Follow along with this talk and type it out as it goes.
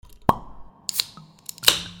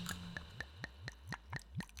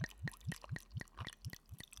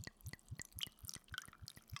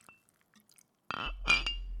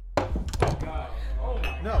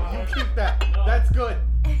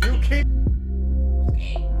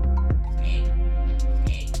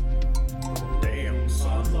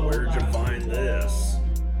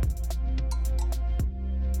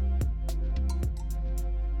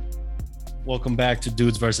Welcome back to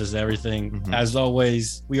Dudes versus Everything. Mhm. As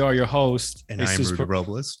always, we are your host. And I'm Rudy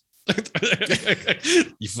Robles.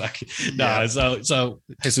 You fucking so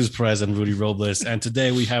Jesus Perez and Rudy Robles, and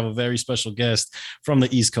today we have a very special guest from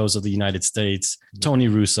the East Coast of the United States, Tony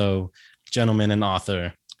Russo, gentleman and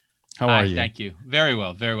author. How are you? Thank you. Very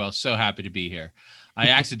well, very well. So happy to be here. I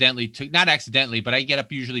not accidentally, but I get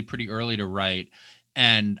up usually pretty early to write.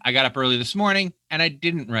 And I got up early this morning and I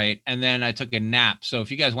didn't write. And then I took a nap. So if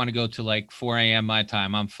you guys want to go to like 4 a.m. my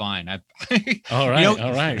time, I'm fine. All right.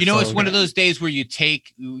 All right. You know, it's one of those days where you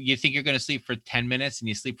think you're going to sleep for 10 minutes and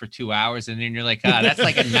you sleep for 2 hours. And then you're like, that's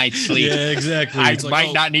like a night's sleep. Yeah, exactly. I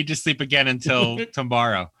might not need to sleep again until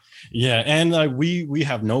tomorrow. Yeah, and we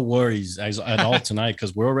have no worries at all tonight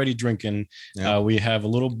because we're already drinking. Yeah. We have a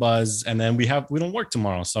little buzz, and then we don't work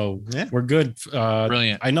tomorrow, so we're good.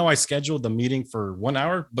 Brilliant. I know I scheduled the meeting for 1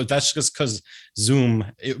 hour, but that's just because Zoom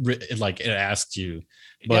it asked you.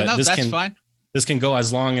 But that's fine. This can go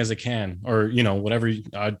as long as it can, or whatever,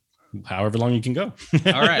 however long you can go.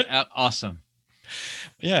 All right, awesome.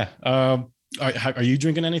 Yeah. Are you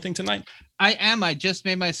drinking anything tonight? I am. I just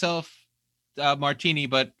made myself martini,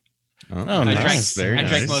 but. Nice. I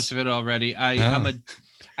drank most of it already.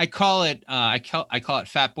 I call it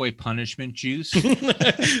fat boy punishment juice.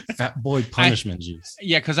 Fat boy punishment juice.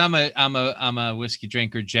 Yeah, because I'm a whiskey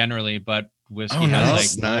drinker generally, but whiskey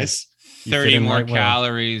has like 30 more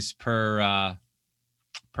calories per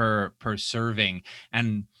serving,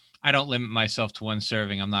 and I don't limit myself to one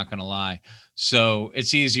serving. I'm not gonna lie, so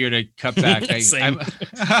it's easier to cut back.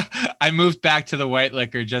 I moved back to the white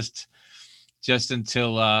liquor just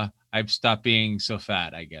until I've stopped being so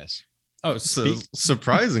fat, I guess. Oh, so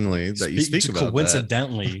surprisingly that you speak about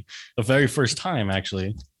coincidentally, the very first time,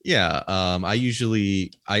 actually. Yeah.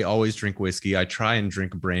 I always drink whiskey. I try and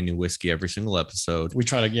drink a brand new whiskey every single episode. We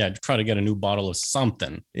try to get a new bottle of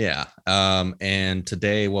something. Yeah. And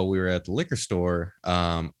today while we were at the liquor store,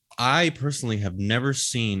 I personally have never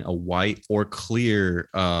seen a white or clear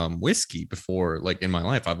whiskey before. Like in my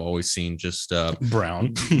life, I've always seen just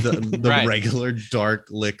brown, the regular dark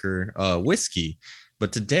liquor whiskey.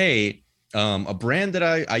 But today, a brand that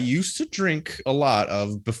I used to drink a lot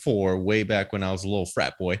of before, way back when I was a little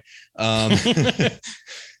frat boy,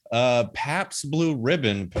 Pabst Blue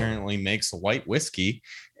Ribbon apparently makes a white whiskey.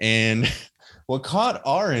 And what caught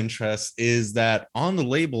our interest is that on the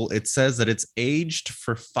label, it says that it's aged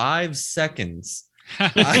for 5 seconds.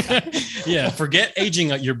 Yeah, forget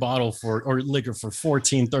aging your bottle or liquor for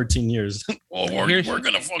 14, 13 years. We're going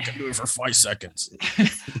to fucking do it for 5 seconds.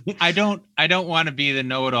 I don't want to be the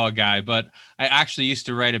know-it-all guy, but I actually used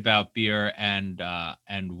to write about beer and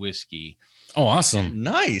whiskey. Oh, awesome.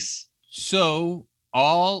 Nice. So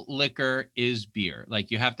all liquor is beer.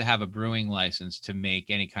 Like you have to have a brewing license to make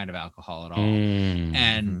any kind of alcohol at all.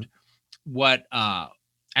 And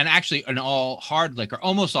and actually an all hard liquor,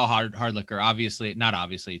 almost all hard liquor, not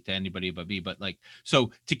obviously to anybody but me, but like,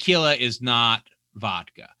 so tequila is not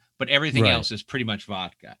vodka, but everything else is pretty much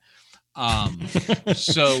vodka.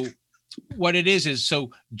 So what it is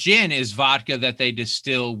so gin is vodka that they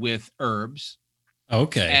distill with herbs.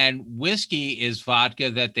 Okay. And whiskey is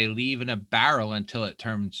vodka that they leave in a barrel until it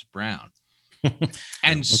turns brown.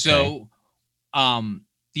 And so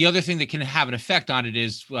the other thing that can have an effect on it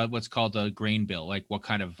is what's called a grain bill, like what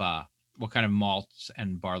kind of malts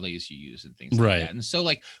and barleys you use and things like that. And so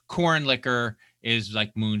like corn liquor is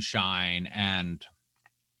like moonshine, and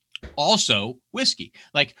also whiskey.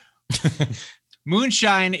 Like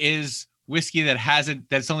moonshine is whiskey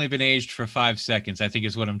that's only been aged for 5 seconds, I think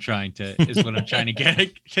is what I'm trying to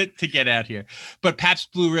get at here. But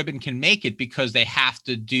Pabst Blue Ribbon can make it because they have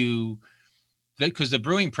to do because the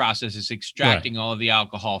brewing process is extracting all of the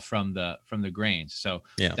alcohol from the grains. So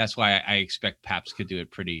that's why I expect Pabst could do it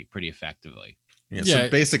pretty effectively. Yeah, so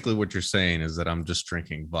basically what you're saying is that I'm just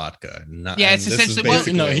drinking vodka. It's essentially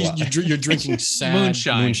you're drinking sad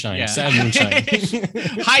moonshine. Sad moonshine.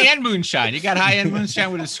 High-end moonshine. You got high-end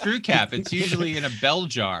moonshine with a screw cap. It's usually in a bell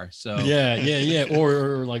jar. So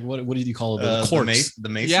or like what do you call it? Corks. The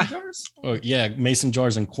mason jars? Oh yeah, mason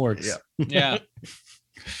jars and corks. Yeah.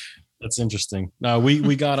 That's interesting. Now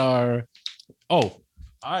we got our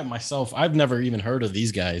I've never even heard of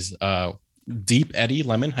these guys. Deep Eddy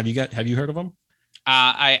Lemon. Have you heard of them?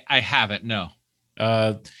 I haven't. No.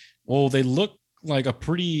 Well, they look like a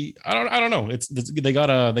pretty. I don't know. They got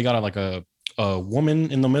a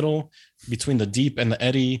woman in the middle between the Deep and the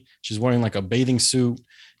Eddy. She's wearing like a bathing suit.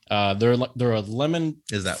 They're a lemon.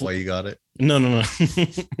 Is that why you got it? No.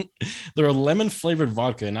 They're a lemon flavored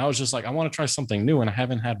vodka, and I was just like, I want to try something new, and I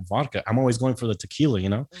haven't had vodka. I'm always going for the tequila, you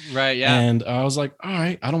know. Right. Yeah. And I was like, all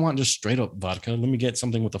right, I don't want just straight up vodka. Let me get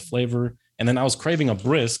something with a flavor. And then I was craving a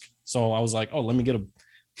brisk, so I was like, oh, let me get a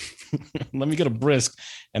let me get a brisk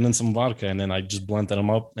and then some vodka, and then I just blended them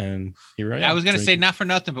up, and here I am. I was gonna say, not for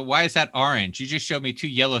nothing, but why is that orange? You just showed me two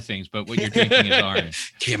yellow things, but what you're drinking is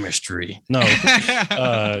orange. Chemistry. No,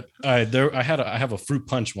 I have a fruit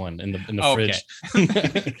punch one in the fridge.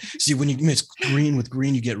 See, when you mix green with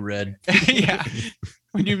green, you get red. Yeah.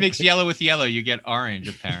 When you mix yellow with yellow, you get orange.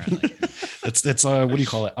 Apparently, that's what do you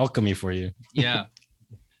call it? Alchemy for you. Yeah.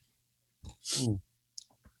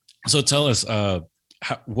 So tell us,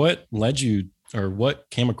 what led you, or what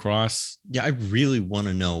came across? Yeah, I really want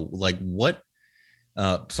to know, like, what.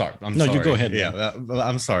 Sorry, I'm no, sorry. you go ahead. Yeah,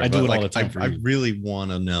 I'm sorry. I do it like, all the time. I really want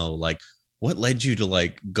to know, like, what led you to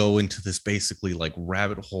like go into this basically like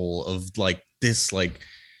rabbit hole of like this like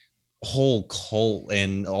whole cult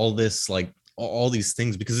and all this like all these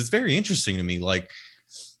things, because it's very interesting to me. Like,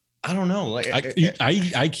 I don't know. Like,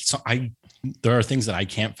 I there are things that I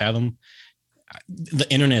can't fathom. The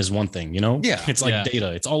internet is one thing, you know. Yeah, it's like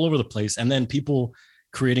data. It's all over the place, and then people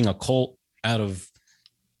creating a cult out of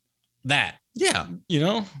that. Yeah, you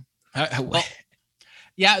know. Well,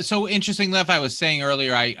 yeah. So interesting enough, I was saying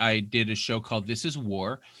earlier, I did a show called This Is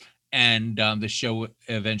War, and the show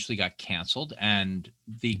eventually got canceled. And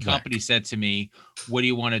the company said to me, "What do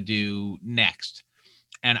you want to do next?"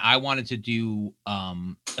 And I wanted to do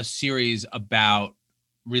a series about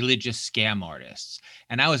religious scam artists,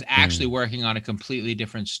 and I was actually working on a completely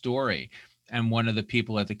different story. And one of the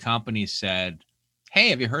people at the company said, "Hey,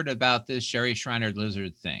 have you heard about this Sherry Shriner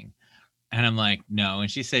lizard thing?" And I'm like, "No."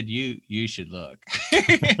 And she said, you should look."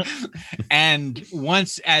 And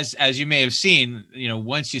once, as you may have seen, you know,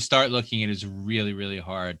 once you start looking, it is really, really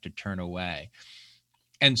hard to turn away.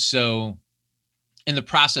 And so in the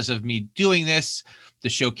process of me doing this, the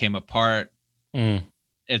show came apart.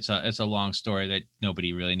 It's a long story that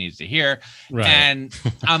nobody really needs to hear. Right. And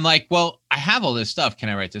I'm like, well, I have all this stuff. Can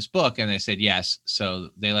I write this book? And they said, yes.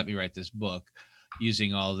 So they let me write this book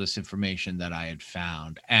using all this information that I had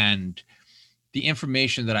found. And the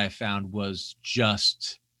information that I found was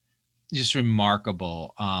just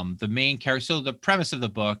remarkable. The main character. So the premise of the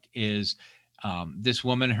book is this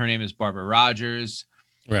woman, her name is Barbara Rogers,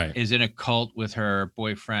 right, is in a cult with her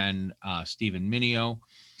boyfriend, Stephen Mineo.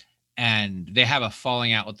 And they have a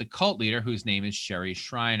falling out with the cult leader, whose name is Sherry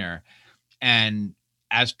Shriner. And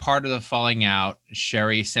as part of the falling out,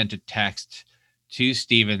 Sherry sent a text to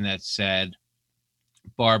Stephen that said,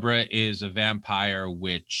 "Barbara is a vampire,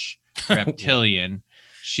 witch, reptilian.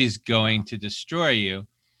 She's going to destroy you."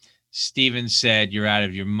 Stephen said, "You're out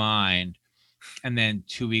of your mind." And then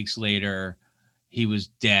 2 weeks later, he was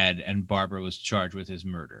dead, and Barbara was charged with his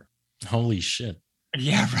murder. Holy shit.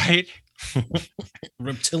 Yeah, right.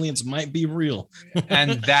 Reptilians might be real.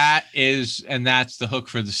 And that's the hook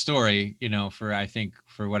for the story, you know, for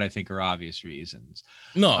what I think are obvious reasons.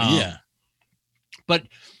 No, yeah. But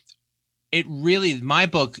my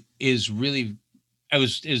book is really,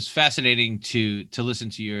 is fascinating to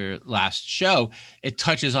listen to your last show. It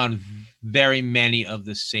touches on very many of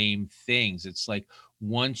the same things. It's like,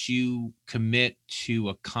 once you commit to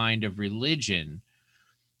a kind of religion,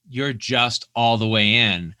 you're just all the way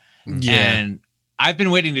in. Yeah. And I've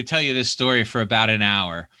been waiting to tell you this story for about an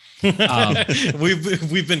hour.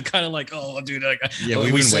 We've been kind of like, oh, dude,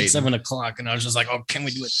 we said 7 o'clock, and I was just like, oh, can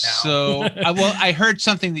we do it now? So, I heard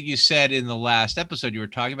something that you said in the last episode. You were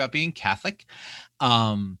talking about being Catholic, as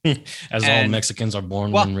all Mexicans are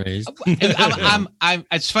born and raised.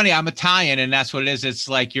 It's funny. I'm Italian, and that's what it is. It's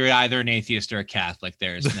like you're either an atheist or a Catholic.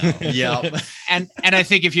 There's no, yeah. And I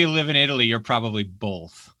think if you live in Italy, you're probably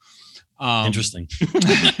both. Interesting.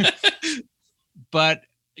 But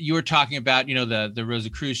you were talking about, you know, the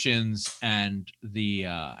Rosicrucians and the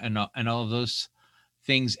and all of those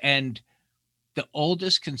things, and the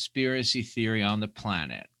oldest conspiracy theory on the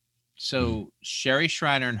planet. So Sherry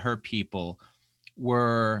Shriner and her people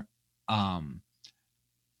were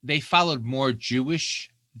they followed more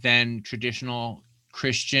Jewish than traditional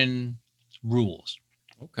Christian rules.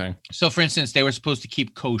 Okay. So for instance, they were supposed to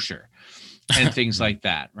keep kosher and things like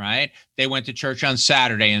that, right? They went to church on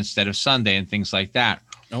Saturday instead of Sunday and things like that.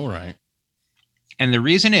 All right. And the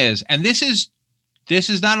reason is, and this is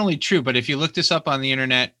not only true, but if you look this up on the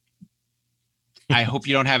internet, I hope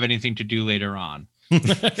you don't have anything to do later on.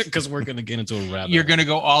 Because we're going to get into a rabbit hole. You're going to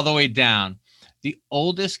go all the way down. The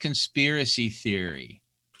oldest conspiracy theory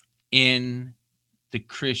in the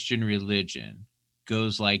Christian religion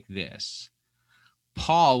goes like this.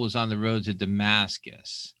 Paul was on the road to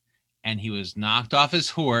Damascus, and he was knocked off his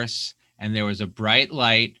horse, and there was a bright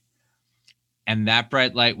light, and that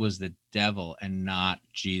bright light was the devil and not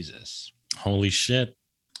Jesus. Holy shit.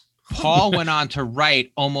 Paul went on to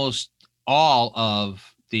write almost all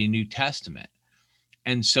of the New Testament.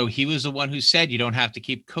 And so he was the one who said you don't have to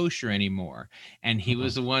keep kosher anymore. And he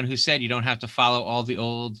was the one who said you don't have to follow all the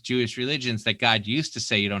old Jewish religions that God used to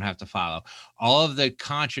say you don't have to follow. All of the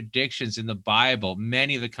contradictions in the Bible,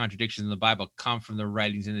 many of the contradictions in the Bible come from the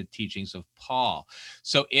writings and the teachings of Paul.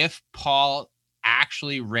 So if Paul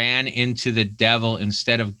actually ran into the devil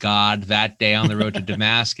instead of God that day on the road to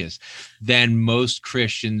Damascus, then most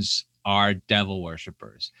Christians are devil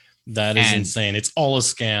worshipers. That is insane. It's all a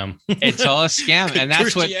scam. It's all a scam. And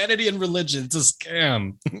that's Christianity and religion, it's a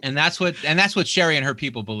scam. And that's what Sherry and her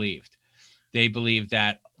people believed. They believed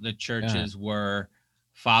that the churches were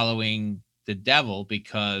following the devil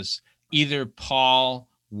because either Paul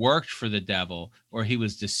worked for the devil or he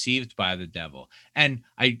was deceived by the devil. And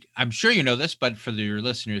I'm sure you know this, but for your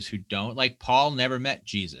listeners who don't, like, Paul never met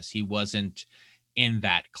Jesus. He wasn't in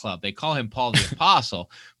that club. They call him Paul the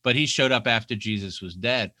Apostle, but he showed up after Jesus was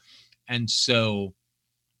dead. And so,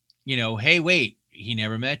 hey, wait, he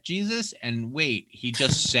never met Jesus? And wait, he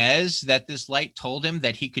just says that this light told him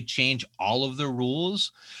that he could change all of the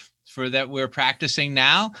rules for that we're practicing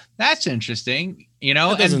now? That's interesting.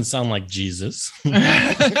 That doesn't sound like Jesus.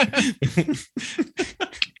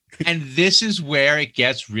 And this is where it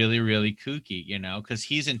gets really, really kooky, because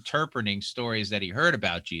he's interpreting stories that he heard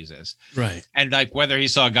about Jesus. Right. And like whether he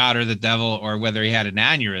saw God or the devil or whether he had an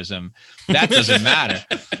aneurysm, that doesn't matter.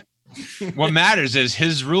 What matters is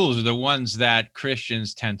his rules are the ones that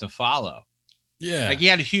Christians tend to follow. Yeah. Like he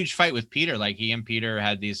had a huge fight with Peter. Like he and Peter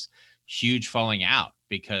had these huge falling out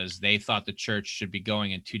because they thought the church should be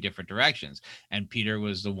going in two different directions. And Peter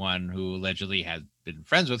was the one who allegedly had been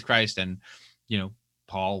friends with Christ, and,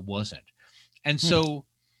 Paul wasn't. And so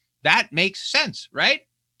that makes sense, right?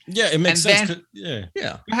 Yeah, it makes sense. Yeah.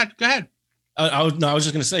 Go ahead. I was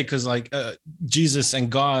just gonna say, because like Jesus and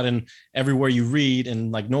God and everywhere you read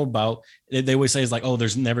and like know about, they always say it's like, oh,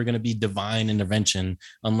 there's never gonna be divine intervention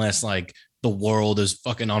unless like the world is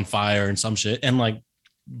fucking on fire and some shit. And like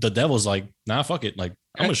the devil's like, nah, fuck it, like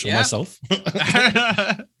I'm gonna show myself.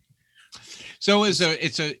 So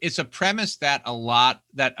it's a premise that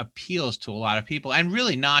appeals to a lot of people, and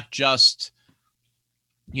really not just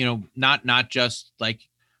not just like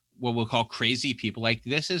what we'll call crazy people. Like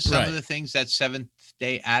this is some of the things that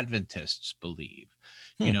Seventh-day Adventists believe.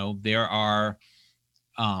 There are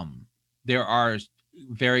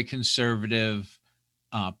very conservative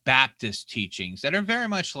Baptist teachings that are very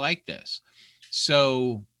much like this.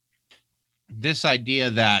 So this idea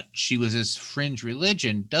that she was this fringe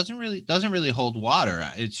religion doesn't really hold water.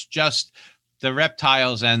 It's just the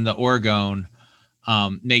reptiles and the orgone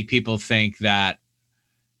make people think that,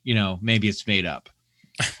 maybe it's made up.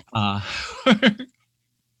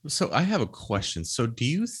 So I have a question. So do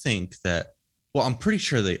you think that, well, I'm pretty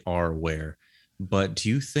sure they are aware, but do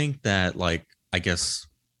you think that, like, I guess,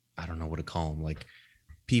 I don't know what to call them, like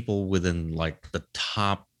people within like the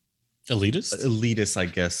top elitists, I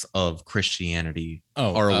guess, of Christianity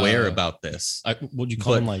are aware about this? Would you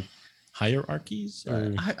call them like hierarchies?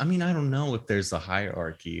 Or? I mean, I don't know if there's a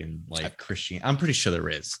hierarchy in like Christianity. I'm pretty sure there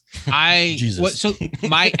is. And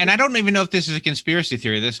I don't even know if this is a conspiracy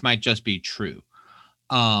theory. This might just be true.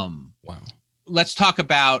 Wow. Let's talk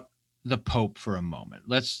about the Pope for a moment.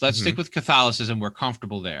 Let's stick with Catholicism. We're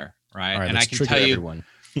comfortable there, right? And I can tell you everyone.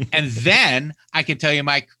 And then I can tell you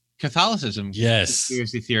my Catholicism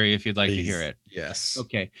conspiracy theory if you'd like to hear it. Yes.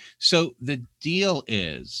 Okay. So the deal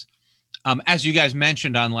is, as you guys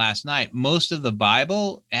mentioned on last night, most of the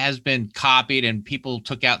Bible has been copied and people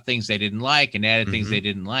took out things they didn't like and added things they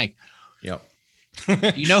didn't like. Yep.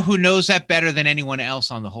 You know who knows that better than anyone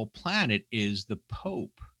else on the whole planet is the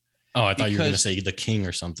Pope. Oh, I thought you were going to say the king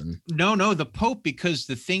or something. No, the Pope, because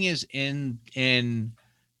the thing is in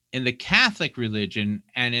the Catholic religion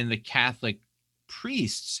and in the Catholic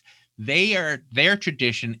priests, their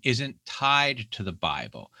tradition isn't tied to the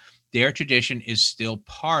Bible. Their tradition is still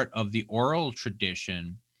part of the oral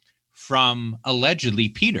tradition from allegedly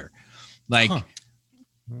Peter. Like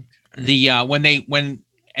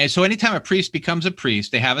so anytime a priest becomes a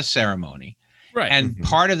priest, they have a ceremony. Right. And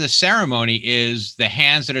part of the ceremony is the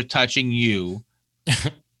hands that are touching you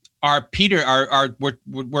are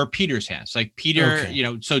were Peter's hands. Like Peter,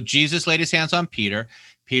 so Jesus laid his hands on Peter.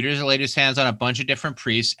 Peter's laid his hands on a bunch of different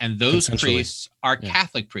priests, and those priests are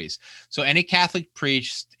Catholic priests. So any Catholic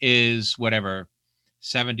priest is whatever,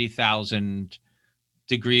 70,000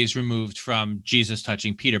 degrees removed from Jesus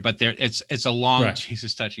touching Peter, but there it's a long Right.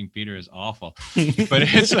 Jesus touching Peter is awful, but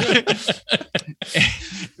it's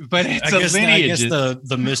but it's I lineage. guess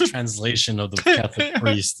the mistranslation of the Catholic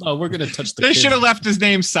priest. Oh, we're gonna touch the. They kid. should have left his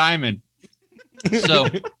name Simon. So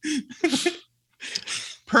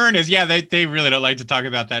Pern yeah, they really don't like to talk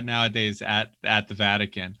about that nowadays at the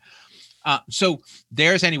Vatican. So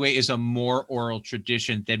theirs anyway is a more oral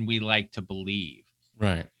tradition than we like to believe.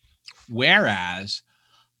 Right. Whereas,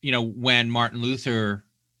 when Martin Luther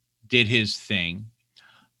did his thing,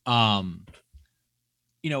 the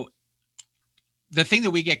thing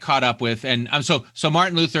that we get caught up with, and so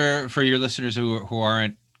Martin Luther, for your listeners who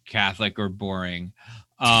aren't Catholic or boring,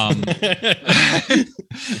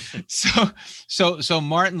 so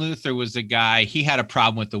Martin Luther was the guy. He had a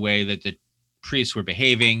problem with the way that the priests were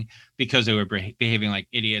behaving because they were behaving like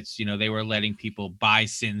idiots. They were letting people buy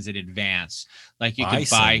sins in advance, like you could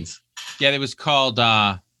buy. Sins. Yeah, it was called.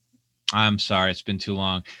 I'm sorry, it's been too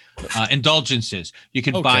long. Indulgences. You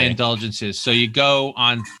could buy indulgences. So you go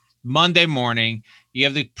on Monday morning. You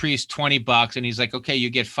have the priest $20, and he's like, "Okay, you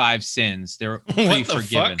get 5 sins. They're pretty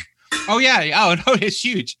forgiven." Fuck? Oh yeah. Oh no, it's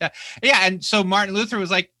huge. Yeah, and so Martin Luther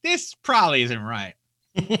was like, "This probably isn't right."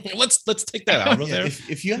 let's take that out of there.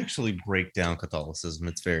 If you actually break down Catholicism,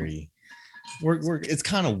 it's very it's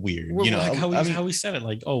kind of weird. Like how we said it.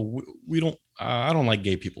 Like, oh, we don't. I don't like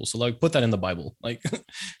gay people, so like put that in the Bible. Like,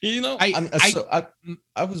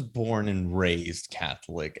 I was born and raised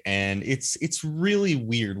Catholic, and it's really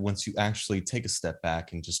weird once you actually take a step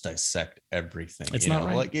back and just dissect everything. It's not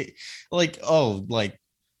right. Like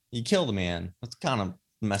you killed a man. That's kind of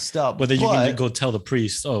messed up. But then you can go tell the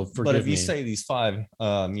priest, "Oh, forgive me." But if you say these 5,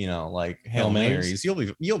 like Hail Marys, you'll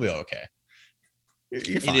be okay.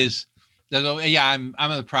 You're fine. It is. Yeah, I'm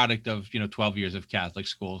a product of 12 years of Catholic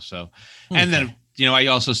school. So, and then I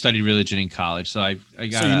also studied religion in college. So I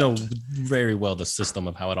got. So very well the system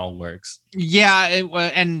of how it all works. Yeah,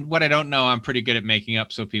 and what I don't know, I'm pretty good at making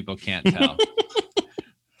up so people can't tell.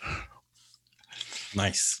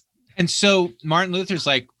 Nice. And so Martin Luther's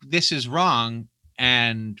like, this is wrong,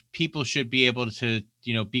 and people should be able to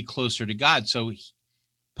be closer to God. So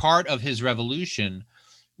part of his revolution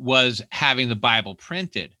was having the Bible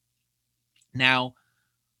printed. Now,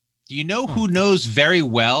 do you know who knows very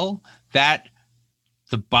well that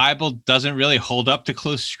the Bible doesn't really hold up to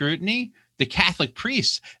close scrutiny? The Catholic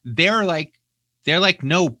priests. They're like,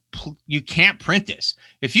 no, you can't print this.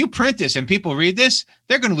 If you print this and people read this,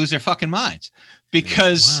 they're going to lose their fucking minds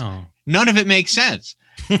because none of it makes sense.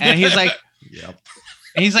 And he's like, yep.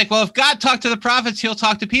 And he's like, well, if God talked to the prophets, he'll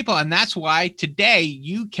talk to people. And that's why today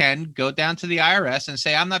you can go down to the IRS and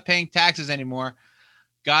say, I'm not paying taxes anymore.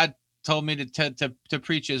 God told me to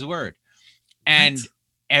preach his word. And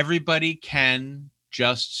everybody can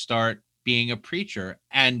just start being a preacher.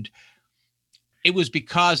 And it was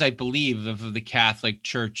because I believe of the Catholic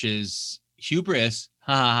Church's hubris.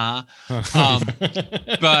 But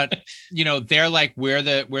they're like, we're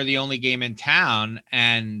the only game in town.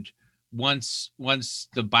 And once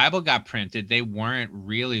the Bible got printed, they weren't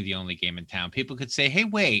really the only game in town. People could say, hey,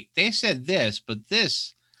 wait, they said this, but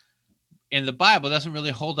this in the Bible doesn't really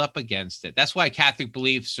hold up against it. That's why Catholic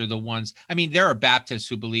beliefs are the ones. I mean, there are Baptists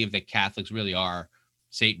who believe that Catholics really are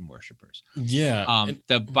Satan worshipers. Yeah.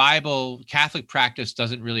 The Bible, Catholic practice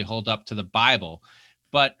doesn't really hold up to the Bible,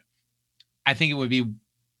 but I think it would be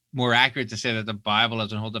more accurate to say that the Bible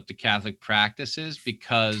doesn't hold up to Catholic practices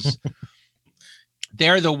because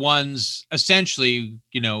they're the ones essentially,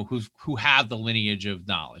 who have the lineage of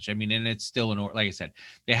knowledge. I mean, and it's still like I said,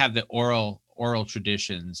 they have the oral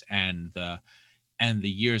traditions and the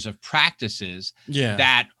years of practices. Yeah.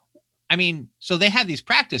 That, I mean, so they had these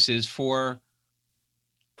practices for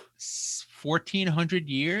 1,400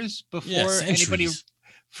 years before anybody's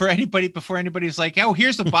like, oh,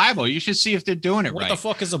 here's the Bible. You should see if they're doing it what right. What the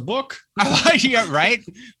fuck is a book? Yeah, right.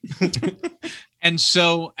 And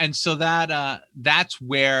so that's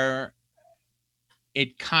where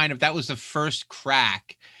it that was the first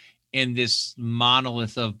crack in this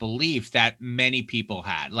monolith of belief that many people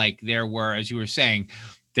had. Like there were, as you were saying,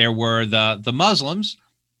 there were the Muslims.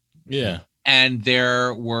 Yeah. And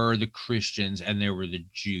there were the Christians and there were the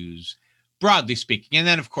Jews, broadly speaking. And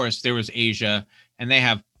then, of course, there was Asia, and they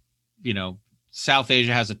have, South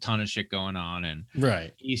Asia has a ton of shit going on, and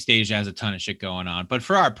right. East Asia has a ton of shit going on. But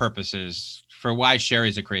for our purposes, for why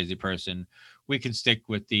Sherry's a crazy person, we can stick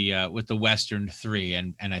with the Western 3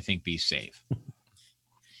 and I think be safe.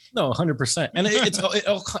 No, 100%. And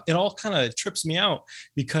it all kind of trips me out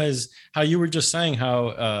because how you were just saying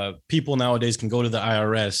how people nowadays can go to the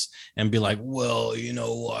IRS and be like, well,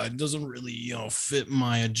 it doesn't really, fit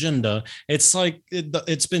my agenda. It's like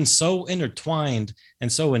it's been so intertwined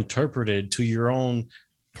and so interpreted to your own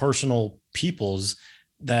personal peoples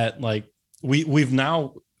that like we're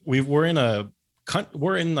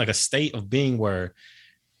in like a state of being where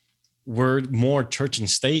we're more church and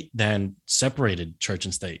state than separated church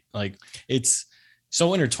and state. Like it's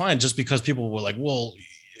so intertwined just because people were like, well,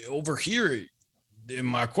 over here in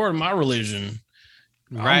my religion,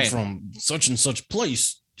 right, I'm from such and such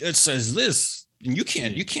place. It says this, and you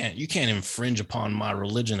can't infringe upon my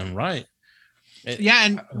religion and right.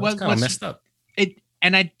 And what's kind of messed up.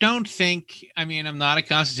 And I don't think, I'm not a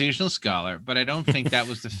constitutional scholar, but I don't think that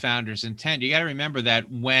was the founders' intent. You got to remember that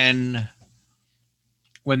when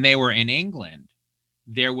they were in England,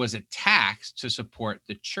 there was a tax to support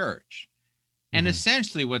the church. And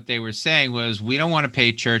essentially what they were saying was, we don't want to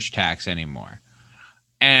pay church tax anymore.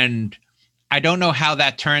 And I don't know how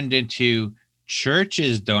that turned into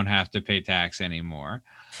churches don't have to pay tax anymore.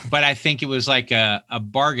 But I think it was like a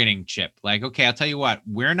bargaining chip. Like, okay, I'll tell you what,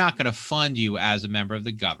 we're not going to fund you as a member of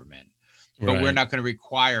the government, but we're not going to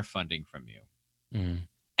require funding from you. Mm.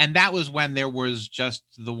 And that was when there was just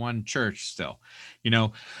the one church still.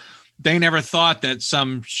 They never thought that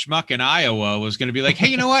some schmuck in Iowa was going to be like, hey,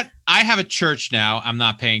 you know what? I have a church now. I'm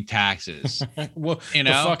not paying taxes. Well,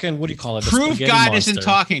 fucking, what do you call it? Proof God isn't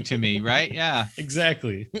talking to me, right? Yeah,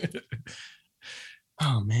 exactly.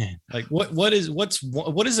 Oh man, like what is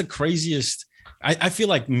the craziest? I feel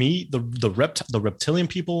like the reptilian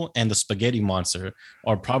people and the spaghetti monster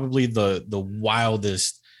are probably the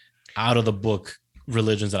wildest out of the book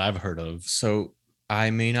religions that I've heard of. So I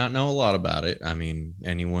may not know a lot about it.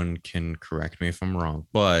 Anyone can correct me if I'm wrong,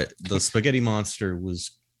 but the spaghetti monster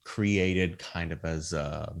was created kind of as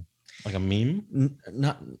like a meme,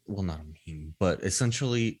 not a meme, but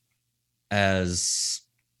essentially as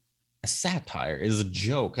a satire, is a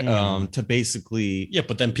joke, to basically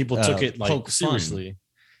but then people took it like seriously.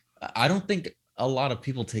 I don't think a lot of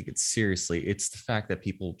people take it seriously. It's the fact that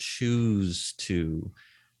people choose to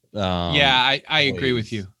I agree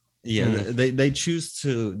with you. They choose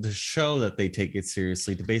to show that they take it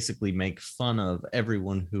seriously, to basically make fun of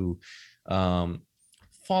everyone who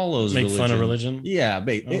follows fun of religion.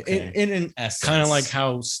 In an essence, kind of like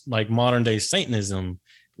how like modern day Satanism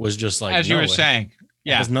was just like, as you were saying.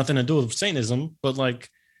 Yeah, it has nothing to do with Satanism, but like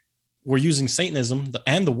we're using Satanism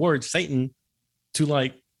and the word Satan to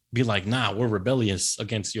like be like, nah, we're rebellious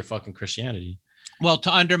against your fucking Christianity. Well,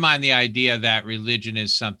 to undermine the idea that religion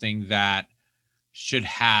is something that should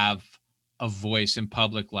have a voice in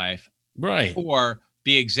public life, right, or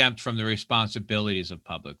be exempt from the responsibilities of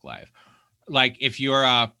public life. Like if you're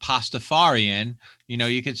a Pastafarian,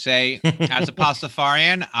 you could say, as a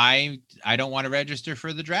Pastafarian, I don't want to register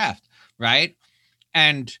for the draft, right?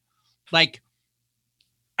 And like,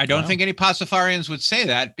 I don't think any Pastafarians would say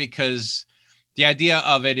that, because the idea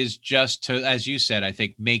of it is just to, as you said, I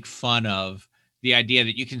think, make fun of the idea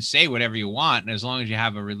that you can say whatever you want. And as long as you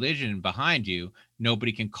have a religion behind you,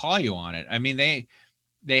 nobody can call you on it.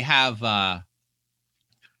 They have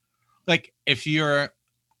like, if you're,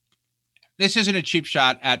 this isn't a cheap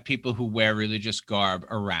shot at people who wear religious garb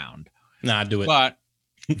around. Nah, do it. But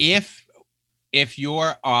if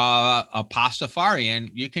you're a Pastafarian,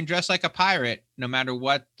 you can dress like a pirate no matter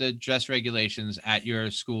what the dress regulations at your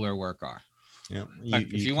school or work are. Yeah,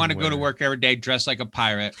 if you want to go to work every day, dress like a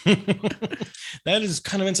pirate. That is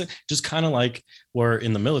kind of insane. Just kind of like we're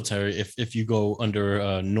in the military. If you go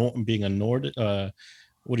under being a Nordic,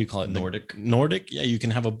 what do you call it? Nordic. Yeah, you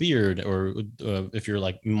can have a beard, or if you're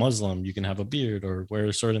like Muslim, you can have a beard or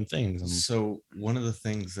wear certain things. So one of the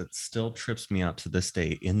things that still trips me out to this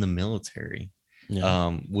day in the military,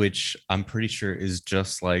 which I'm pretty sure is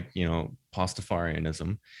just like,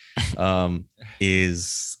 Pastafarianism,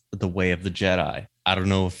 is the way of the Jedi. I don't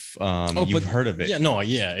know if you've heard of it.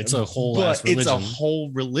 It's a whole religion. It's a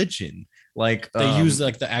whole religion. Like they use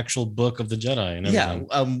like the actual book of the Jedi and everything.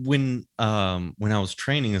 When I was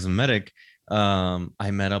training as a medic,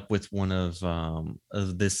 I met up with one of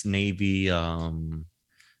this Navy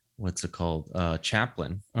what's it called,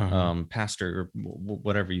 chaplain, pastor, or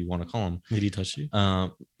whatever you want to call him. Did he touch you?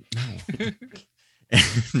 No.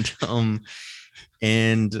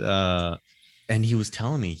 And he was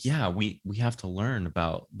telling me, we have to learn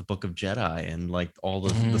about the Book of Jedi and like all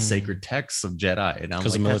the sacred texts of Jedi. And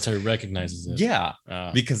because the military recognizes it. Yeah,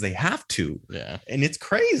 because they have to. Yeah, and it's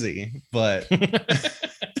crazy, but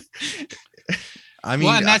and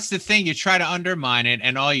that's the thing. You try to undermine it,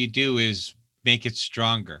 and all you do is make it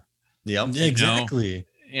stronger. Yep. Yeah, exactly.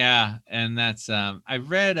 Yeah, and that's I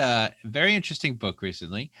read a very interesting book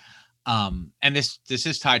recently. And this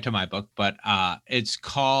is tied to my book, but it's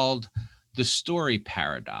called The Story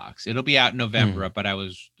Paradox. It'll be out in November, but I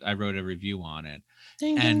wrote a review on it.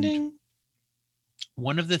 Ding, And ding, ding.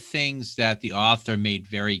 one of the things that the author made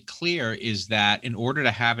very clear is that in order to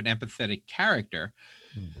have an empathetic character,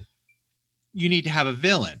 you need to have a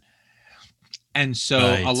villain. And so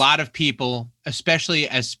Right. a lot of people, especially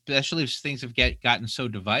as things have gotten so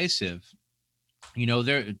divisive, you know,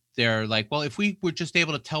 they're like, well, if we were just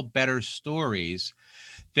able to tell better stories,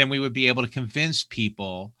 then we would be able to convince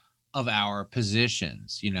people of our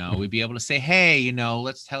positions. You know, we'd be able to say, hey, you know,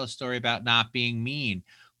 let's tell a story about not being mean.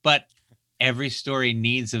 But every story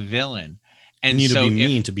needs a villain. And You need so to be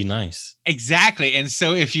mean to be nice. exactly. And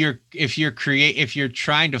so if you're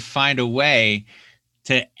trying to find a way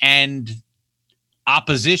to end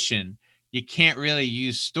opposition, you can't really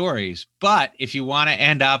use stories. But if you want to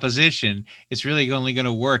end opposition, it's really only going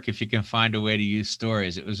to work if you can find a way to use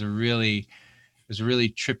stories. It was really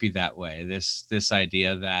trippy that way. This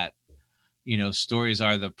idea that, you know, stories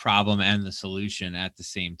are the problem and the solution at the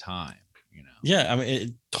same time. You know. Yeah, I mean,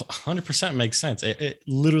 it 100% makes sense. It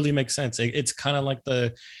literally makes sense. It's kind of like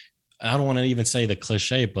I don't want to even say the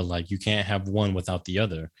cliche, but like you can't have one without the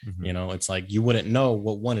other. Mhm. You know, it's like you wouldn't know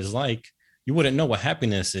what one is like. You wouldn't know what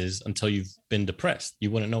happiness is until you've been depressed. You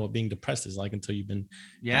wouldn't know what being depressed is like until you've been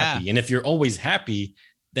happy. And if you're always happy,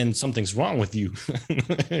 then something's wrong with you.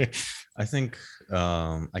 I think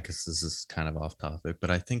I guess this is kind of off topic, but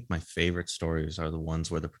I think my favorite stories are the ones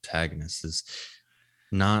where the protagonist is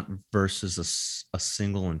not versus a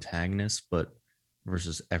single antagonist, but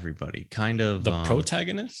versus everybody. Kind of The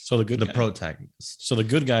protagonist, so the good guy. protagonist. So the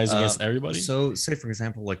good guys against everybody. So say for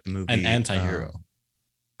example, like the movie An anti-hero.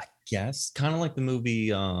 I guess kind of like the movie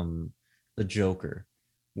The Joker,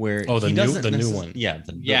 where Oh, the he new- doesn't the new necess- one. Yeah,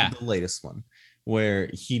 the latest one, where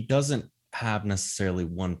he doesn't have necessarily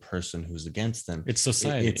one person who's against him. It's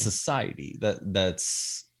society. It's society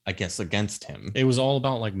that's I guess against him. It was all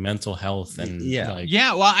about like mental health and Yeah. like,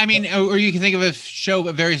 Yeah, well, I mean, or you can think of a show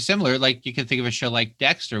very similar. Like you can think of a show like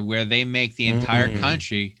Dexter, where they make the entire Mm.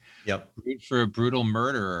 country Yep. root for a brutal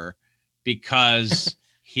murderer because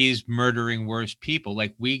he's murdering worse people.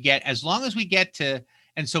 Like we get, as long as we get to,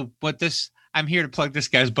 and so I'm here to plug this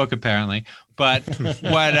guy's book apparently, but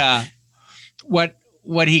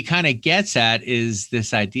what he kind of gets at is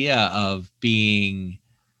this idea of being,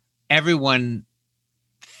 everyone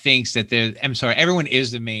thinks that everyone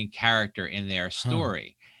is the main character in their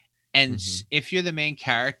story. And if you're the main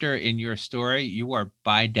character in your story, you are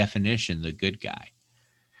by definition the good guy.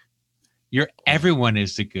 Everyone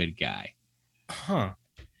is the good guy. huh?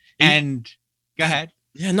 And go ahead.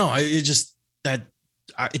 Yeah, no, it's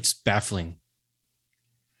baffling.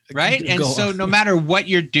 Right. And Go so on. no matter what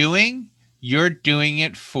you're doing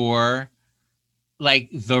it for like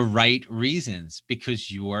the right reasons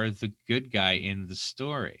because you are the good guy in the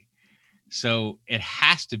story. So it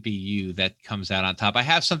has to be you that comes out on top. I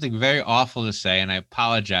have something very awful to say, and I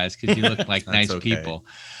apologize because you look like nice okay. people.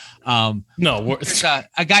 No,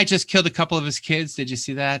 A guy just killed a couple of his kids. Did you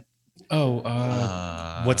see that?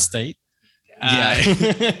 what state? Yeah,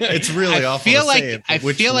 it's really awful. Feel to like say it, I but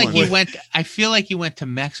which feel like one? I feel like he went to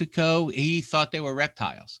Mexico. He thought they were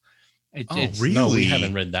reptiles. really? No, we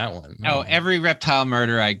haven't read that one. Oh, every reptile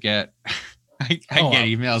murder I get, I get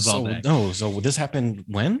emails all day. So this happened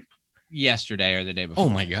when? Yesterday or the day before. Oh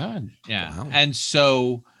my god! Yeah. Wow. And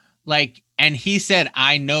so and he said,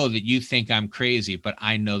 I know that you think I'm crazy, but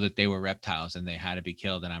I know that they were reptiles and they had to be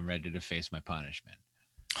killed and I'm ready to face my punishment.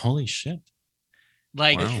 Holy shit!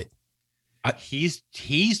 Like Wow. he's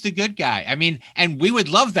the good guy. I mean, and we would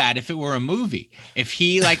love that if it were a movie. If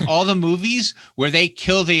he, like all the movies where they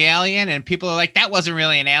kill the alien and people are like, that wasn't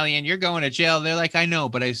really an alien, you're going to jail. They're like, I know,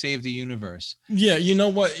 but I saved the universe. Yeah, you know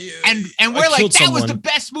what? And we're like, that was the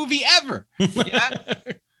best movie ever. Yeah.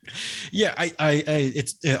 Yeah,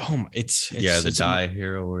 it's the die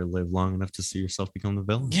hero or live long enough to see yourself become the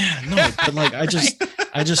villain. Yeah, no, but like I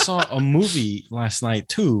just saw a movie last night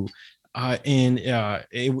too, and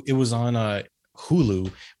it was on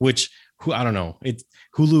Hulu, which I don't know.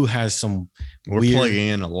 Hulu has some We're weird, plugging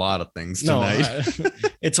in a lot of things tonight. No,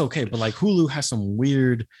 it's okay, but like Hulu has some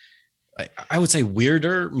weird, I would say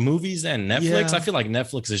weirder movies than Netflix. Yeah. I feel like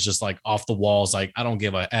Netflix is just like off the walls. Like, I don't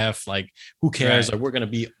give a F. Like, who cares? Right. Like, we're going to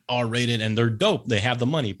be R-rated and they're dope. They have the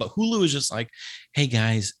money. But Hulu is just like, hey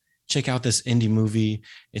guys, check out this indie movie.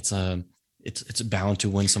 It's bound to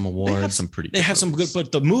win some awards. They have some pretty. They have some good,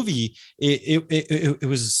 but the movie, it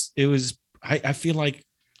was, I feel like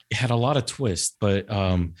it had a lot of twists, but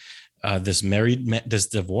this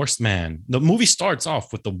divorced man. The movie starts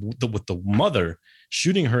off with the mother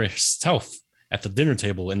shooting herself at the dinner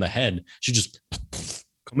table in the head. She just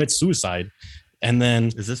commits suicide. And then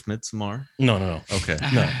Is this Midsommar? No. Okay.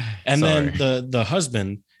 No. And Sorry. then the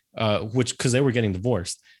husband, which because they were getting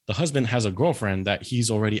divorced, the husband has a girlfriend that he's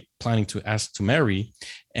already planning to ask to marry,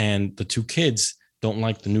 and the two kids don't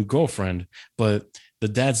like the new girlfriend, but the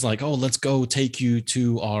dad's like, "Oh, let's go take you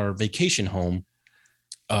to our vacation home."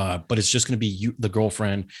 But it's just going to be you, the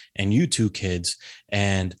girlfriend, and you two kids,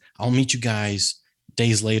 and I'll meet you guys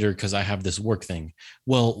days later because I have this work thing.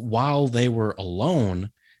 Well, while they were alone,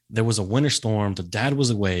 there was a winter storm. The dad was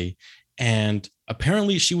away, and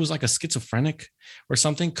apparently she was like a schizophrenic or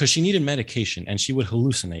something because she needed medication and she would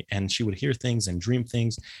hallucinate and she would hear things and dream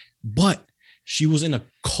things. But she was in a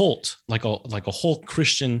cult, like a whole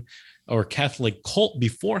Christian or Catholic cult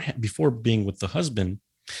before being with the husband.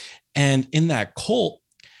 And in that cult,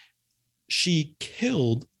 she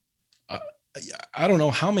killed I don't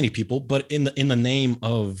know how many people, but in the name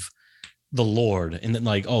of the Lord, and then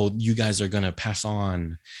like, oh, you guys are gonna pass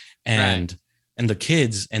on, and the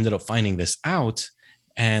kids ended up finding this out,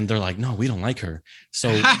 and they're like, no, we don't like her.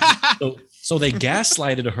 So they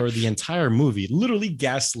gaslighted her the entire movie, literally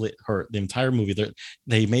gaslit her the entire movie.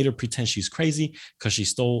 They made her pretend she's crazy because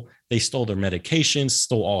they stole their medications,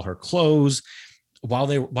 stole all her clothes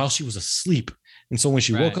while she was asleep. And so when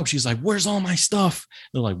she woke up, she's like, where's all my stuff?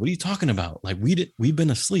 They're like, what are you talking about? Like, we've been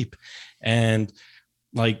asleep. And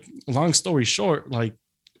like, long story short, like,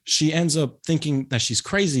 she ends up thinking that she's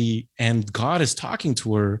crazy and God is talking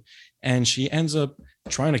to her, and she ends up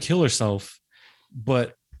trying to kill herself,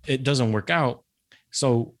 but it doesn't work out.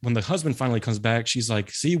 So when the husband finally comes back, she's like,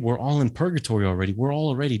 see, we're all in purgatory already. We're all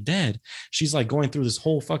already dead. She's like going through this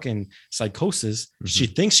whole fucking psychosis. Mm-hmm. She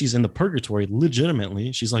thinks she's in the purgatory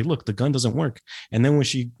legitimately. She's like, look, the gun doesn't work. And then when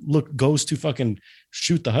she goes to fucking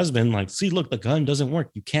shoot the husband, like, see, look, the gun doesn't work.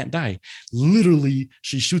 You can't die. Literally,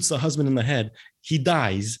 she shoots the husband in the head. He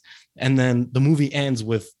dies. And then the movie ends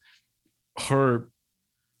with her.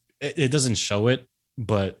 It doesn't show it,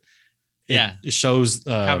 but it shows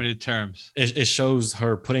coveted terms. It shows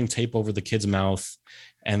her putting tape over the kid's mouth,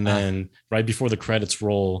 and then right before the credits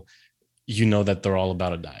roll, you know that they're all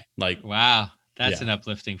about to die. Like, wow, that's an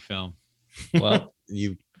uplifting film. Well,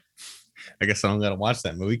 I guess I don't gotta watch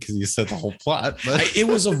that movie because you said the whole plot. But it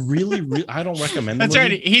was a really I don't recommend. That's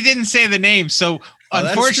right. He didn't say the name, so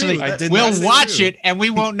unfortunately, we'll watch it and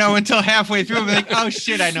we won't know until halfway through. We're like, oh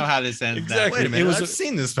shit, I know how this ends. Exactly. Wait a minute, I've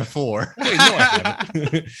seen this before. Wait, no, I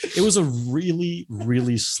haven't. It was a really,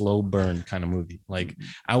 really slow burn kind of movie. Like,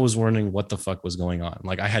 I was wondering what the fuck was going on.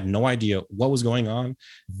 Like, I had no idea what was going on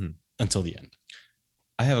until the end.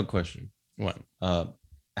 I have a question. What?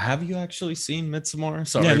 Have you actually seen Midsommar?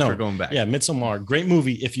 Sorry for going back. Yeah, Midsommar, great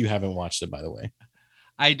movie if you haven't watched it, by the way.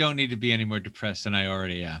 I don't need to be any more depressed than I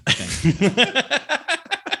already am.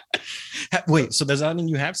 Wait, so does that mean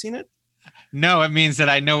you have seen it? No, it means that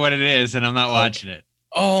I know what it is and I'm not watching it.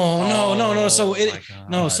 Oh, no. So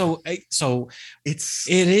it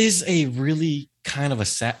is a really kind of a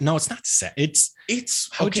sad. No, it's not sad. It's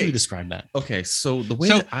how would you describe that? Okay, so the way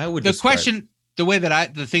that I would the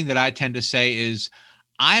thing that I tend to say is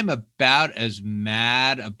I'm about as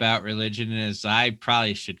mad about religion as I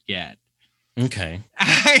probably should get. Okay.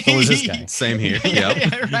 So is this guy. Same here.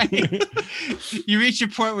 Yeah, right. You reach a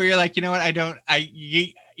point where you're like, you know what?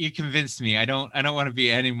 You convinced me. I don't want to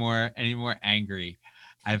be any more angry.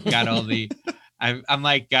 I've got all the, I'm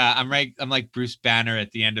like Bruce Banner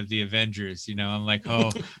at the end of the Avengers. You know, I'm like,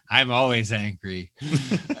 oh, I'm always angry.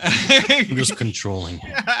 I'm just controlling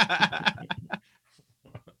him.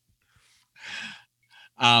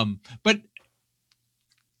 But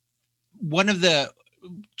one of the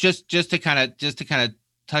just to kind of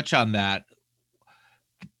touch on that,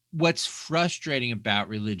 what's frustrating about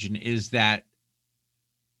religion is that,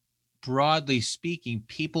 broadly speaking,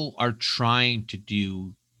 people are trying to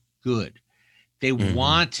do good. They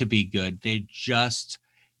want to be good. They just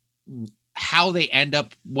what they end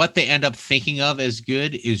up thinking of as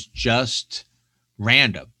good is just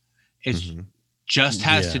random. It's just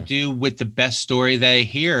has to do with the best story they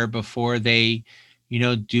hear before they,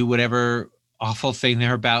 do whatever awful thing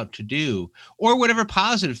they're about to do, or whatever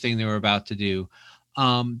positive thing they were about to do.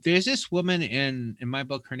 There's this woman in my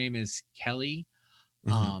book. Her name is Kelly.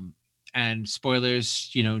 And spoilers,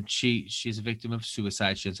 she's a victim of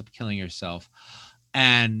suicide. She ends up killing herself.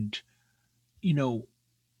 And,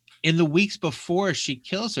 in the weeks before she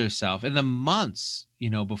kills herself, in the months,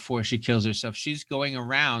 before she kills herself, she's going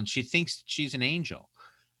around. She thinks she's an angel.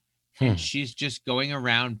 And she's just going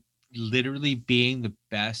around literally being the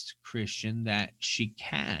best Christian that she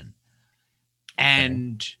can.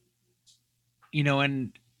 And, you know,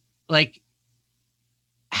 and like,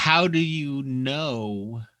 how do you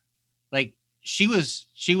know, like, she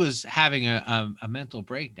was having a mental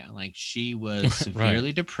breakdown. Like, she was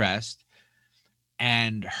severely depressed,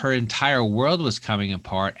 and her entire world was coming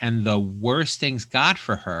apart. And the worse things got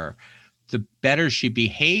for her, the better she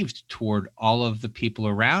behaved toward all of the people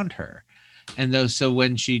around her. And so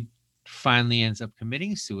when she finally ends up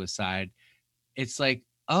committing suicide, it's like,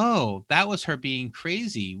 oh, that was her being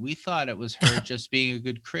crazy. We thought it was her just being a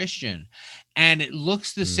good Christian. And it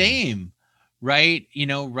looks the same, right? You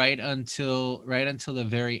know, right until the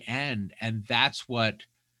very end. And that's what,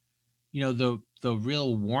 you know, the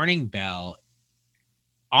real warning bell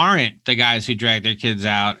aren't the guys who drag their kids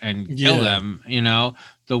out and kill them. You know,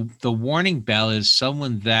 the warning bell is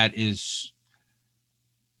someone that is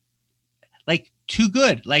like too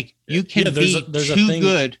good. Like, you can be too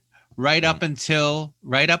good right up until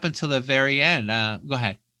the very end. Go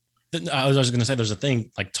ahead. I was going to say, there's a thing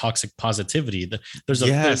like toxic positivity. There's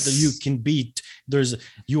you can be,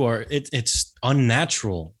 it's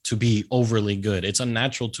unnatural to be overly good. It's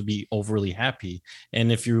unnatural to be overly happy.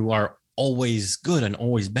 And if you are always good and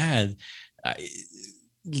always bad,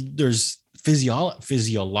 there's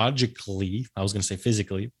physiologically, I was going to say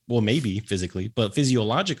physically, well, maybe physically, but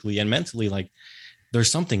physiologically and mentally, like, there's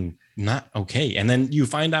something not okay. And then you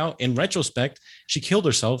find out in retrospect, she killed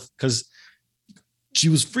herself because she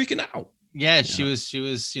was freaking out. Yeah, she was,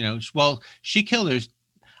 you know, well, she killed her.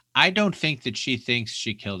 I don't think that she thinks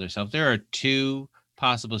she killed herself. There are two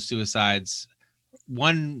possible suicides: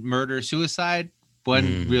 one murder suicide,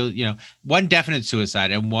 one real, you know, one definite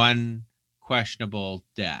suicide, and one questionable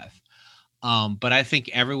death. But I think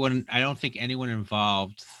I don't think anyone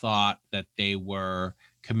involved thought that they were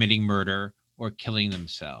committing murder or killing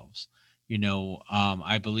themselves. You know,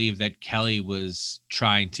 I believe that Kelly was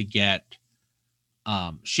trying to get,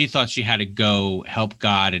 she thought she had to go help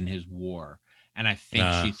God in his war. And I think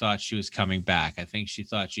she thought she was coming back. I think she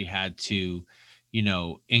thought she had to, you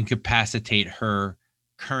know, incapacitate her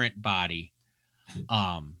current body,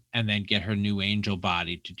 and then get her new angel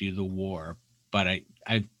body to do the war. But I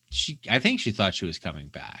think she thought she was coming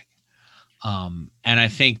back. And I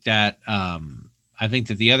think that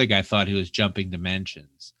the other guy thought he was jumping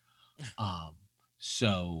dimensions.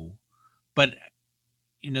 But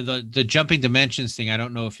you know, the jumping dimensions thing, I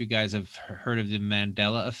don't know if you guys have heard of the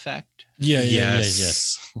Mandela effect.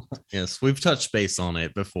 Yes. We've touched base on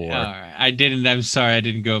it before. All right. I'm sorry, I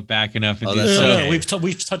didn't go back enough.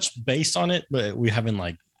 We've touched base on it, but we haven't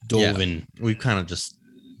like dove in. We've kind of just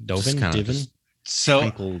divin. So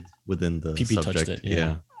sprinkled within the PP subject.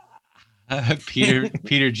 Touched it.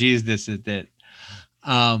 Peter G's this is that.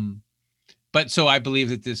 But so I believe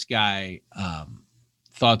that this guy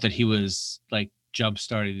thought that he was like jump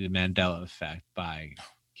starting the Mandela effect by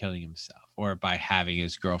killing himself or by having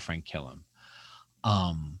his girlfriend kill him.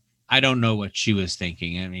 I don't know what she was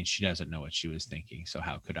thinking. I mean, she doesn't know what she was thinking, so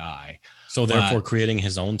how could I? So therefore creating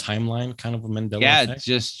his own timeline, kind of a Mandela effect?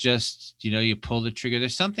 just you know, you pull the trigger.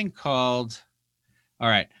 There's something called, all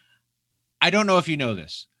right, I don't know if you know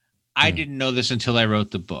this. I didn't know this until I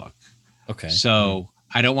wrote the book. Okay. So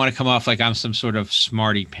I don't want to come off like I'm some sort of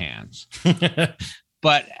smarty pants.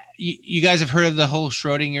 But you guys have heard of the whole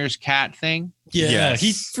Schrodinger's cat thing? Yeah, yes.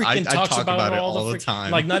 He freaking talks about it all the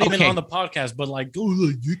time. Like, not even on the podcast, but like, oh,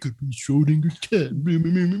 like, you could be Schrodinger's cat.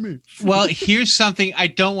 Well, here's something I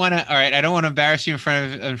don't want to. All right, I don't want to embarrass you in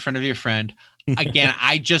front of your friend. Again,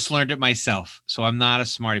 I just learned it myself, so I'm not a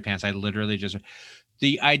smarty pants. I literally just.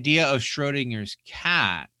 The idea of Schrodinger's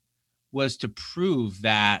cat was to prove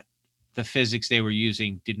that the physics they were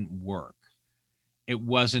using didn't work. It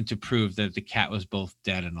wasn't to prove that the cat was both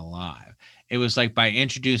dead and alive. It was like by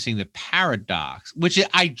introducing the paradox, which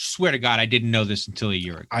I swear to God, I didn't know this until a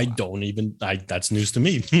year ago. That's news to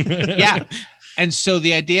me. Yeah. And so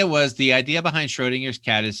the idea behind Schrodinger's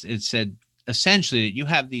cat is it said essentially that you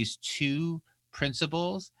have these two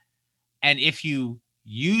principles. And if you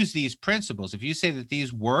use these principles, if you say that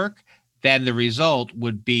these work, then the result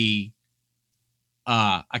would be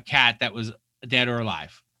a cat that was dead or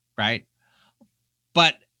alive, right?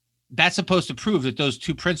 But that's supposed to prove that those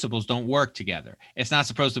two principles don't work together. It's not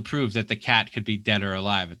supposed to prove that the cat could be dead or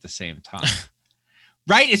alive at the same time.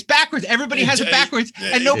 Right? It's backwards. Everybody has it backwards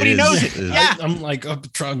and nobody knows it. Yeah. I'm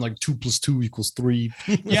trying like 2 + 2 = 3.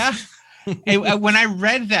 Yeah. When I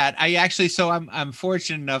read that, I'm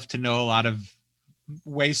fortunate enough to know a lot of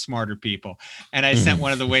way smarter people. And I sent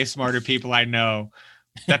one of the way smarter people I know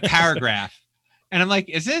that paragraph. And I'm like,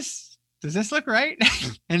 does this look right?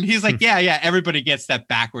 And he's like, yeah, everybody gets that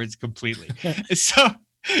backwards completely. So,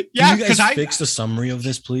 yeah. Can you guys fix the summary of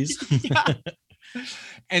this, please? Yeah.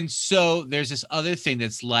 And so there's this other thing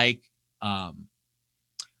that's like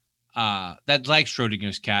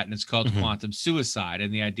Schrodinger's cat, and it's called quantum suicide.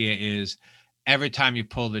 And the idea is every time you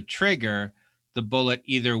pull the trigger, the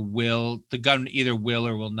gun either will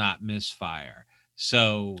or will not misfire.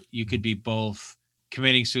 So you could be both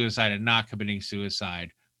committing suicide and not committing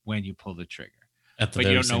suicide when you pull the trigger. But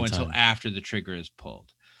you don't know until after the trigger is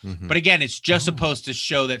pulled. But again, it's just supposed to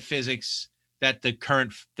show that physics, that the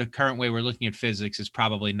current way we're looking at physics is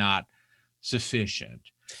probably not sufficient.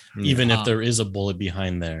 Even if there is a bullet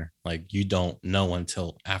behind there, like you don't know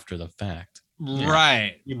until after the fact.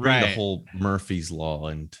 Right. You bring the whole Murphy's Law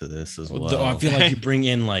into this as well. I feel like you bring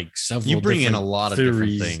in like several. You bring in a lot of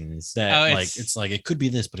different things that it's like it could be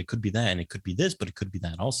this, but it could be that, and it could be this, but it could be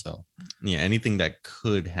that also. Yeah, anything that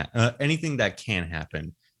could happen, anything that can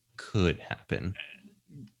happen, could happen.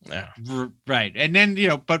 Yeah. Right, and then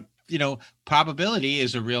but probability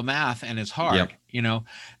is a real math, and it's hard.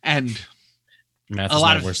 And math is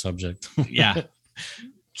my worst subject. Yeah.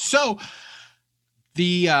 So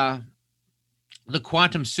the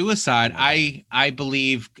quantum suicide, I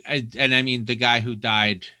believe, and I mean the guy who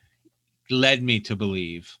died led me to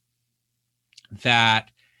believe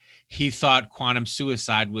that he thought quantum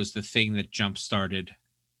suicide was the thing that jump-started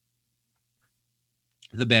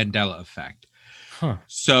the Mandela effect.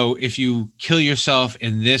 So if you kill yourself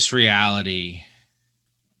in this reality,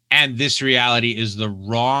 and this reality is the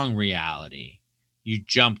wrong reality, you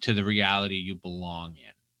jump to the reality you belong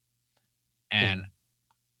in. And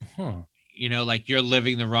like you're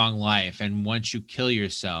living the wrong life, and once you kill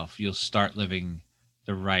yourself, you'll start living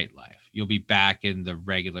the right life. You'll be back in the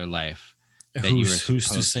regular life. Who's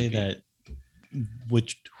to say that?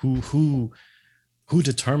 Who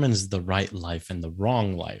determines the right life and the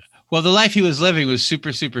wrong life? Well, the life he was living was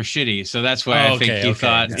super, super shitty. So that's why I think he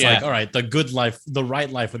thought, it's like, all right, the good life, the right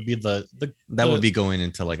life would be that would be going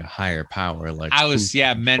into like a higher power. Like I was,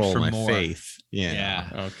 meant for more faith.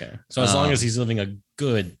 Yeah. Okay. So as long as he's living a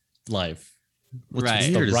good life, what's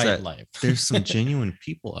weird is that life. There's some genuine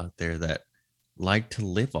people out there that like to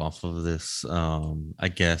live off of this, I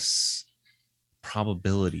guess,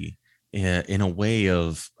 probability. In a way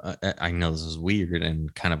of, I know this is weird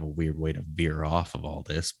and kind of a weird way to veer off of all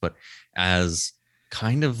this, but as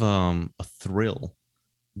kind of a thrill.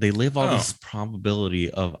 They live on this probability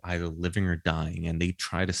of either living or dying, and they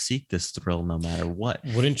try to seek this thrill no matter what.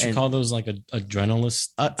 Wouldn't you call those like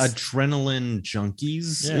adrenaline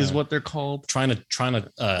junkies is what they're called? Trying to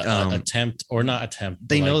attempt or not attempt.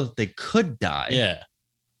 They know that they could die. Yeah.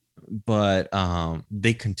 But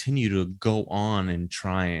they continue to go on and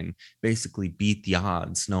try and basically beat the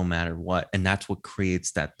odds no matter what. And that's what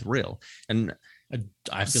creates that thrill. And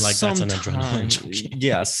I feel like that's an adrenaline junkie.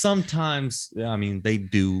 Yeah, sometimes, I mean, they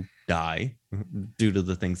do die due to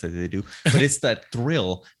the things that they do, but it's that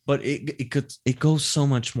thrill. But it goes so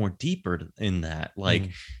much more deeper in that.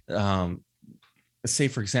 Like, say,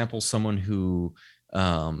 for example, someone who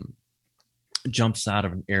jumps out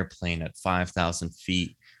of an airplane at 5,000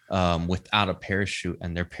 feet without a parachute,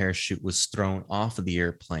 and their parachute was thrown off of the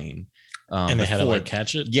airplane. And they had to like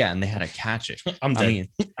catch it? Yeah, and they had to catch it. I'm dead.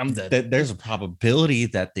 I'm dead. There's a probability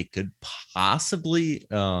that they could possibly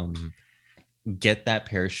get that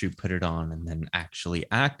parachute, put it on, and then actually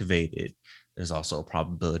activate it. There's also a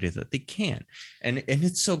probability that they can't. And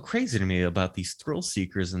it's so crazy to me about these thrill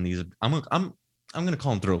seekers and these. I'm going to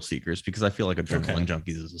call them thrill seekers because I feel like adrenaline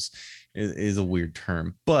junkies is a weird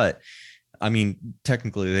term. But I mean,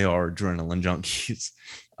 technically they are adrenaline junkies.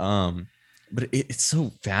 But it's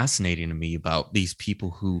so fascinating to me about these people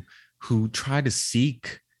who try to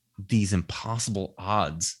seek these impossible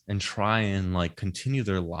odds and try and like continue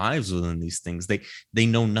their lives within these things. They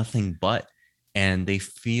know nothing but, and they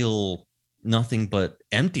feel nothing but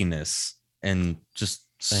emptiness and just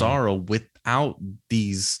sorrow without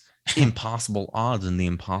these impossible odds and the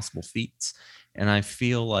impossible feats. And I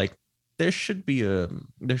feel like there should be a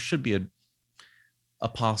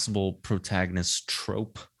possible protagonist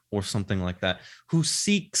trope or something like that who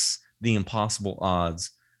seeks the impossible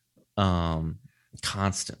odds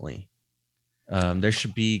constantly. There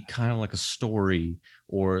should be kind of like a story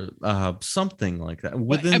or something like that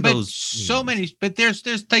within those. So many, but there's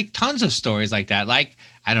like tons of stories like that. Like,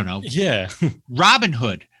 I don't know. Yeah. Robin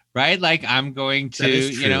Hood. Right. Like I'm going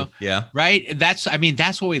to, right. That's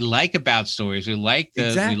what we like about stories. We like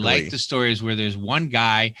the stories where there's one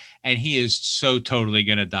guy and he is so totally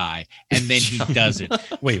going to die. And then he doesn't.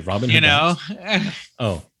 Wait, Robin Hood?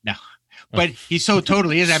 Oh, no. But he so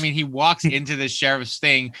totally is. I mean, he walks into the sheriff's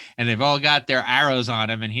thing and they've all got their arrows on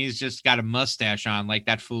him and he's just got a mustache on like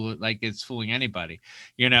that fool, like it's fooling anybody,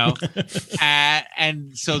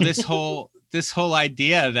 And so this whole this whole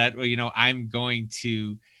idea that, I'm going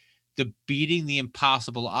to, the beating the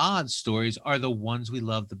impossible odds stories are the ones we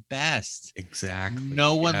love the best. Exactly.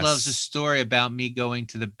 No one loves a story about me going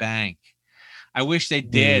to the bank. I wish they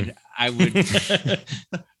did. I would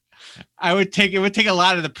it would take a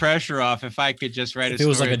lot of the pressure off if I could just write if a story. It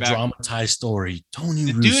was like a about dramatized story. Tony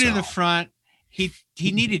the Russo. dude in the front, he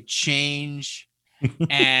needed change,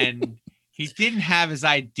 and he didn't have his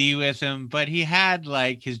ID with him, but he had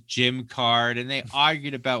like his gym card, and they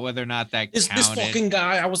argued about whether or not that This counted. fucking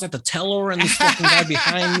guy, I was at the teller, and this fucking guy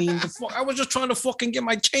behind me, I was just trying to fucking get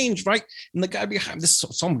my change, right? And the guy behind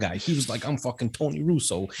some guy, he was like, I'm fucking Tony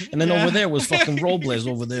Russo. And then over there was fucking Robles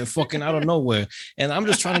over there, fucking out of nowhere. And I'm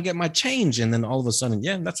just trying to get my change. And then all of a sudden,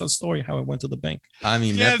 that's a story how I went to the bank. I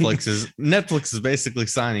mean, Netflix is basically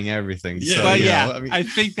signing everything. Yeah. So, But I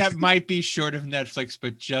think that might be short of Netflix,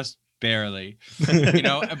 but just barely,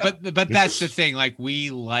 but that's the thing. Like, we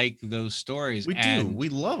like those stories. We do. We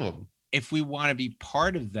love them. If we want to be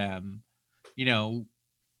part of them,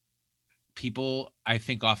 people, I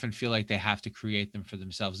think, often feel like they have to create them for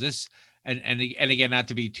themselves. This, and again, not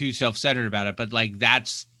to be too self-centered about it, but like,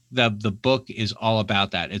 that's the book is all about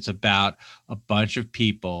that. It's about a bunch of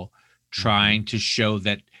people trying to show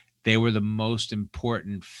that they were the most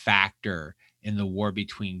important factor in the war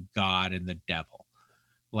between God and the devil.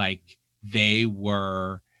 Like, they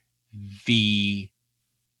were the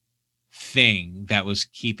thing that was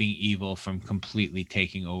keeping evil from completely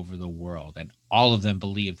taking over the world. And all of them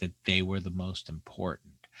believed that they were the most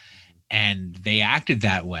important. And they acted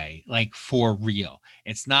that way, like, for real.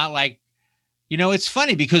 It's not like, it's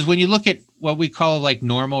funny because when you look at what we call like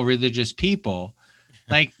normal religious people,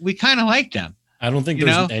 like, we kind of like them. I don't think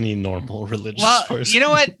there's any normal religious person. You know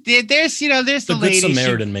what? There's the lady. Good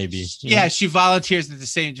Samaritan, maybe. She volunteers at the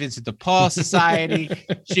St. Vincent de Paul Society.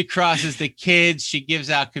 She crosses the kids. She gives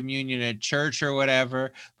out communion at church or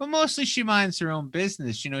whatever. But mostly she minds her own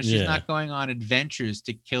business. She's not going on adventures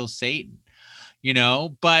to kill Satan.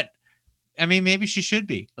 But I mean, maybe she should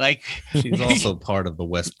be. Like, she's also part of the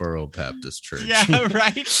Westboro Baptist Church. Yeah,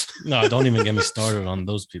 right. No, don't even get me started on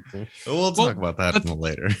those people. We'll talk about that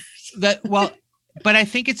later. But I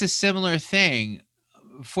think it's a similar thing.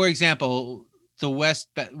 For example, the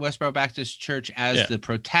Westboro Baptist Church as the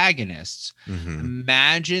protagonists.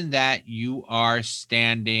 Imagine that you are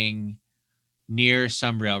standing near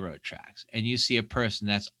some railroad tracks and you see a person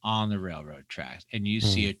that's on the railroad tracks and you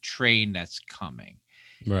see a train that's coming.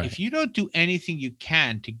 Right. If you don't do anything you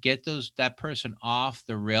can to get that person off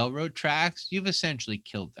the railroad tracks, you've essentially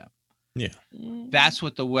killed them. Yeah. That's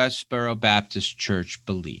what the Westboro Baptist Church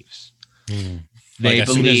believes. They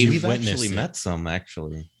believe we've actually met some.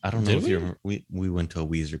 Actually, I don't know if you remember. We went to a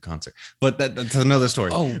Weezer concert, but that's another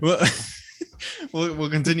story. Oh, we'll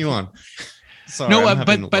continue on. Sorry, no,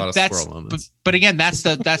 but again, that's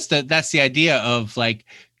the idea of like,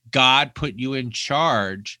 God put you in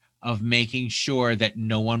charge of making sure that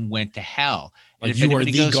no one went to hell. Like, you are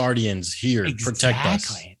the guardians here. Exactly. Protect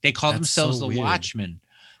us. They call themselves the Watchmen.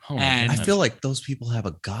 And I feel like those people have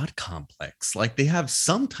a God complex. Like, they have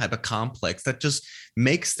some type of complex that just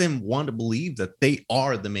makes them want to believe that they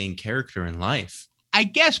are the main character in life. I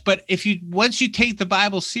guess, but once you take the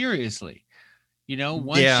Bible seriously,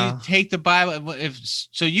 once you take the Bible,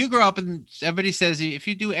 so you grow up and everybody says, if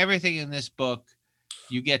you do everything in this book,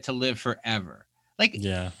 you get to live forever. Like,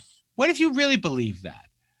 what if you really believe that?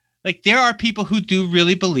 Like, there are people who do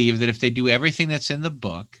really believe that if they do everything that's in the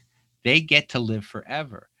book, they get to live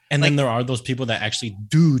forever. And then there are those people that actually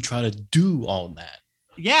do try to do all that.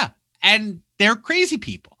 Yeah. And they're crazy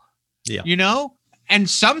people. Yeah. And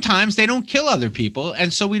sometimes they don't kill other people.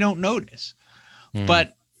 And so we don't notice.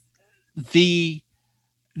 But the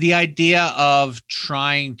idea of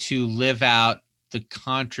trying to live out the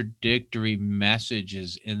contradictory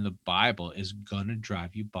messages in the Bible is going to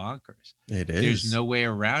drive you bonkers. It is. There's no way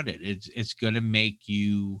around it. It's going to make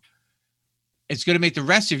it's going to make the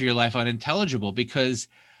rest of your life unintelligible, because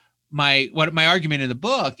my argument in the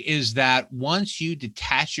book is that once you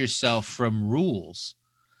detach yourself from rules,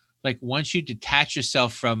 like once you detach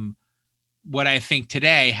yourself from what I think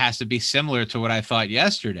today has to be similar to what I thought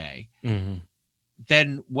yesterday,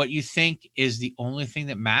 then what you think is the only thing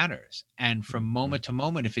that matters. And from moment to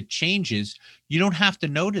moment, if it changes, you don't have to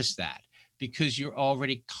notice that, because you're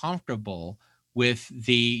already comfortable with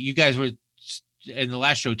you guys were in the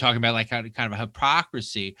last show talking about like kind of a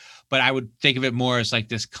hypocrisy, but I would think of it more as like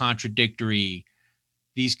this contradictory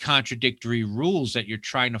these contradictory rules that you're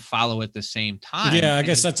trying to follow at the same time. Yeah, I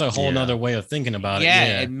guess that's a whole nother way of thinking about it.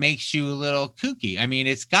 Yeah, it makes you a little kooky. I mean,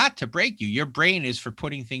 it's got to break you. Your brain is for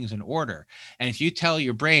putting things in order. And if you tell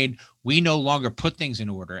your brain, we no longer put things in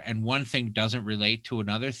order, and one thing doesn't relate to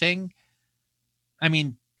another thing, I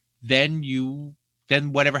mean, then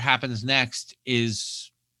whatever happens next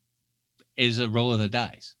is a roll of the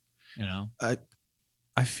dice, you know?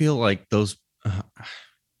 I feel like those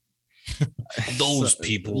those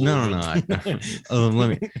people. No.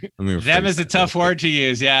 Let me. Them is a tough word to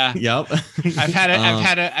use. Yeah. Yep. I've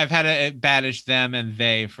had to banish them and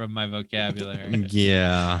they from my vocabulary.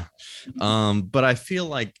 Yeah. But I feel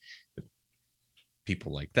like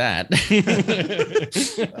people like that.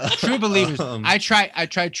 True believers. I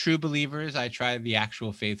tried true believers. I tried the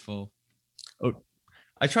actual faithful. Oh,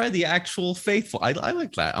 I tried the actual faithful. I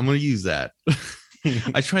like that. I'm gonna use that.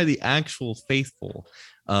 I try the actual faithful.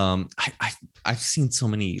 I've seen so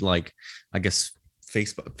many, like, I guess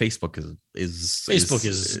Facebook is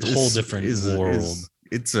a whole different world.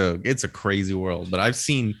 It's a crazy world. But I've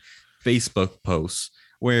seen Facebook posts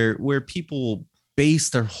where people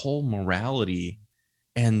base their whole morality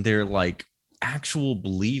and their like actual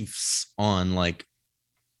beliefs on like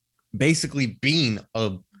basically being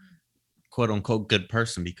a quote unquote good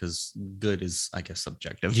person, because good is, I guess,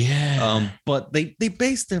 subjective. Yeah. But they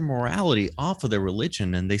base their morality off of their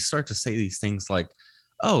religion, and they start to say these things like,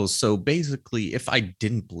 oh, so basically if I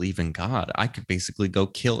didn't believe in God, I could basically go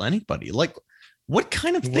kill anybody. Like, what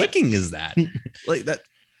kind of thinking is that? Like that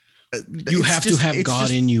you have to have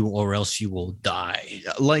God in you or else you will die.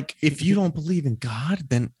 Like, if you don't believe in God,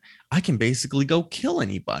 then I can basically go kill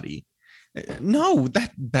anybody. No,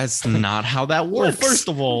 that's not how that works. Well, first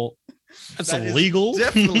of all, that's illegal.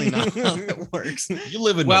 Definitely not how it works. You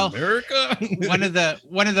live in America. one of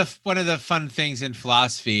the fun things in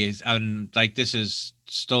philosophy is, like, this is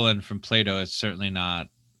stolen from Plato. It's certainly not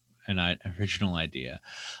an original idea,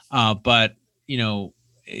 but you know,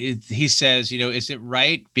 he says, you know, is it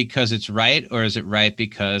right because it's right, or is it right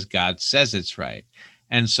because God says it's right?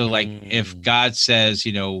 And so, like, if God says,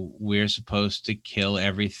 you know, we're supposed to kill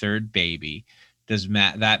every third baby, does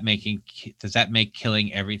that make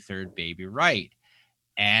killing every third baby right?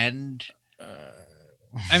 And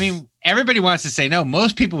I mean, everybody wants to say no.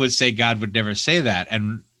 Most people would say God would never say that,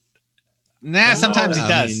 and sometimes he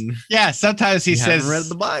does. Yeah, sometimes he says, read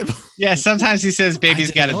the Bible. Yeah, sometimes he says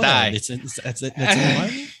babies got to die. That's in the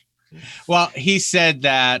Bible. Well, he said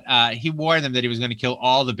that he warned them that he was going to kill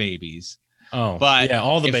all the babies. Oh, but yeah,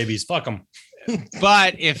 all the babies, fuck them.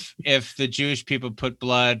 But if the Jewish people put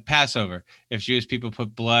blood, Passover, if Jewish people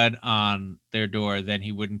put blood on their door, then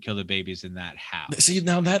he wouldn't kill the babies in that house. See,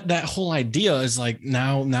 now that whole idea is like,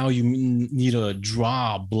 now you need to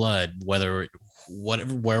draw blood, wherever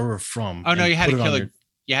from. Oh no, you had to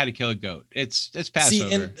kill a goat. It's Passover.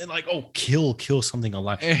 See, and like, oh, kill something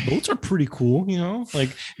alive. Goats are pretty cool, you know. Like,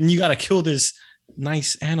 and you got to kill this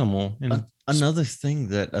nice animal. And another thing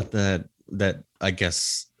that I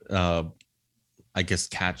guess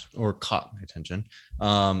caught my attention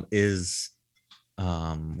is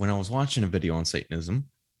when I was watching a video on Satanism.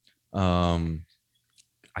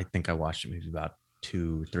 I think I watched it maybe about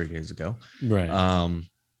 2-3 days ago. Right.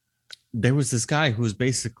 There was this guy who was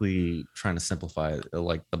basically trying to simplify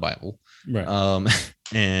like the Bible. Right.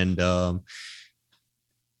 And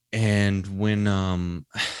when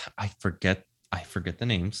I forget the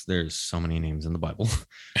names. There's so many names in the Bible.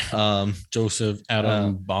 Joseph,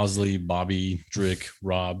 Adam, Bosley, Bobby, Drick,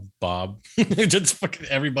 Rob, Bob, just fucking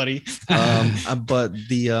everybody. But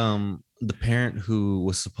the parent who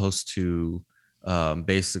was supposed to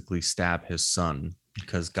basically stab his son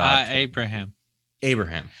because God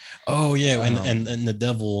Abraham. Oh yeah, and the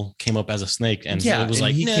devil came up as a snake, and it was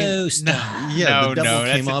like, stop. Yeah, the devil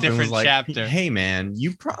came up and was like, chapter. Hey man,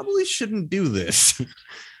 you probably shouldn't do this.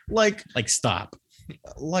 like stop.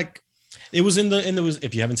 Like, it was in the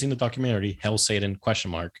if you haven't seen the documentary Hell Satan ?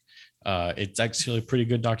 It's actually a pretty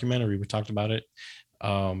good documentary. We talked about it.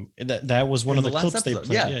 That was one of the clips episode.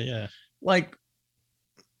 They played. Yeah. Like,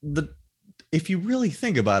 if you really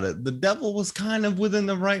think about it, the devil was kind of within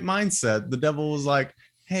the right mindset. The devil was like,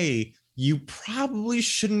 hey, you probably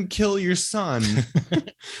shouldn't kill your son.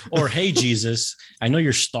 Or, hey, Jesus, I know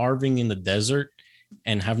you're starving in the desert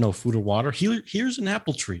and have no food or water. Here's an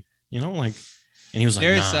apple tree, you know, like, and he was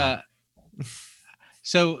like,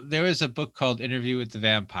 so there was a book called Interview with the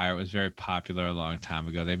Vampire. It was very popular a long time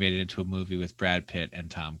ago. They made it into a movie with Brad Pitt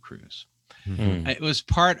and Tom Cruise. Mm-hmm. It was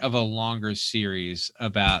part of a longer series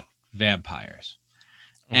about vampires,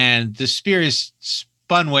 and the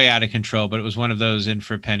spun way out of control, but it was one of those in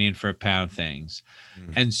for a penny and for a pound things.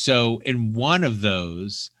 And so in one of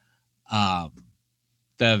those, the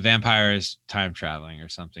vampire is time traveling or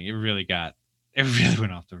something. It really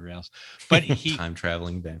went off the rails. But he time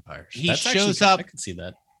traveling vampires. He shows up. I can see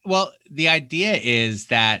that. Well, the idea is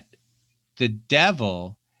that the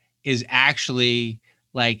devil is actually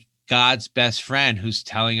like God's best friend who's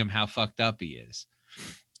telling him how fucked up he is.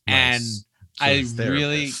 Nice. And I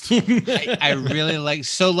really like,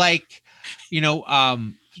 so like, you know,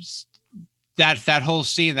 that whole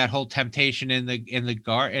scene, that whole temptation on the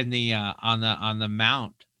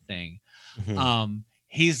mount thing. Mm-hmm.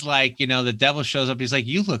 He's like, you know, the devil shows up. He's like,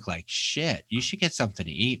 you look like shit. You should get something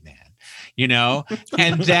to eat, man. You know,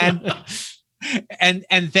 and then,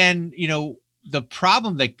 and then, you know, the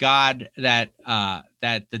problem that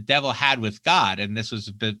the devil had with God, and this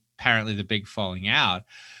was apparently the big falling out,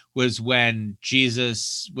 was when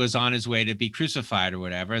Jesus was on his way to be crucified or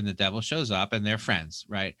whatever, and the devil shows up and they're friends,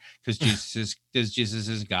 right? Because Jesus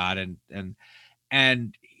is God,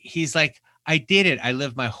 and he's like, I did it. I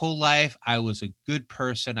lived my whole life. I was a good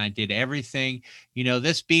person. I did everything. You know,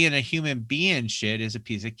 this being a human being shit is a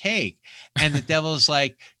piece of cake. And the devil's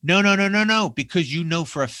like, no, because you know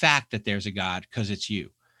for a fact that there's a God because it's you.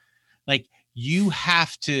 Like, you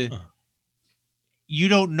have to, you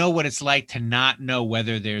don't know what it's like to not know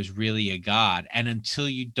whether there's really a God. And until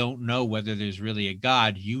you don't know whether there's really a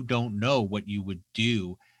God, you don't know what you would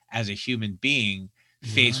do as a human being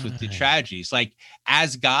faced with the tragedies. Like,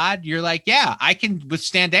 as God, you're like, yeah, I can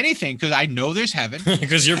withstand anything because I know there's heaven.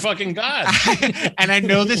 Because you're fucking God. And I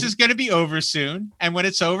know this is going to be over soon. And when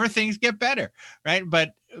it's over, things get better. Right.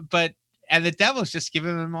 But and the devil's just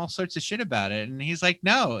giving him all sorts of shit about it. And he's like,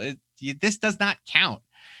 no, this does not count.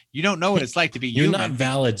 You don't know what it's like to be You're human. You're not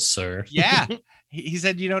valid, sir. Yeah. He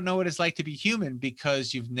said, you don't know what it's like to be human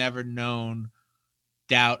because you've never known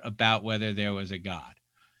doubt about whether there was a God.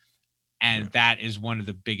 And that is one of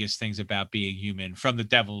the biggest things about being human from the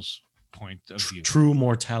devil's point of view. True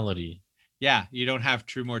mortality. Yeah, you don't have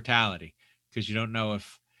true mortality because you don't know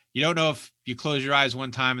if you close your eyes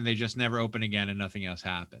one time and they just never open again and nothing else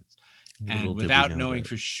happens. And without knowing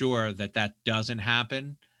for sure that doesn't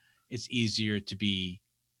happen, it's easier to be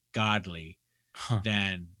godly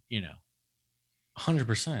than, you know.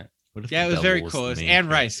 100%. Yeah, it was very cool. It's Anne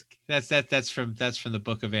Rice. That's from the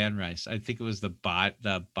book of Anne Rice. I think it was the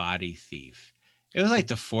Body Thief. It was like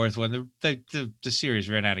the fourth one. The series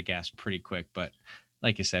ran out of gas pretty quick, but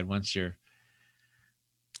like I said, once you're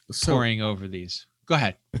pouring over these, go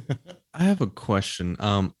ahead. I have a question.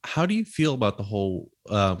 How do you feel about the whole?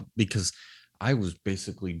 Because I was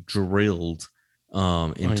basically drilled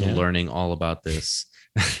into learning all about this.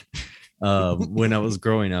 When I was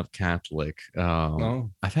growing up Catholic.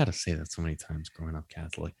 I've had to say that so many times, growing up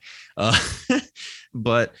Catholic.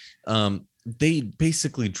 But they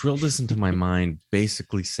basically drilled this into my mind,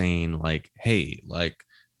 basically saying like, hey, like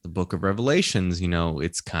the book of Revelations, you know,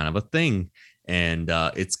 it's kind of a thing and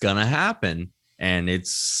it's gonna happen. And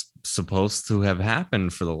it's supposed to have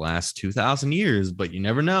happened for the last 2,000 years, but you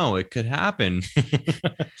never know. It could happen.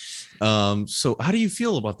 So how do you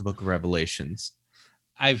feel about the book of Revelations?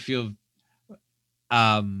 I feel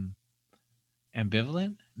ambivalent.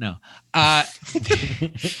 No.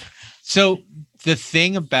 So the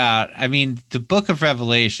thing about, I mean, the book of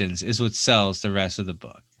Revelations is what sells the rest of the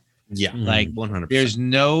book. Yeah. Like 100%. There's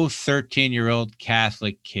no 13-year-old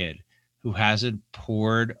Catholic kid who hasn't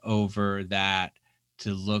pored over that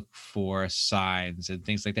to look for signs and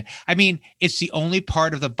things like that. I mean, it's the only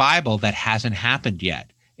part of the Bible that hasn't happened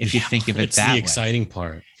yet. If you think of it that way. It's the exciting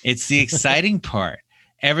part. It's the exciting part.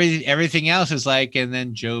 Everything else is like, and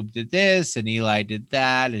then Job did this and Eli did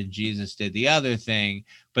that and Jesus did the other thing,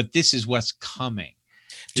 but this is what's coming.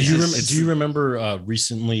 Do you remember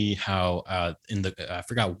recently how I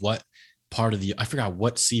forgot what part of I forgot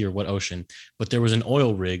what sea or what ocean, but there was an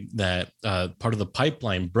oil rig that part of the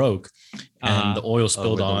pipeline broke and the oil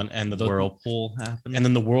spilled on and the whirlpool happened. And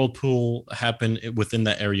then the whirlpool happened within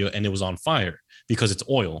that area and it was on fire because it's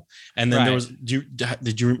oil. And then there was, do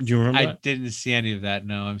you remember I that? didn't see any of that.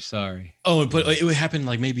 No, I'm sorry. Oh, but it happened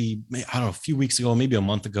like maybe, I don't know, a few weeks ago, maybe a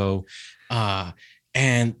month ago.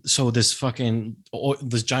 And so this giant,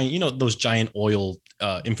 you know, those giant oil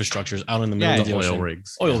infrastructures out in the middle of the ocean,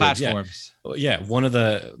 oil platforms. Yeah. One of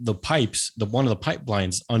the pipes, one of the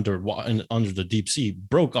pipelines under the deep sea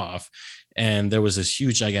broke off, and there was this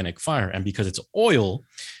huge gigantic fire. And because it's oil,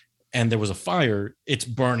 and there was a fire, it's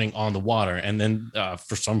burning on the water. And then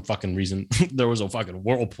for some fucking reason, there was a fucking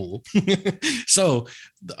whirlpool. So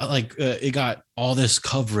like it got all this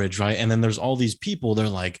coverage, right? And then there's all these people, they're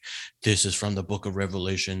like, this is from the book of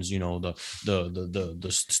Revelations, you know, the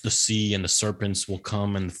sea and the serpents will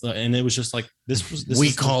come. And it was just like,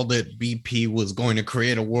 this called it BP was going to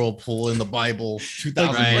create a whirlpool in the Bible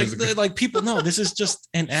 2000 years ago. Like people, no, this is just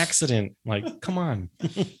an accident. Like, come on.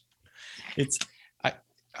 It's,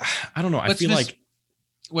 I don't know. I feel like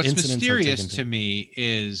what's mysterious to me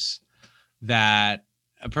is that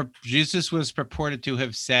Jesus was purported to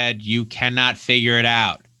have said, you cannot figure it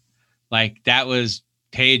out. Like that was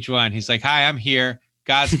page 1. He's like, hi, I'm here.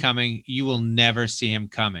 God's coming. You will never see him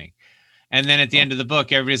coming. And then at the end of the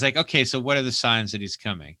book, everybody's like, okay, so what are the signs that he's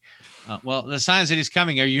coming? Well, the signs that he's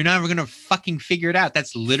coming are you're never going to fucking figure it out.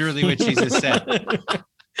 That's literally what Jesus said.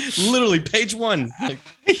 Literally page 1.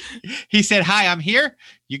 He said, hi, I'm here.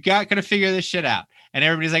 You got to figure this shit out. And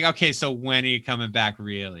everybody's like, okay, so when are you coming back?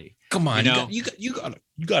 Really? Come on. You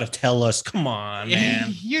got to tell us. Come on,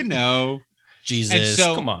 man. You know, Jesus.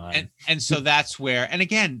 So, come on. And so that's where, and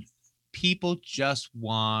again, people just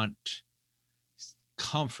want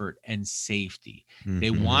comfort and safety. Mm-hmm. They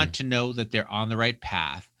want to know that they're on the right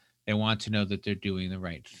path. They want to know that they're doing the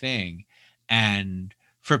right thing. And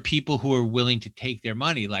for people who are willing to take their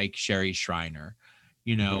money, like Sherry Shriner,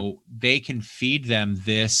 you know, they can feed them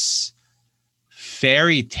this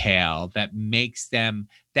fairy tale that makes them,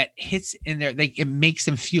 that hits in there, it makes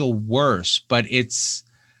them feel worse, but it's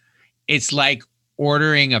like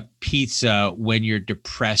ordering a pizza when you're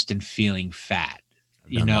depressed and feeling fat,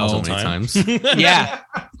 you know, so many times. Yeah.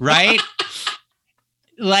 Right.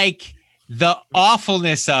 Like the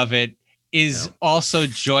awfulness of it is also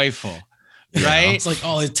joyful. Right. It's like,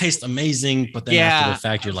 oh, it tastes amazing. But then after the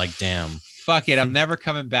fact, you're like, damn, fuck it. I'm never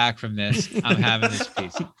coming back from this. I'm having this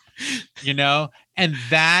pizza, you know? And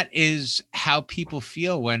that is how people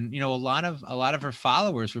feel when, you know, a lot of her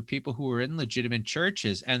followers were people who were in legitimate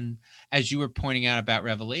churches. And as you were pointing out about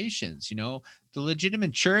Revelations, you know, the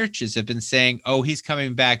legitimate churches have been saying, oh, he's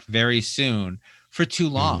coming back very soon for too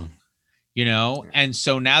long. You know, and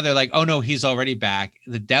so now they're like, oh, no, he's already back.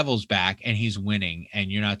 The devil's back and he's winning and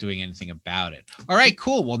you're not doing anything about it. All right,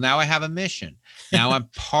 cool. Well, now I have a mission. Now I'm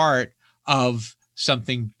part of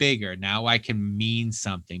something bigger. Now I can mean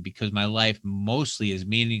something because my life mostly is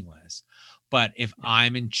meaningless. But if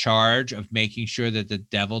I'm in charge of making sure that the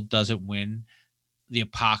devil doesn't win the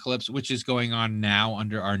apocalypse, which is going on now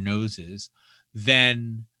under our noses,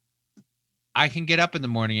 then I can get up in the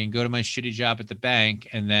morning and go to my shitty job at the bank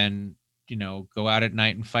and then, you know, go out at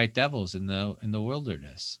night and fight devils in the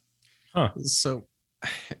wilderness. So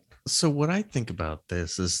what I think about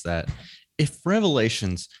this is that if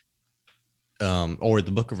Revelations or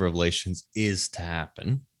the book of Revelations is to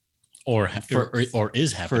happen or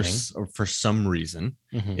is happening for some reason,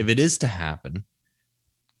 if it is to happen,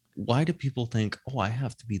 why do people think, oh, I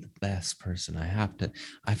have to be the best person? I have to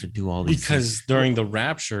do all these because things. During the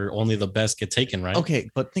rapture, only the best get taken, right? Okay,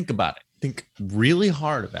 but think about it. Think really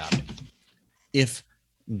hard about it. If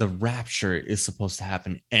the rapture is supposed to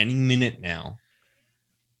happen any minute now,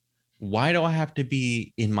 why do I have to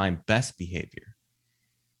be in my best behavior?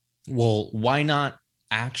 Well, why not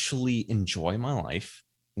actually enjoy my life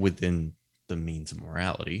within the means of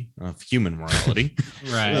morality, of human morality?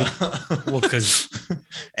 Right. Because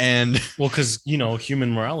you know,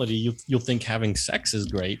 human morality, you'll think having sex is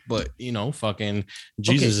great, but you know, fucking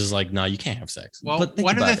Jesus is like, no, you can't have sex. Well, but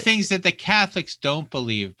one of the things that the Catholics don't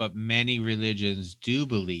believe, but many religions do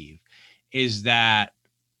believe, is that,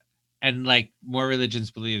 and like more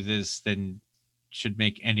religions believe this than should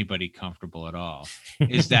make anybody comfortable at all,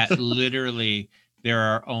 is that literally there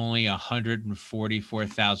are only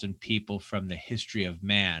 144,000 people from the history of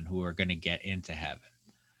man who are going to get into heaven.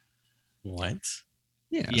 What?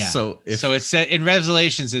 Yeah. So it said in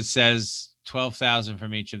Revelations, it says 12,000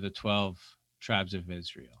 from each of the 12 tribes of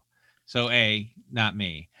Israel. So not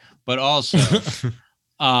me, but also,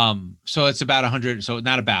 so it's about 100. So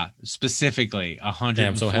not about, specifically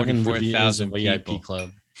 144,000 people. VIP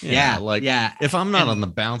club. Yeah. If I'm not on the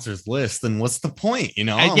bouncers list, then what's the point? You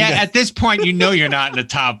know? At this point, you know, you're not in the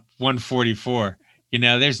top 144. You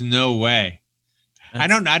know, there's no way. I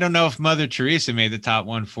don't know if Mother Teresa made the top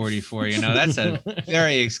 144. You know, that's a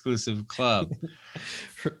very exclusive club.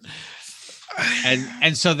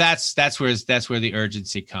 And so that's where the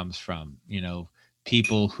urgency comes from. You know,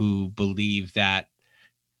 people who believe that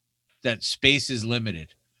space is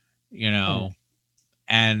limited. You know.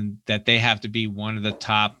 And that they have to be one of the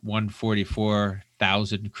top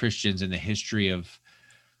 144,000 Christians in the history of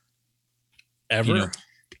ever. You know,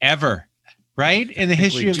 ever. right? In the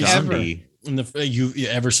history of ever. Gandhi. In the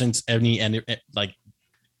ever since any like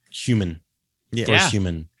human, Yeah. first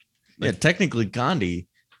human. Yeah, technically Gandhi.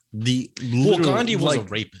 Gandhi was a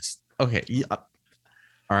rapist. Okay. Yeah.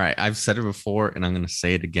 All right. I've said it before and I'm going to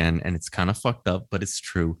say it again. And it's kind of fucked up, but it's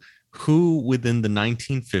true. Who within the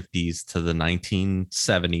 1950s to the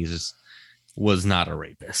 1970s was not a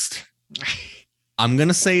rapist? I'm going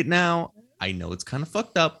to say it now. I know it's kind of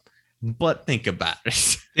fucked up, but think about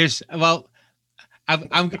it.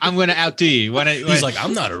 I'm going to outdo you. He's like,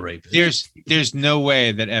 I'm not a rapist. There's no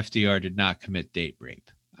way that FDR did not commit date rape.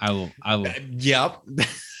 I will. Yep.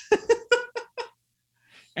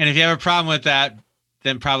 And if you have a problem with that,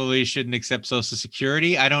 then probably you shouldn't accept Social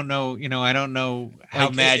Security. I don't know. I don't know how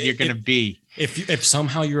mad you're going to be. If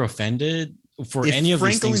somehow you're offended for any of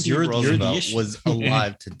Franklin these things, D. you're Roosevelt the issue. was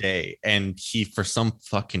alive today, and he, for some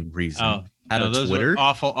fucking reason, had a those Twitter. Were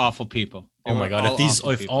awful people. Oh my god!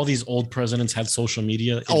 If all these old presidents had social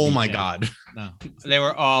media, oh my god! No, they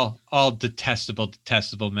were all detestable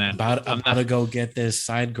men. I'm about to go get this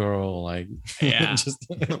side girl. Like, yeah.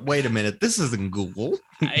 Wait a minute, this isn't Google.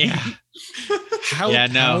 Yeah.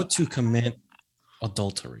 How to commit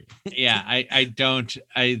adultery? Yeah, I don't.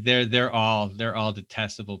 They're all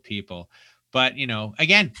detestable people, but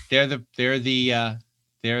again, they're the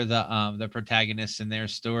protagonists in their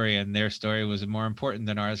story, and their story was more important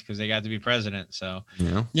than ours because they got to be president. So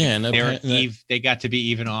and they got to be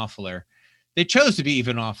even awfuler. They chose to be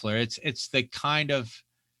even awfuler. It's the kind of,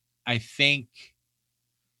 I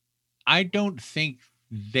don't think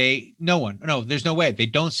there's no way they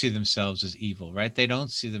don't see themselves as evil, right? They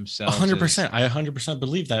don't see themselves 100%. I 100%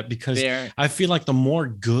 believe that, because I feel like the more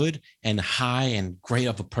good and high and great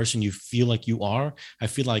of a person you feel like you are, I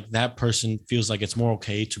feel like that person feels like it's more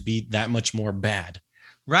okay to be that much more bad.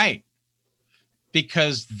 Right.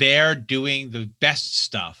 Because they're doing the best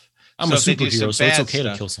stuff. I'm a superhero, so it's okay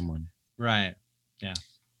to kill someone. Right. Yeah.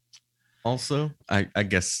 Also, I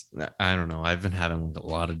guess, I don't know. I've been having a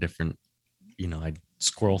lot of different,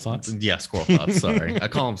 squirrel thoughts. Yeah, squirrel thoughts. Sorry. I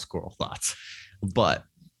call them squirrel thoughts. But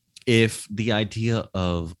if the idea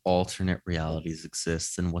of alternate realities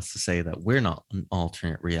exists, then what's to say that we're not an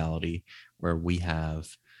alternate reality where we have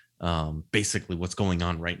basically what's going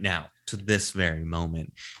on right now to this very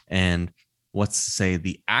moment? And what's to say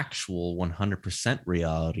the actual 100%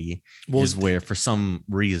 reality is where for some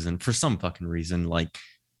fucking reason, like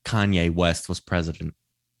Kanye West was president.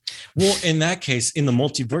 Well, in that case, in the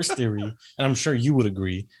multiverse theory, and I'm sure you would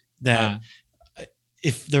agree that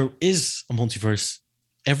if there is a multiverse,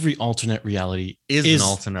 every alternate reality is an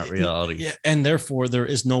alternate reality. Yeah, and therefore there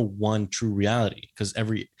is no one true reality, because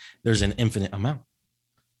there's an infinite amount.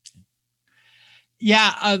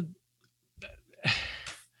 Yeah.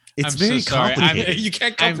 It's very complicated. You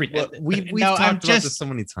can't comprehend. We've talked about this so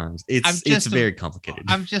many times. It's very complicated.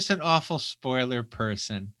 I'm just an awful spoiler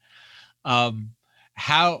person.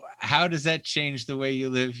 How does that change the way you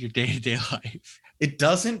live your day-to-day life? It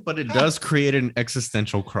doesn't, but it does create an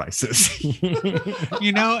existential crisis.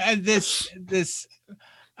 And this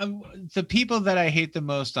the people that I hate the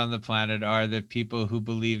most on the planet are the people who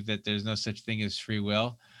believe that there's no such thing as free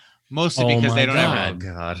will. Mostly because they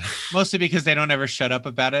don't mostly because they don't ever shut up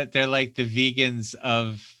about it. They're like the vegans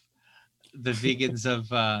of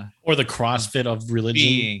or the CrossFit of religion.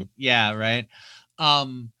 Being. Yeah, right.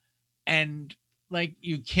 And like,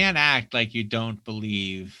 you can't act like you don't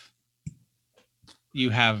believe you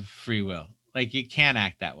have free will. Like, you can't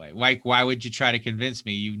act that way. Like, why would you try to convince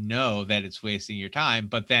me? You know that it's wasting your time,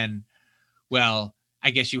 but then, well,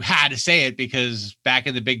 I guess you had to say it because back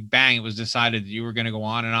in the Big Bang, it was decided that you were going to go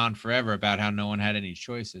on and on forever about how no one had any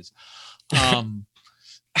choices.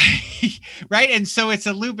 Right. And so it's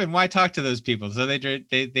a loop, and why talk to those people? So they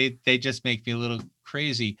just make me a little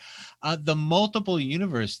crazy. The multiple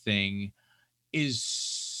universe thing is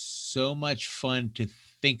so much fun to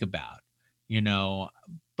think about,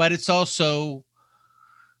 but it's also,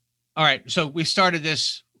 all right. So we started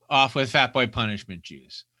this off with Fat Boy Punishment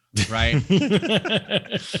Jews, right?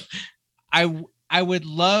 I would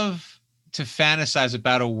love to fantasize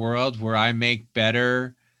about a world where I make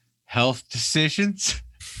better health decisions.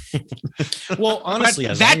 Well, honestly,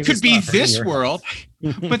 that could be this world,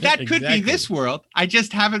 but that could be this world. I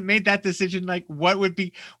just haven't made that decision. Like, what would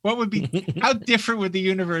be, how different would the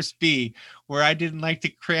universe be where I didn't like to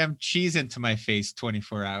cram cheese into my face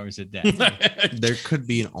 24 hours a day? There could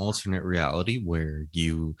be an alternate reality where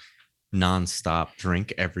you nonstop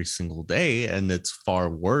drink every single day, and it's far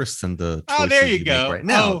worse than the Oh, there choices you make go. right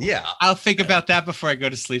now. Oh, yeah, I'll think about that before I go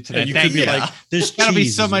to sleep tonight. you Thank could be you. like, this That'll be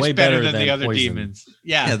cheese so is much way better than the other poison. demons.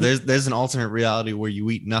 yeah. Yeah, There's an alternate reality where you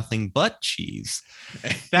eat nothing but cheese.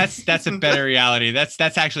 that's a better reality. That's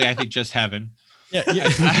actually, I think, just heaven. Yeah,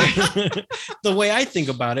 the way I think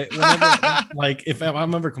about it, whenever, like, if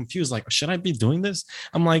I'm ever confused, like, should I be doing this?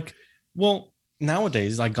 I'm like, well,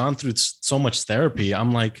 nowadays, I've gone through so much therapy.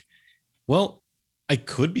 I'm like, well, I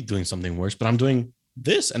could be doing something worse, but I'm doing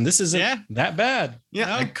this, and this isn't that bad. Yeah,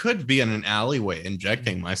 No. I could be in an alleyway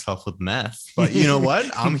injecting myself with meth, but you know what?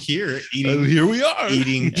 I'm here eating. Here we are,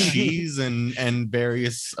 eating cheese and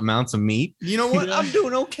various amounts of meat. You know what? I'm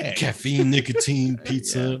doing okay. Caffeine, nicotine,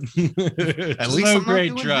 pizza. At least Low I'm not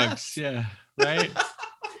grade doing drugs. Yeah, right.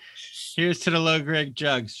 Here's to the low grade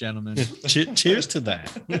drugs, gentlemen. Cheers to that.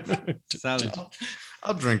 Salud.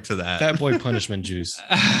 I'll drink to that. Fat boy punishment juice.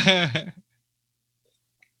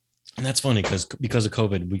 And that's funny because of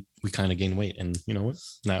COVID, we kind of gained weight, and you know what?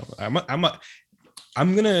 Now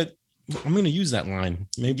I'm gonna use that line.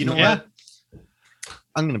 Maybe You know Yeah. what?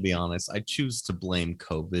 I'm gonna be honest. I choose to blame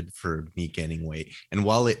COVID for me gaining weight, and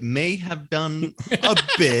while it may have done a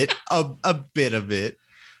bit of it,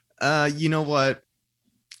 you know what?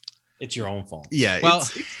 It's your own fault. Yeah, Well-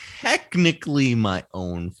 it's technically my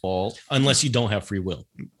own fault. Unless you don't have free will.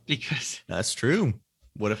 Because That's true.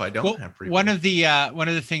 What if I don't have free one will? of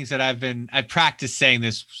the things that I practiced saying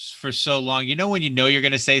this for so long. You know, when you know you're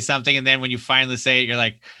going to say something, and then when you finally say it, you're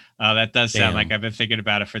like, oh, that does sound Damn. like I've been thinking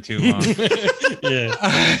about it for too long.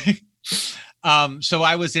 Yeah. So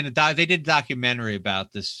I was in they did a documentary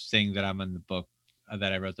about this thing that I'm in the book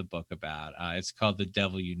that I wrote the book about. It's called The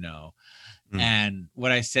Devil You Know. And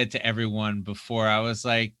what I said to everyone before, I was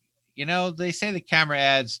like, you know, they say the camera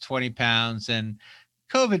adds 20 pounds and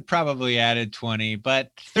COVID probably added 20,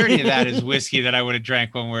 but 30 of that is whiskey that I would have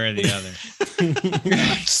drank one way or the other.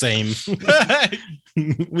 Same.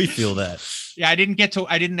 We feel that. Yeah, I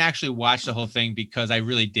didn't actually watch the whole thing because I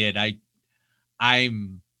really did. I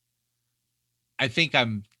think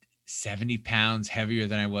I'm 70 pounds heavier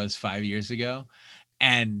than I was 5 years ago.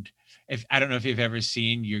 And I don't know if you've ever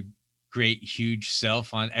seen your great huge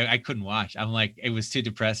self on, I couldn't watch. I'm like, it was too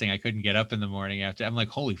depressing. I couldn't get up in the morning after. I'm like,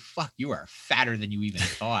 holy fuck, you are fatter than you even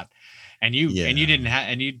thought. And you didn't have,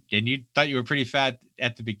 and you thought you were pretty fat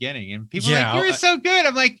at the beginning. And people were like, you were so good.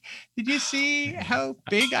 I'm like, did you see how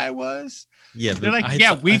big I was? Yeah, They're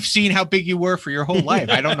like, we've seen how big you were for your whole life.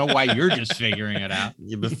 I don't know why you're just figuring it out.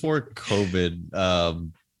 Yeah, before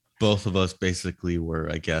COVID, both of us basically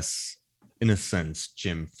were, I guess, in a sense,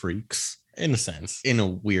 gym freaks. In a sense. In a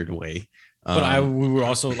weird way. But we were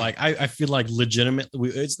also like, I feel like legitimately,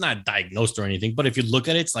 it's not diagnosed or anything, but if you look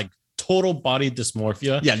at it, it's like total body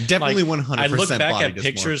dysmorphia. Yeah, definitely like, 100%. I look back body at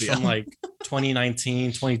pictures dysmorphia. from like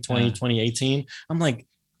 2019, 2020, 2018. I'm like,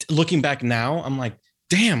 looking back now, I'm like,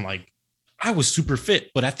 damn, like I was super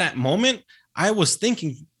fit. But at that moment, I was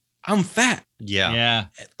thinking I'm fat. Yeah.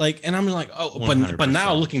 Like, and I'm like, oh, but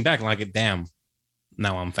now looking back, like, damn,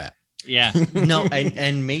 now I'm fat. Yeah. No,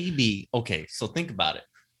 and maybe, okay, so think about it.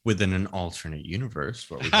 Within an alternate universe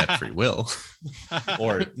where we have free will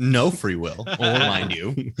or no free will, mind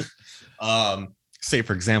you. Say,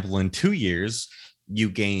 for example, in 2 years, you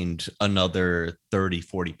gained another 30,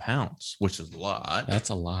 40 pounds, which is a lot. That's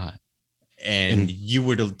a lot. And you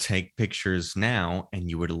were to take pictures now and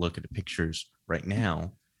you were to look at the pictures right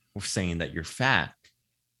now, we're saying that you're fat.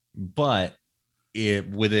 But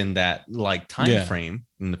within that like time frame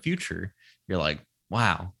in the future, you're like,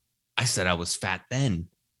 wow, I said I was fat then,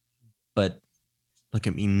 but look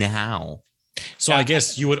at me now. So I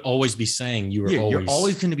guess you would always be saying you're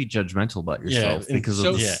always going to be judgmental about yourself because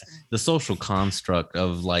of the social construct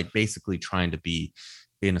of like basically trying to be,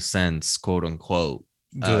 in a sense, quote unquote,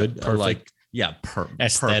 good, or like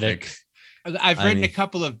aesthetic. Perfect. I've written a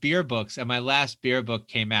couple of beer books, and my last beer book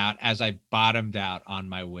came out as I bottomed out on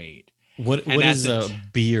my weight. What is a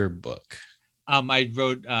beer book? I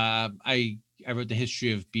wrote I wrote the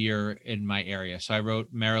history of beer in my area. So I wrote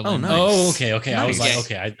Maryland. Oh, okay. Nice. I was like,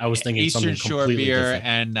 okay. I was thinking Eastern something Shore completely beer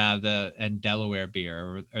different. and Delaware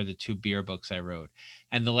beer are the two beer books I wrote.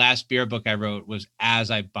 And the last beer book I wrote was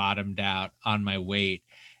as I bottomed out on my weight.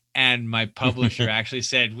 And my publisher actually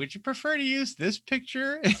said, would you prefer to use this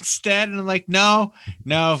picture instead? And I'm like, no,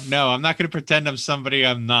 I'm not going to pretend I'm somebody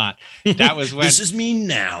I'm not. That was when this is me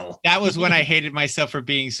now. That was when I hated myself for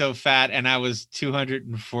being so fat and I was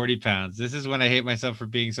 240 pounds. This is when I hate myself for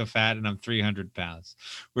being so fat and I'm 300 pounds.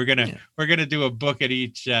 We're going to do a book at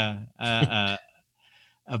each, a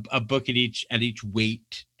book at each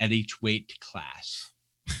weight class.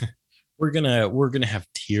 we're gonna have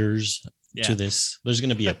tiers to this. There's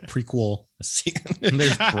gonna be a prequel.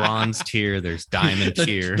 There's bronze tier, there's diamond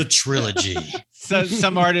tier, the trilogy. So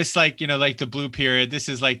some artists like the blue period. This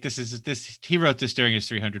he wrote this during his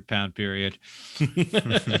 300-pound period.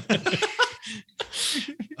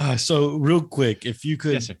 So real quick, if you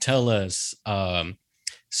could tell us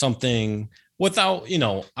something without,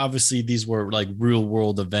 obviously these were like real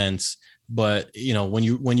world events, but when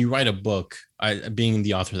you write a book, being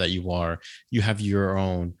the author that you are, you have your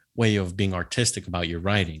own way of being artistic about your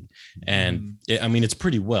writing. And it's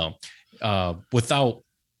pretty well, without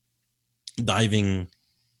diving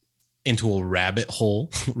into a rabbit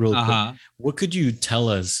hole real quick, what could you tell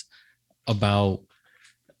us about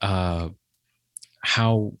how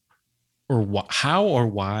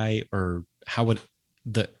would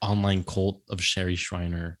the online cult of Sherry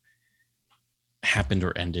Shriner happened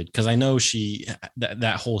or ended? Because I know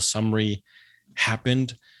that whole summary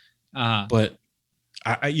happened, but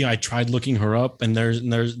I tried looking her up, and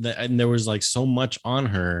there was like so much on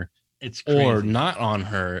her, it's crazy. Or not on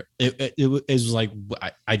her. It was like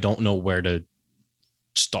I don't know where to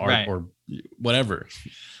start or whatever.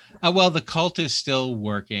 Well, the cult is still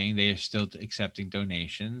working. They are still accepting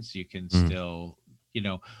donations. You can still,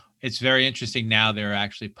 it's very interesting now. They're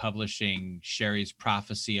actually publishing Sherry's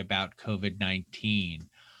prophecy about COVID-19.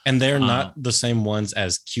 And they're not the same ones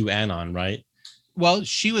as QAnon, right? Well,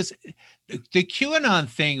 the QAnon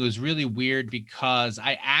thing was really weird because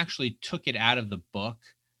I actually took it out of the book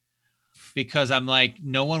because I'm like,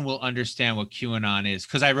 no one will understand what QAnon is,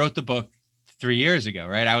 because I wrote the book 3 years ago,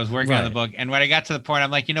 right? I was working on the book, and when I got to the point,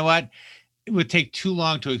 I'm like, you know what? It would take too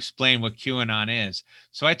long to explain what QAnon is.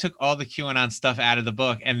 So I took all the QAnon stuff out of the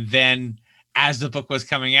book, and then as the book was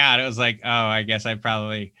coming out, it was like, oh, I guess I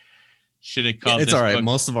probably should have called. It's all right. Book.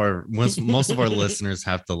 Most of our listeners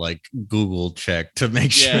have to like Google check to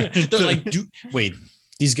make sure. They're like, wait,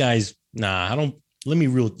 these guys? Nah, I don't. Let me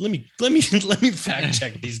fact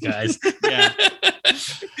check these guys. Yeah.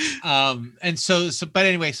 And so, but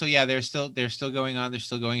anyway, so yeah, they're still going on. They're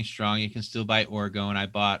still going strong. You can still buy Orgone. I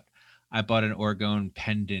bought an Orgone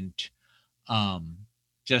pendant,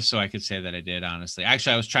 just so I could say that I did. Honestly,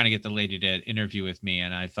 actually, I was trying to get the lady to interview with me,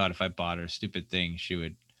 and I thought if I bought her stupid thing, she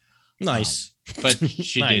would. Nice, but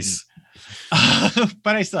she didn't.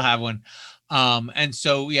 But I still have one. And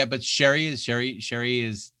so yeah, but Sherry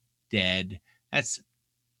is dead. That's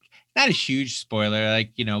not a huge spoiler,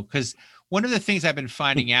 like, because one of the things I've been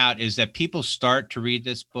finding out is that people start to read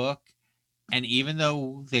this book, and even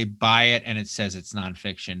though they buy it and it says it's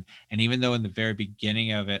nonfiction, and even though in the very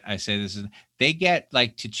beginning of it I say they get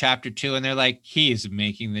like to chapter 2 and they're like, he is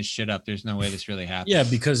making this shit up. There's no way this really happened. Yeah,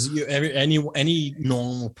 because any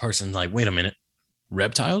normal person like, wait a minute,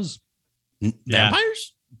 reptiles,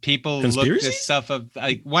 vampires. People look this stuff up.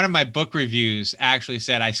 Like one of my book reviews actually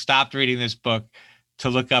said I stopped reading this book to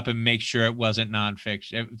look up and make sure it wasn't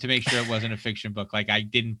nonfiction, to make sure it wasn't a fiction book. Like I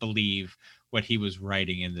didn't believe what he was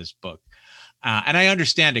writing in this book. And I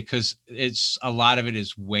understand it because a lot of it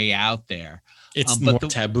is way out there. It's more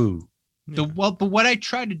taboo. But what I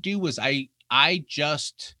tried to do was I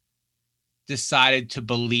just decided to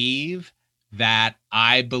believe that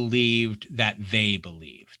I believed that they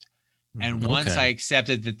believed. And once I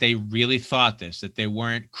accepted that they really thought this, that they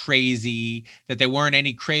weren't crazy, that they weren't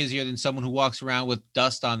any crazier than someone who walks around with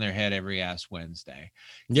dust on their head every ass Wednesday.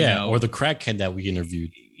 Yeah, or the crackhead that we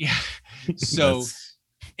interviewed. Yeah. So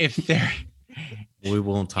if they're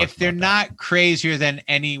not crazier than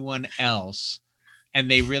anyone else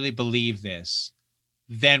and they really believe this,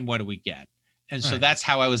 then what do we get? And so that's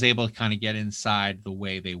how I was able to kind of get inside the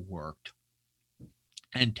way they worked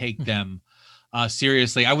and take them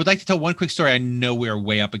seriously. I would like to tell one quick story. I know we're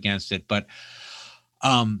way up against it, but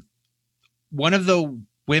one of the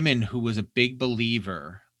women who was a big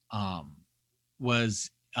believer was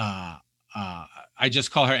I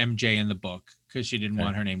just call her MJ in the book because she didn't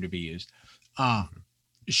want her name to be used.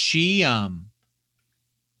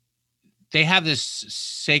 They have this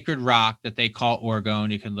sacred rock that they call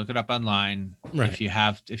Orgone. You can look it up online if you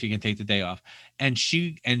can take the day off. And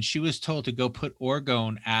she was told to go put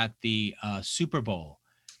Orgone at the Super Bowl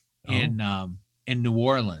in New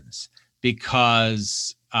Orleans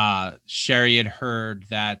because Sherry had heard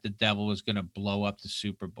that the devil was going to blow up the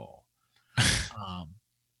Super Bowl.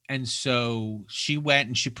 And so she went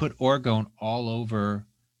and she put Orgone all over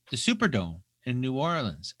the Superdome in New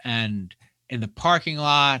Orleans and in the parking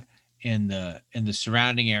lot. In the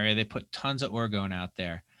surrounding area, they put tons of Orgone out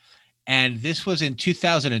there, and this was in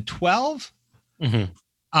 2012.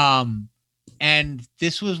 And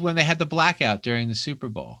this was when they had the blackout during the Super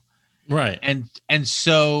Bowl, right? And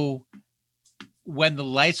so when the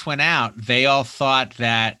lights went out, they all thought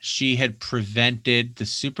that she had prevented the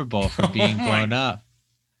Super Bowl from being blown up.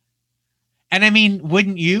 And I mean,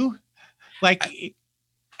 wouldn't you? Like,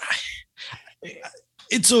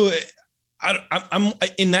 I'm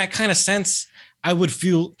in that kind of sense. I would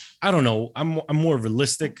feel, I don't know. I'm more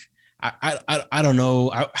realistic. I don't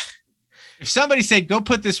know. If somebody said, go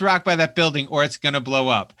put this rock by that building or it's going to blow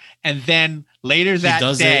up. And then later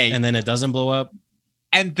that day, and then it doesn't blow up.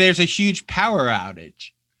 And there's a huge power outage.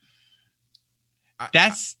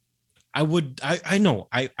 I would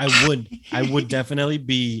definitely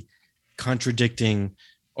be contradicting,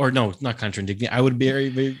 or no, not contradicting. I would very,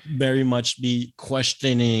 very, very much be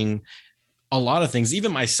questioning a lot of things,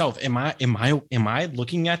 even myself. Am I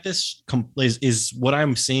looking at this? Is what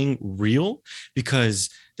I'm seeing real? Because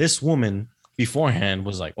this woman beforehand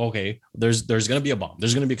was like, okay, there's gonna be a bomb,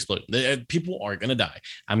 there's gonna be explosion, people are gonna die.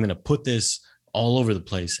 I'm gonna put this all over the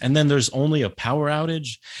place, and then there's only a power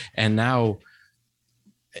outage, and now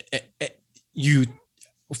you,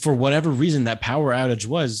 for whatever reason that power outage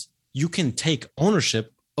was, you can take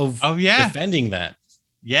ownership of defending that.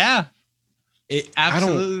 Yeah,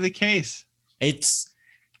 absolutely the case. It's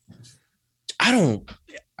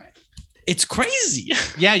crazy.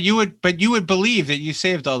 Yeah, you would believe that you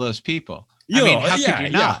saved all those people. I mean, how could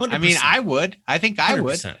you not? 100%. I mean, I would. I think I 100%.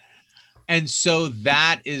 would. And so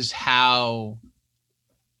that is how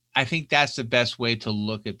I think that's the best way to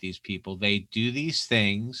look at these people. They do these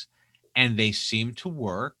things and they seem to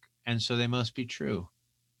work, and so they must be true.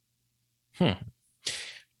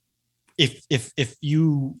 If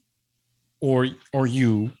you or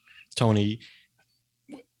you, Tony,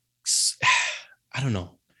 I don't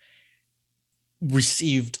know,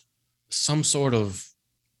 received some sort of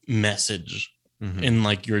message in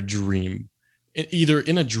like your dream, either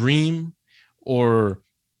in a dream or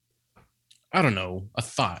I don't know, a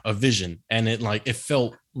thought, a vision, and it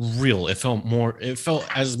felt real. It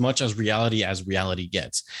felt as much as reality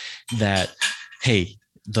gets, that hey,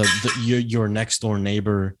 your next door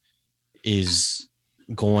neighbor is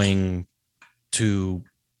going to,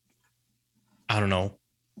 I don't know,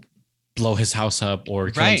 blow his house up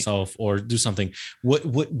or kill himself or do something. What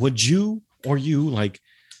would you, or you, like,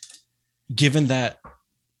 given that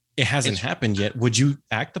it hasn't happened yet, would you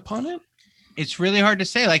act upon it? It's really hard to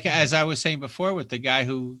say. Like, as I was saying before with the guy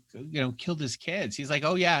who, killed his kids, he's like,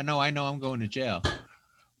 oh yeah, no, I know I'm going to jail,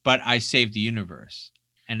 but I saved the universe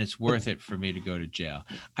and it's worth it for me to go to jail.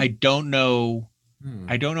 I don't know.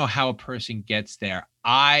 I don't know how a person gets there.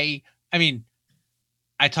 I mean,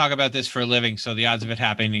 I talk about this for a living, so the odds of it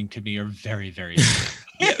happening to me are very, very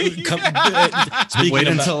wait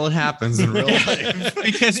until it happens in real life.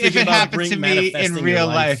 Because if it happened to me in real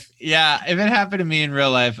life, if it happened to me in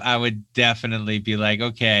real life, I would definitely be like,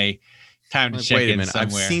 okay, time to check wait a in minute,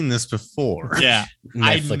 somewhere. I've seen this before. Yeah,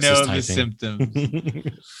 Netflix I know the symptoms.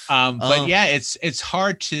 But yeah, it's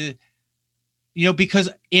hard to,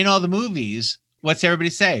 because in all the movies, what's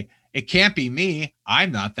everybody say? It can't be me.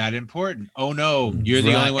 I'm not that important. Oh no, you're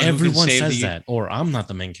the only one. Everyone who can says that, or I'm not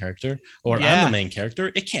the main character, or I'm the main character.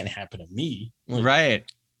 It can't happen to me. Right.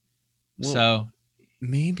 Well, so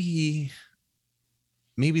maybe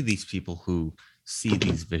these people who see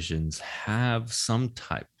these visions have some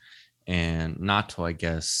type, and not to, I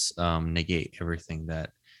guess, negate everything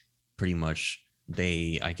that pretty much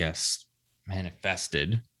they, I guess,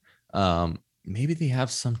 manifested. Maybe they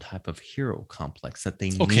have some type of hero complex that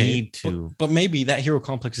they need to. But maybe that hero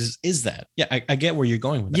complex is that. Yeah, I get where you're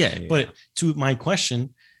going with that. Yeah. But to my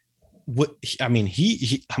question,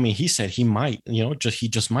 he said he might, he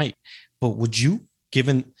just might. But would you,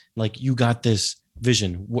 given like you got this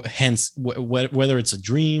vision, hence whether it's a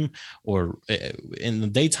dream or in the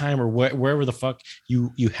daytime or wherever the fuck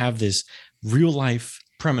you have this real life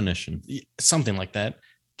premonition, something like that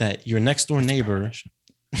your next door neighbor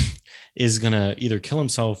is gonna either kill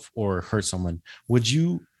himself or hurt someone, would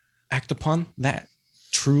you act upon that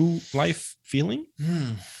true life feeling?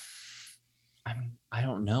 I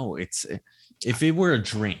don't know. It's, if it were a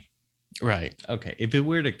dream, right? Okay, if it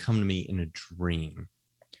were to come to me in a dream,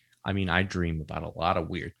 I mean, I dream about a lot of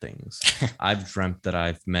weird things. I've dreamt that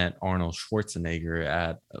I've met Arnold Schwarzenegger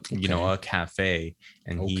at a cafe,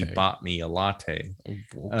 and he bought me a latte.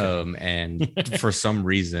 And for some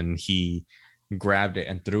reason he grabbed it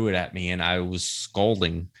and threw it at me, and I was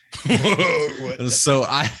scolding. So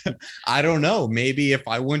I don't know. Maybe if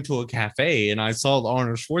I went to a cafe and I saw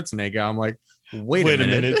Arnold Schwarzenegger, I'm like, wait a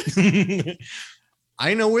minute.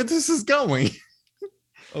 I know where this is going.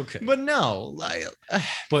 Okay. But no, like,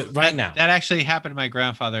 But right now, that actually happened to my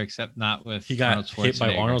grandfather, except not with he got Arnold hit by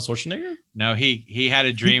Schwarzenegger. Arnold Schwarzenegger? No, he had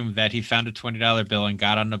a dream that he found a $20 bill and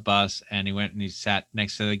got on the bus, and he went and he sat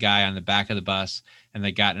next to the guy on the back of the bus, and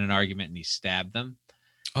they got in an argument and he stabbed them.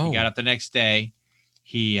 Oh. He got up the next day.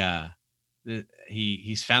 He's found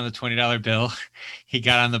the $20 bill. He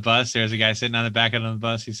got on the bus. There was a guy sitting on the back of the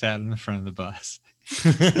bus. He sat in the front of the bus.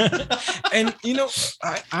 And you know,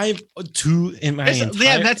 I've two in my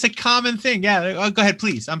yeah, that's a common thing. Yeah, go ahead,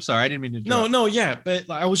 please. I'm sorry, I didn't mean to interrupt. No, yeah, but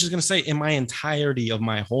I was just gonna say, in my entirety of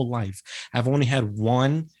my whole life, I've only had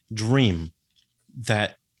one dream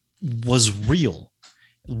that was real.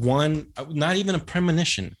 One, not even a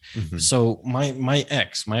premonition. Mhm. So my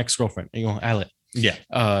ex-girlfriend, you know, Alec. Yeah.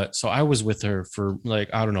 So I was with her for like,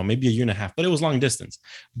 I don't know, maybe a year and a half, but it was long distance.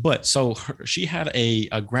 But so she had a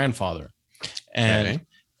grandfather, and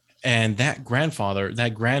that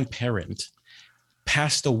grandparent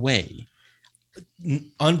passed away,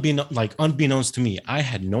 unbeknownst to me. I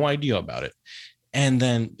had no idea about it. And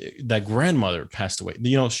then that grandmother passed away.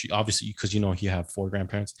 You know, she obviously, because you know, you have 4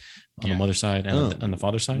 grandparents on the mother's side and on the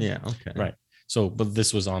father's side. Yeah. Okay. Right. So, but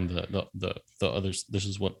this was on the others. This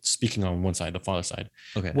is what speaking on one side, the father side.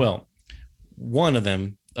 Okay. Well, one of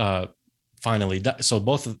them finally died. So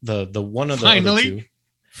both of the one of the Finally? other two.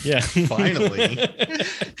 Yeah. Finally.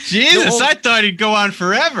 Jesus, No. I thought he'd go on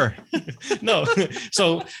forever. No.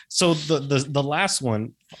 So the last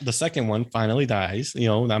one, the second one finally dies. You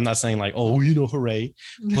know, I'm not saying like, oh, you know, hooray.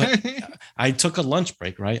 But I took a lunch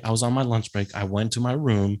break, right? I was on my lunch break. I went to my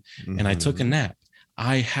room and I took a nap.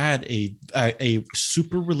 I had a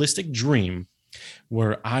super realistic dream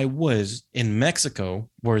where I was in Mexico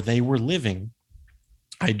where they were living.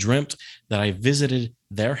 I dreamt that I visited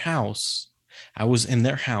their house. I was in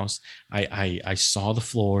their house. I saw the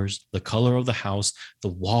floors, the color of the house, the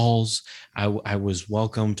walls. I was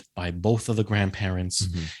welcomed by both of the grandparents,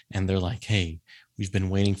 and they're like, "Hey, we've been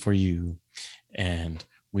waiting for you, and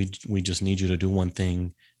we just need you to do one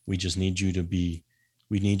thing. We just need you to be.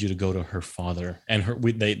 We need you to go to her father." And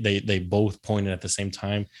they both pointed at the same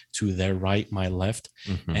time to their right, my left,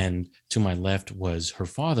 and to my left was her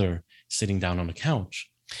father sitting down on the couch,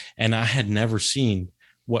 and I had never seen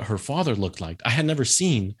what her father looked like. I had never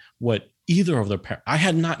seen what either of their parents. I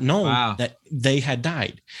had not known that they had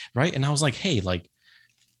died, right? And I was like, hey, like,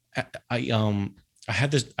 I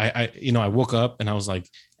had this. I woke up and I was like,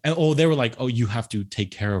 they were like, oh, you have to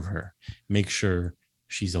take care of her, make sure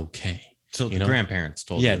she's okay. So the grandparents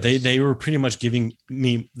told you. Yeah, they were pretty much giving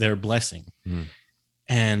me their blessing,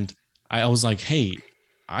 and I was like, hey,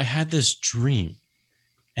 I had this dream,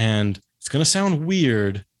 and it's gonna sound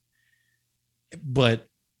weird, but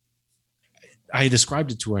I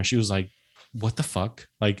described it to her and she was like, what the fuck?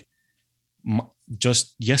 Like,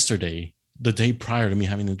 just yesterday, the day prior to me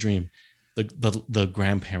having the dream, the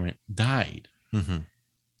grandparent died.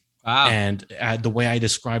 Wow. And the way I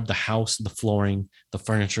described the house, the flooring, the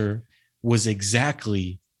furniture was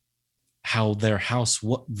exactly how their house,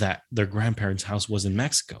 their grandparents' house was in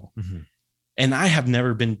Mexico. And I have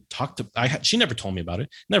never been talked to. She never told me about it,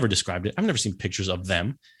 never described it. I've never seen pictures of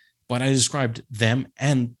them. But I described them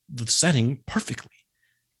and the setting perfectly.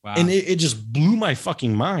 Wow. And it just blew my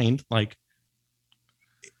fucking mind. Like,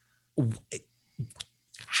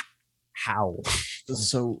 how?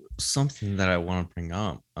 So something that I want to bring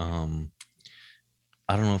up. I don't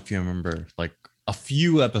know if you remember, like a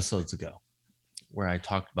few episodes ago, where I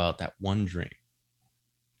talked about that one dream.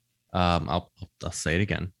 I'll say it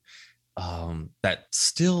again. That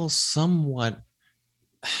still somewhat,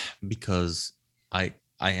 because I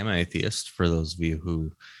am an atheist, for those of you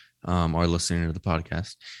who are listening to the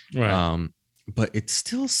podcast. Right. But it's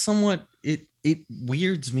still somewhat, it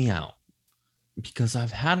weirds me out because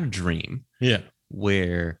I've had a dream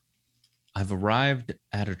where I've arrived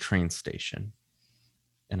at a train station.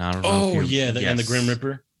 And I don't know. And the Grim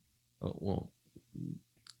Reaper. Well,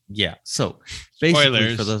 yeah. So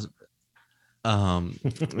basically, spoilers. For those,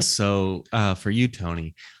 for you,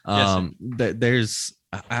 Tony, there's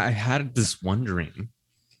I had this one dream.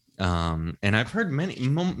 And I've heard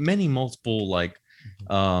many multiple like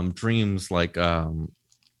dreams like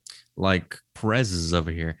Perez's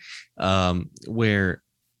over here, where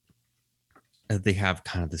they have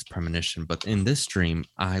kind of this premonition. But in this dream,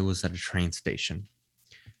 I was at a train station.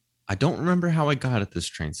 I don't remember how I got at this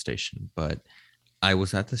train station, but I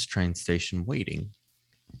was at this train station waiting,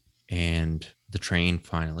 and the train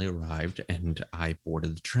finally arrived, and I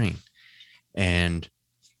boarded the train, and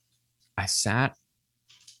I sat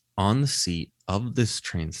on the seat of this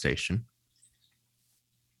train station.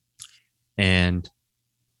 And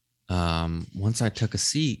once I took a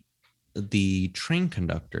seat, the train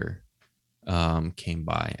conductor came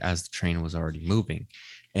by as the train was already moving,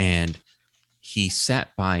 and he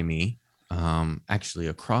sat by me, actually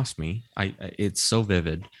across me. It's so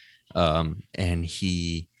vivid. And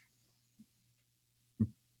he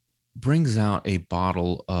brings out a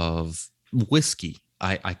bottle of whiskey.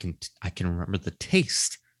 I can remember the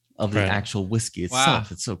taste of the actual whiskey itself. Wow.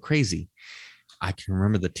 It's so crazy. I can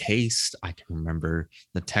remember the taste. I can remember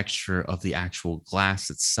the texture of the actual glass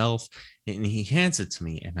itself. And he hands it to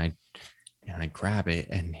me, and I grab it,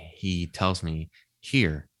 and he tells me,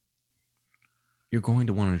 "Here, you're going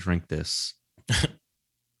to want to drink this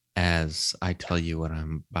as I tell you what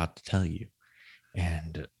I'm about to tell you."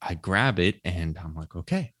 And I grab it, and I'm like,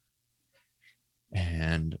 okay.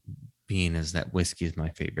 And being as that whiskey is my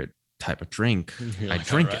favorite type of drink, I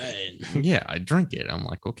drink it. Yeah, I drink it. I'm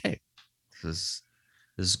like, okay, this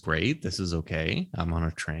is great. This is okay. I'm on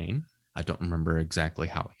a train. I don't remember exactly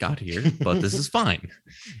how I got here, but this is fine.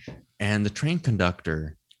 And the train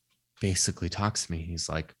conductor basically talks to me. He's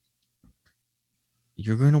like,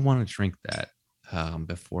 "You're going to want to drink that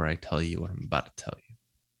before I tell you what I'm about to tell you."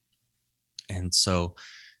 And so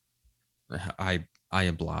I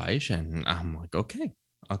oblige, and I'm like, okay,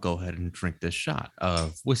 I'll go ahead and drink this shot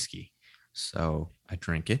of whiskey. So I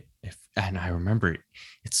drink it, and I remember it.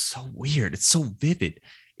 It's so weird. It's so vivid.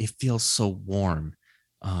 It feels so warm.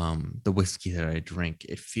 The whiskey that I drink,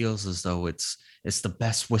 it feels as though it's the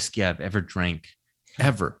best whiskey I've ever drank,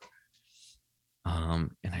 ever.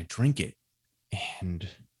 And I drink it, and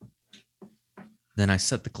then I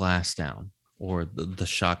set the glass down, or the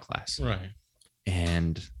shot glass. Right.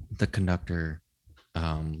 And the conductor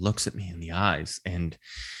looks at me in the eyes, and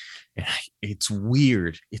it's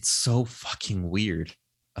weird. It's so fucking weird.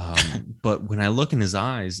 But when I look in his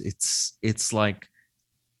eyes, it's like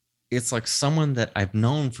someone that I've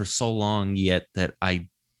known for so long, yet that I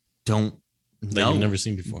don't know, that you've never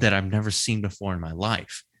seen before, that I've never seen before in my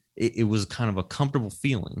life. It was kind of a comfortable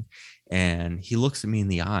feeling. And he looks at me in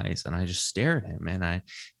the eyes, and I just stare at him,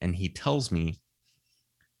 and he tells me,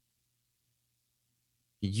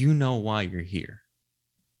 "You know why you're here."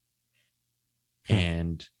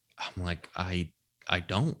 And I'm like, I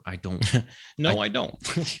don't. No, I don't.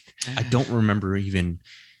 I don't remember even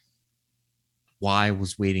why I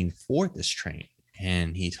was waiting for this train.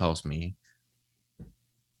 And he tells me,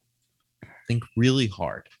 "Think really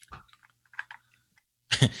hard."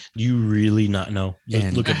 You really not know?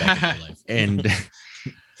 Look at back at your life. And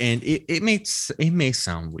it may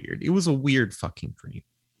sound weird. It was a weird fucking dream.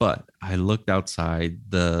 But I looked outside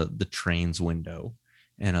the train's window,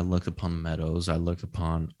 and I looked upon the meadows. I looked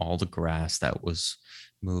upon all the grass that was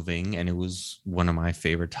moving, and it was one of my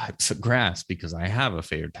favorite types of grass, because I have a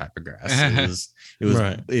favorite type of grass.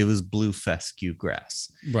 It was blue fescue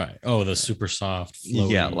grass. Right. Oh, the super soft,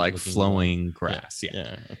 flowy, flowing grass.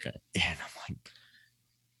 Yeah. Okay. And I'm like,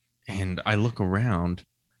 and I look around,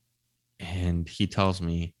 and he tells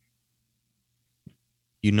me,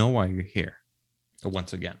 "You know why you're here."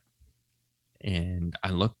 Once again. And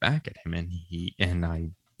I look back at him, and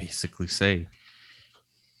I basically say,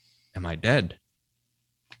 "Am I dead?"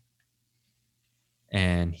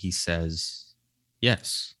 And he says,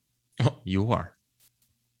 "Yes, you are."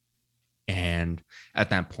 And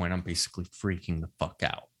at that point, I'm basically freaking the fuck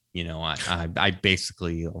out. I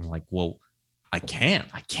basically, I'm like, well, I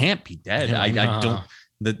can't be dead. I don't,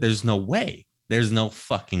 there's no way. There's no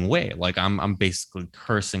fucking way. Like, I'm basically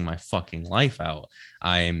cursing my fucking life out.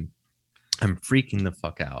 I'm freaking the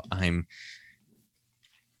fuck out. I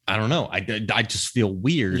don't know. I just feel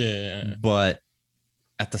weird. Yeah. But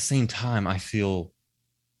at the same time, I feel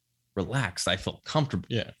relaxed. I feel comfortable.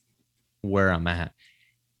 Yeah. Where I'm at.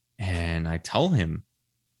 And I tell him,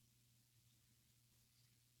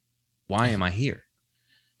 "Why am I here?"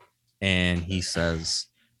 And he says,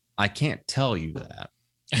 "I can't tell you that,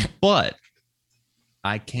 but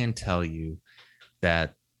I can tell you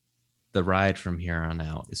that the ride from here on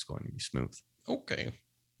out is going to be smooth." Okay.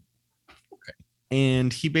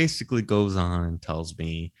 And he basically goes on and tells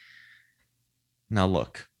me, "Now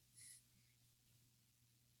look,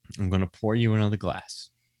 I'm going to pour you another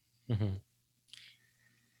glass. Mm-hmm.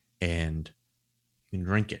 And you can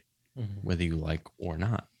drink it, whether you like or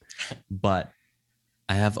not. But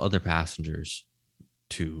I have other passengers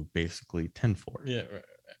to basically tend for." Yeah, right.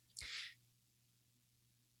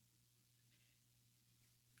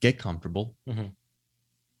 Get comfortable,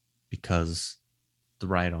 because the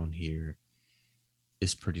ride on here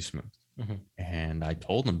is pretty smooth. And I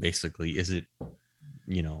told him, basically, is it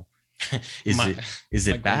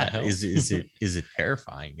bad? Is it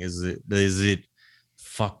terrifying? Is it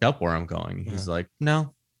fucked up where I'm going? He's like,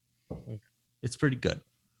 "No, it's pretty good."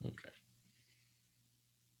 Okay.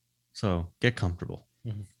 So get comfortable.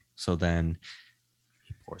 Mhm. So then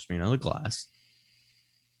he pours me another glass.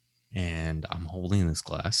 And I'm holding this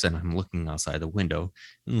glass and I'm looking outside the window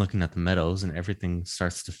and looking at the meadows, and everything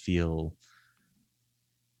starts to feel,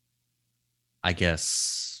 I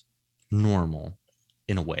guess, normal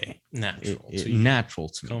in a way. Natural. Natural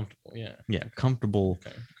to me. Comfortable. Yeah. Yeah, comfortable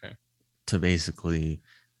Okay. to basically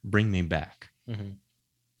bring me back. Mhm.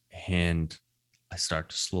 And I start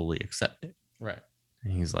to slowly accept it. Right.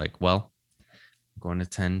 And he's like, well, I'm going to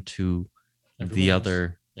tend to Everyone the else.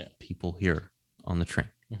 other Yeah. people here on the train.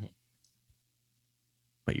 Mhm.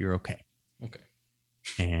 But you're okay. Okay.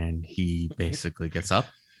 And he basically gets up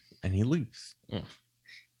and he leaves. And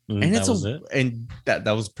And that was it. And that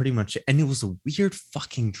was pretty much it. And it was a weird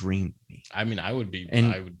fucking dream to me. I mean, I would be.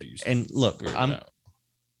 And look, weirded out.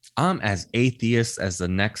 I'm as atheist as the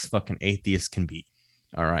next fucking atheist can be.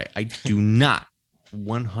 All right. I do not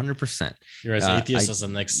 100%. You're as atheist as the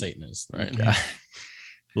next Satanist, right?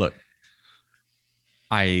 Look,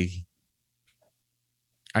 I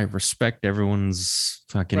respect everyone's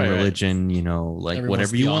fucking Right. religion, you know, like Everyone's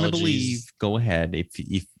whatever you want to theologies. believe, go ahead.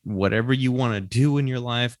 If whatever you want to do in your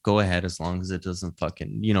life, go ahead, as long as it doesn't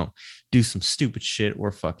fucking, you know, do some stupid shit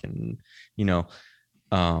or fucking, you know,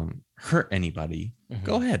 hurt anybody. Mhm.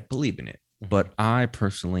 Go ahead, believe in it. Mhm. But I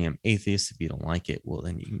personally am atheist. If you don't like it, well,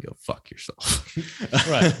 then you can go fuck yourself.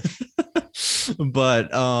 Right.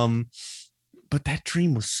 But that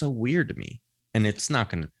dream was so weird to me, and it's not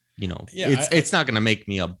gonna, you know, Yeah, it's not gonna make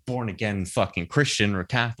me a born again fucking Christian or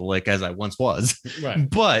Catholic as I once was. Right.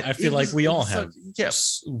 But I feel like we all have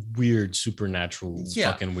yes. weird, supernatural,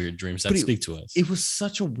 Yeah. fucking weird dreams that But speak to us. It was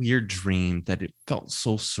such a weird dream that it felt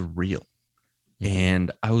so surreal. Mhm.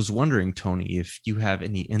 And I was wondering, Tony, if you have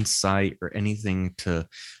any insight or anything to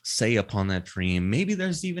say upon that dream. Maybe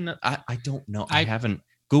there's even I don't know. I haven't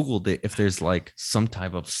Googled it. If there's like some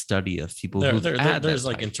type of study of people who there's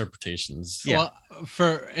like interpretations. Yeah. Well,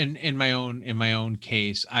 for in my own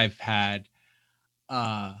case, I've had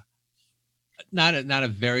not a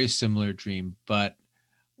very similar dream, but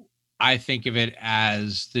I think of it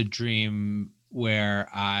as the dream where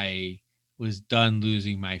I was done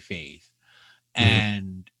losing my faith.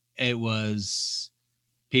 And it was,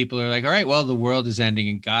 people are like, all right, well, the world is ending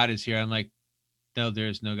and God is here. I'm like, no,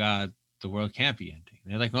 there's no God. The world can't be ending.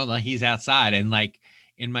 And they're like, well, no, he's outside. And like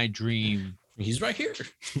in my dream, He's right here.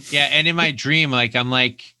 yeah. And in my dream, like, I'm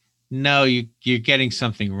like, no, you're getting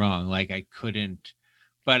something wrong. Like I couldn't,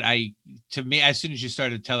 but to me, as soon as you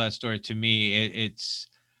started to tell that story to me,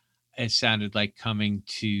 it sounded like coming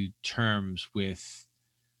to terms with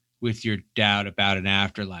your doubt about an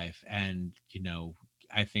afterlife. And, you know,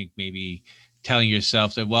 I think maybe telling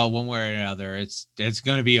yourself that, well, one way or another, it's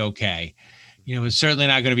going to be okay. You know, it's certainly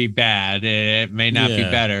not going to be bad. It may not be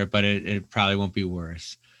better, but it probably won't be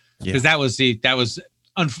worse. Because that was the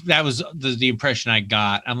impression I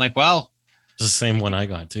got. I'm like, well, It's the same one I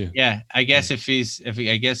got too. yeah, I guess if he's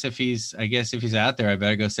out there, I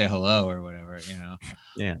better go say hello or whatever, you know?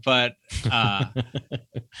 Yeah.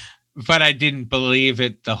 But I didn't believe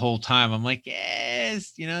it the whole time. I'm like,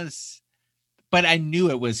 yes, you know, but I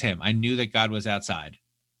knew it was him. I knew that God was outside.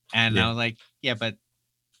 And I was like, yeah, but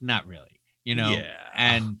not really, you know? Yeah.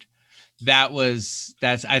 And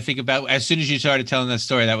I think about, as soon as you started telling that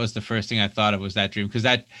story, that was the first thing I thought of was that dream. Cause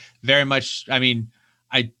that very much, I mean,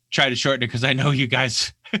 I try to shorten it because I know you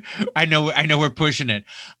guys, I know we're pushing it.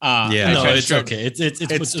 No, it's okay.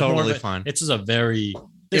 It's totally fine. This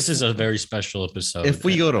is a very special episode. If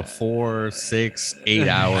we go to 4, 6, 8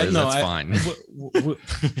 hours, that's fine.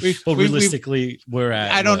 But realistically, we're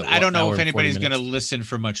at. I don't know if anybody's going to listen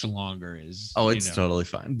for much longer. It's totally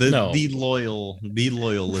fine. The loyal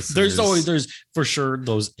listeners. There's for sure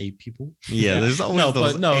those 8 people. Yeah, there's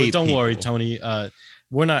always don't worry, Tony.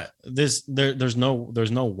 We're not this. There's no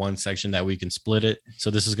one section that we can split it. So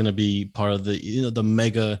this is going to be part of the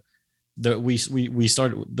mega. We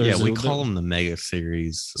started. We call them the mega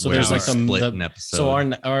series. So there's like an episode. So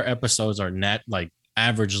our episodes are like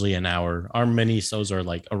averagely an hour. Our mini-sodes are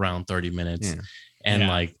like around 30 minutes, and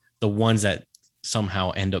like the ones that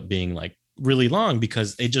somehow end up being like really long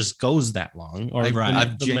because it just goes that long. Or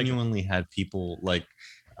I've genuinely had people like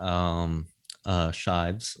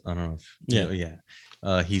Shives. I don't know.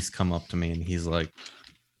 If, he's come up to me and he's like,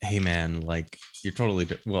 hey man, like you're totally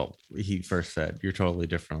he first said you're totally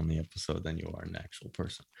different on the episode than you are an actual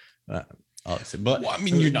person. Obviously, but I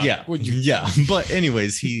mean, you're not. But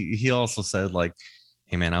anyways, he also said like,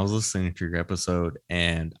 hey man, I was listening to your episode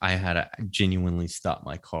and I had to genuinely stop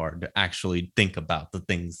my car to actually think about the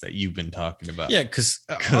things that you've been talking about. Yeah, because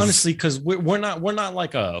honestly, because we're not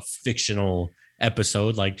like a fictional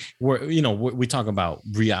episode. Like we talk about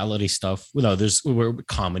reality stuff. We're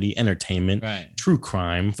comedy, entertainment, Right. true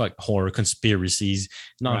crime, like horror, conspiracies,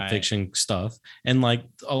 nonfiction stuff, and like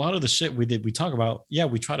a lot of the shit we talk about. Yeah,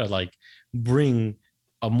 we try to like bring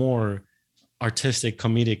a more artistic,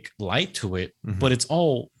 comedic light to it, but it's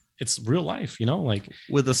real life, like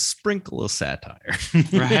with a sprinkle of satire,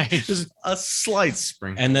 Right. Just a slight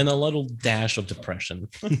sprinkle, and then a little dash of depression,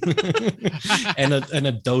 and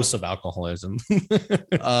a dose of alcoholism.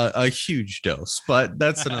 A huge dose, but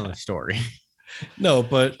that's another story. No,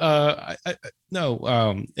 but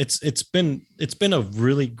it's been a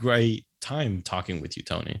really great time talking with you,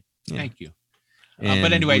 Tony. Thank you.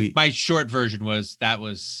 But anyway, my short version was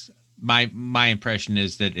my impression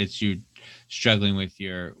is that it's you struggling with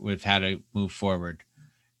how to move forward,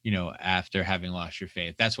 after having lost your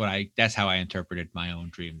faith. That's how I interpreted my own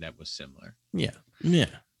dream that was similar. Yeah.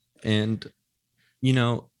 And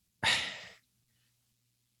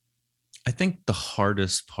I think the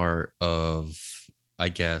hardest part of, I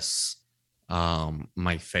guess,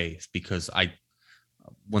 my faith, because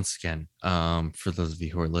once again, for those of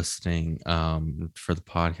you who are listening, for the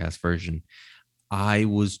podcast version, I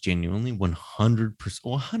was genuinely 100%,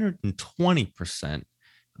 120%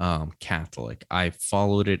 Catholic. I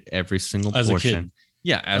followed it every single as portion. A kid.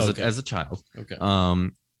 Yeah, as a child. Okay.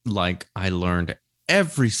 Like I learned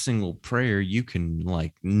every single prayer you can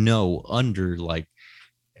know under like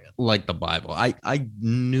the Bible. I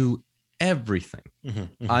knew everything.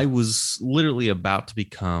 I was literally about to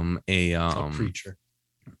become a preacher.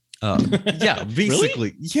 Yeah,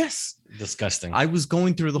 basically. Really? Yes. Disgusting. I was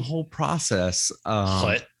going through the whole process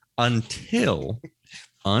until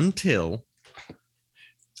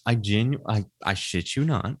I shit you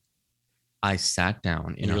not, I sat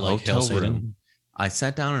down in a hotel room. I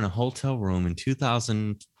sat down in a hotel room in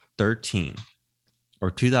 2013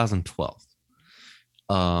 or 2012.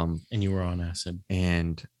 And you were on acid.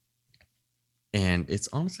 And it's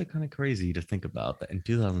honestly kind of crazy to think about that in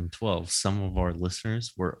 2012, some of our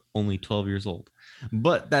listeners were only 12 years old.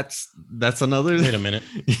 But that's another. Wait a minute.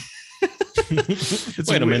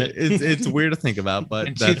 Wait a minute. It's weird to think about, but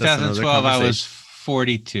in 2012, I was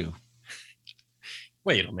 42.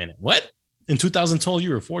 Wait a minute. What? In 2012,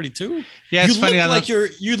 you were 42? Yeah, it's funny.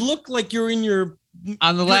 You look like you're in your.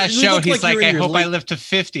 On the last show, he's like, I hope I live to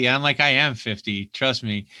 50. I'm like, I am 50. Trust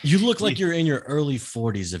me. You look like you're in your early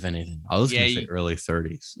 40s, if anything. I was going to say early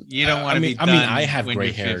 30s. You don't want to be. I have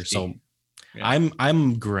gray hair, so yeah.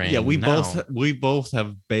 I'm gray. Yeah, we both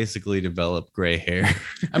have basically developed gray hair.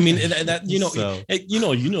 I mean, that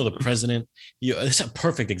the president. It's a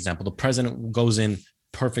perfect example. The president goes in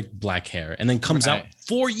perfect black hair and then comes out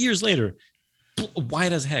 4 years later.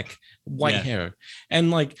 White as heck, hair, and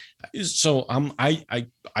like, so I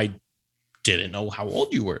didn't know how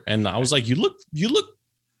old you were, and I was like, you look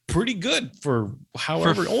pretty good for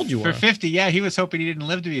however old you are. For 50, yeah, he was hoping he didn't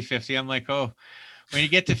live to be 50. I'm like, oh, when you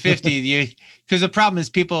get to 50, because the problem is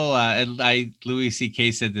people. Louis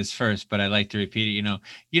C.K. said this first, but I like to repeat it.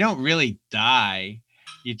 You don't really die;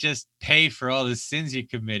 you just pay for all the sins you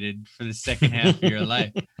committed for the second half of your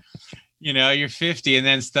life. You're 50 and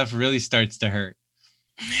then stuff really starts to hurt.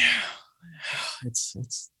 Yeah.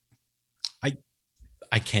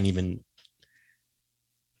 I can't even,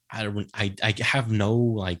 I have no,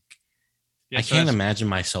 like, I can't imagine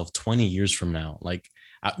myself 20 years from now. Like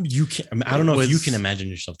you can, I don't know if you can imagine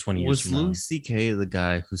yourself 20 years from now. Was Louis C.K. the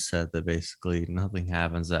guy who said that basically nothing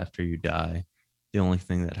happens after you die? The only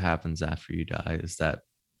thing that happens after you die is that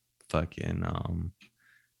fucking,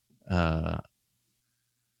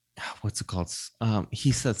 what's it called?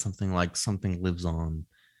 He said something like something lives on.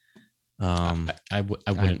 I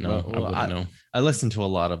wouldn't know. I wouldn't know. I listened to a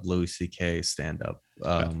lot of Louis C.K. stand up,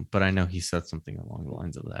 but I know he said something along the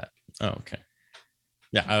lines of that. Oh, okay.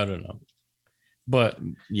 Yeah, I don't know. But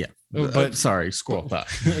yeah, but sorry, scroll back.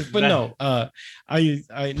 But no, I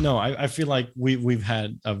feel like we've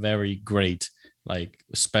had a very great, like,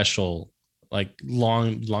 special, like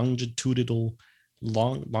longitude.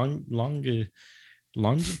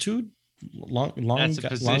 That's a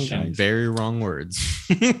position. Very wrong words.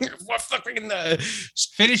 What fucking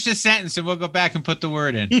finish the sentence and we'll go back and put the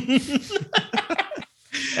word in.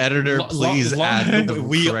 Editor, please add the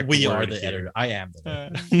we word are the here. editor. I am the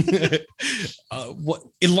editor. What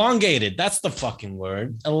elongated? That's the fucking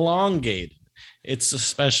word. Elongated. It's a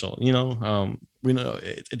special, we know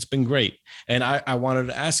it's been great. And I wanted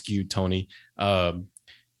to ask you, Tony, do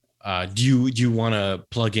you want to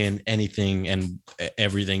plug in anything and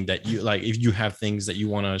everything that you like, if you have things that you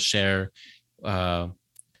want to share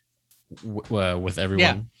with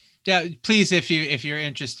everyone? Yeah, please, if you're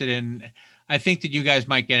interested in, I think that you guys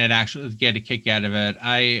might get a kick out of it.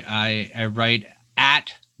 I write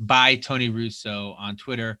at by Tony Russo on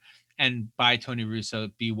Twitter and by Tony Russo,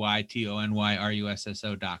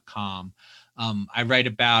 BYTONYRUSSO.com. I write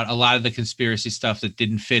about a lot of the conspiracy stuff that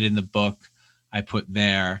didn't fit in the book. I put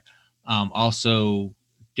there. Also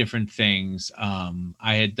different things.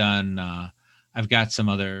 I had done. I've got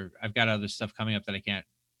other stuff coming up that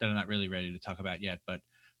I'm not really ready to talk about yet, but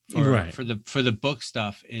for the book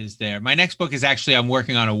stuff is there. My next book is actually, I'm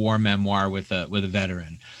working on a war memoir with a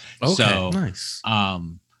veteran. Okay, so nice.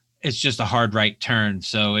 It's just a hard right turn.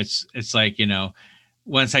 So it's like,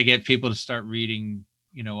 once I get people to start reading,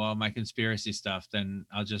 all my conspiracy stuff, then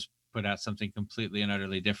I'll just put out something completely and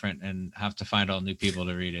utterly different and have to find all new people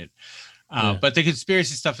to read it. But the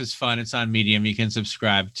conspiracy stuff is fun. It's on Medium. You can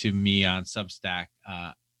subscribe to me on Substack.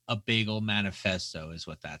 A Bagel Manifesto is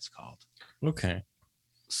what that's called. Okay.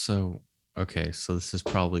 So this is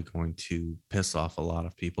probably going to piss off a lot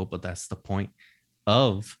of people, but that's the point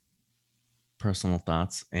of personal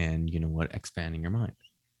thoughts and, expanding your mind.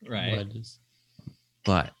 Right.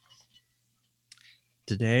 But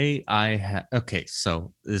today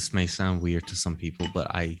so this may sound weird to some people,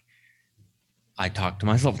 but I talk to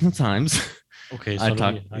myself sometimes. Okay. So a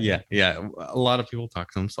lot of people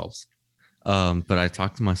talk to themselves. But I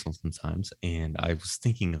talk to myself sometimes, and I was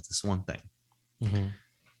thinking of this one thing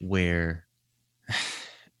where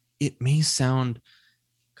it may sound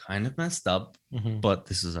kind of messed up, but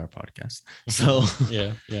this is our podcast. So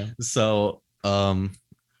yeah. So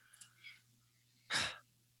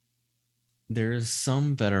there's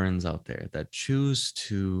some veterans out there that choose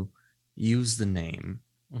to use the name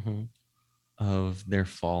of their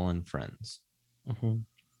fallen friends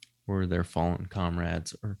or their fallen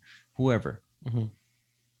comrades or whoever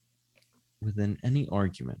within any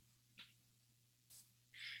argument.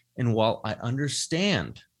 And while I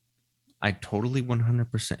totally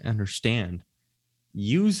 100% understand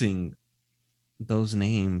using those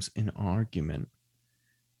names in argument,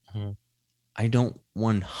 I don't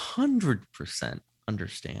 100%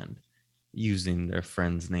 understand using their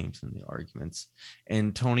friends' names in the arguments.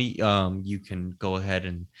 And Tony, you can go ahead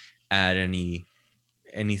and add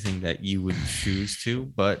anything that you would choose to,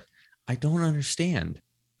 but I don't understand.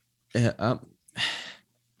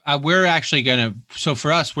 We're actually gonna. So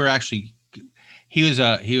for us, he was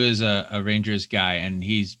a Rangers guy, and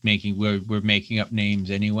we're making up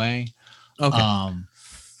names anyway. Okay.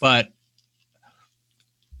 But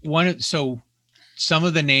some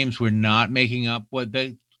of the names we're not making up. What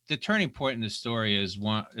the turning point in the story is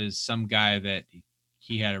some guy that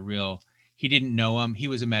he didn't know him. He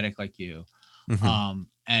was a medic like you.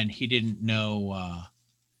 And he didn't know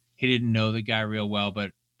the guy real well,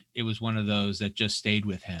 but it was one of those that just stayed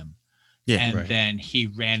with him. Yeah. And then he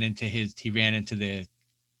ran into the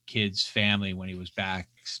kid's family when he was back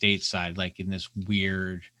stateside, like in this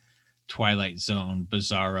weird Twilight Zone,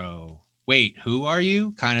 bizarro, wait, who are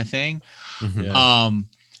you kind of thing. Yeah.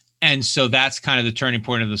 And so that's kind of the turning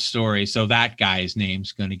point of the story. So that guy's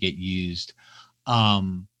name's going to get used.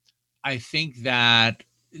 I think that,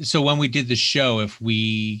 so when we did the show,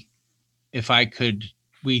 we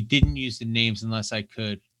didn't use the names unless I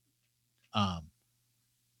could,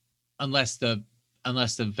 unless the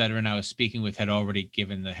veteran I was speaking with had already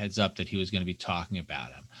given the heads up that he was going to be talking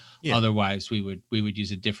about him. Yeah. Otherwise we would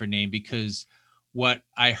use a different name, because what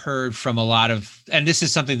I heard from a lot of, and this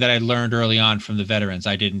is something that I learned early on from the veterans,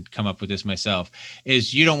 I didn't come up with this myself,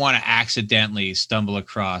 is you don't want to accidentally stumble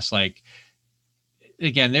across, like,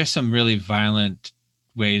 again, there's some really violent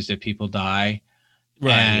ways that people die.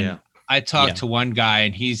 Right. And yeah. I talked to one guy,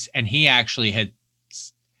 and he actually had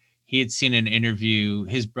seen an interview.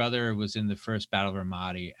 His brother was in the first Battle of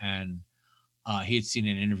Ramadi, and he had seen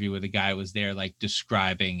an interview with a guy who was there, like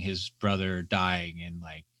describing his brother dying in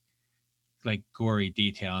like gory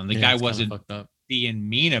detail. And the guy wasn't being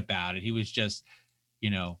mean about it. He was just,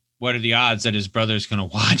 what are the odds that his brother's going to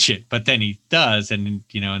watch it? But then he does. And,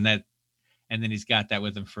 and then he's got that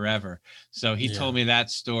with him forever. So he told me that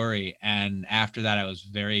story. And after that, I was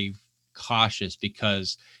very cautious,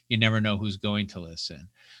 because you never know who's going to listen.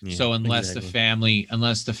 Yeah, so unless the family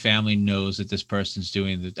knows that this person's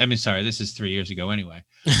doing this is 3 years ago anyway,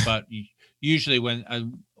 but usually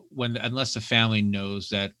unless the family knows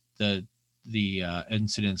that the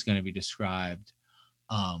incident's going to be described,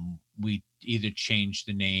 we either change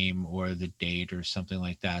the name or the date or something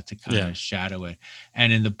like that to kind of shadow it.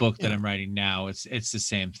 And in the book that I'm writing now, it's the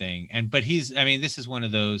same thing. But this is one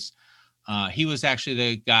of those, he was actually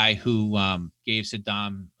the guy who gave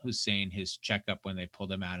Saddam Hussein his checkup when they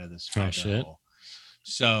pulled him out of this hole.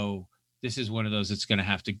 So this is one of those that's going to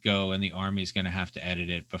have to go, and the Army's going to have to edit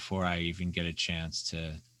it before I even get a chance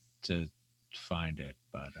to find it.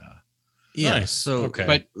 But yeah. Nice. So Okay.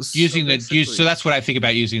 but so using basically- so that's what I think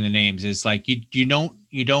about using the names is like you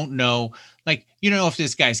don't know, like you don't know if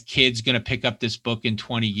this guy's kid's gonna pick up this book in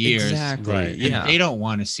 20 years. Exactly. Right. And Yeah. they don't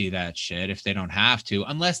want to see that shit if they don't have to,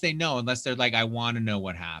 unless they're like, I want to know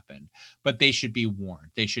what happened. But they should be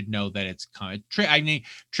warned. They should know that it's coming. I mean,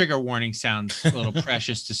 trigger warning sounds a little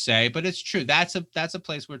precious to say, but it's true. That's a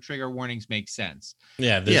place where trigger warnings make sense.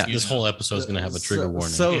 Yeah, this, Yeah. this whole episode is gonna have a trigger warning.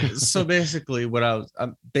 So basically,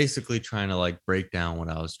 I'm basically trying to like break down what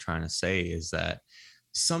I was trying to say is that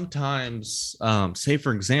sometimes, say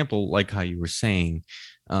for example, like how you were saying,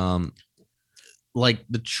 like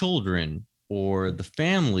the children or the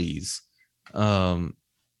families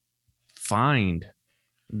find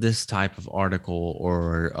this type of article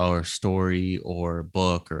or story or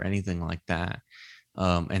book or anything like that,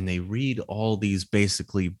 and they read all these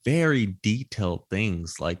basically very detailed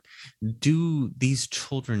things like, do these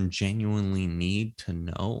children genuinely need to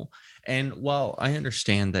know? And while I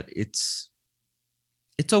understand that it's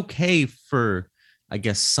okay for, I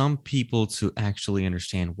guess, some people to actually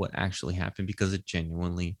understand what actually happened because it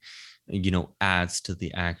genuinely, adds to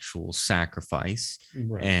the actual sacrifice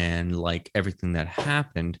Right. and like everything that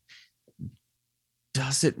happened.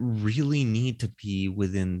 Does it really need to be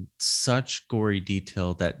within such gory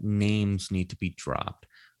detail that names need to be dropped?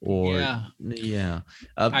 Or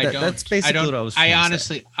that's basically what I was trying to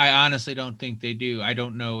say. I honestly don't think they do. I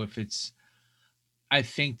don't know if it's. I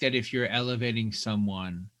think that if you're elevating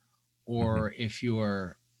someone, or if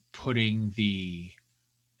you're putting the,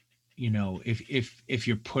 if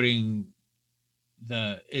you're putting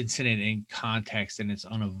the incident in context and it's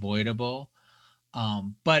unavoidable,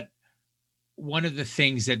 but one of the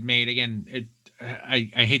things that made, again, I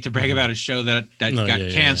hate to brag about a show that got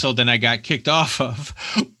canceled and I got kicked off of,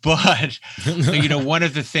 but one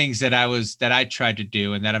of the things that I tried to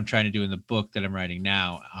do and that I'm trying to do in the book that I'm writing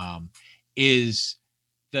now, is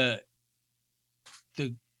the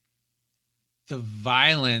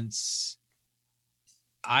violence.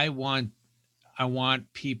 I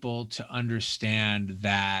want people to understand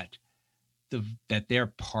that they're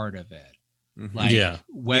part of it. Like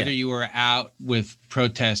whether you were out with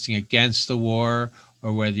protesting against the war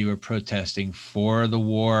or whether you were protesting for the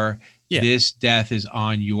war, this death is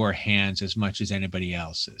on your hands as much as anybody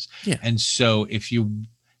else's. Yeah. And so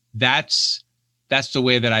that's the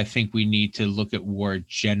way that I think we need to look at war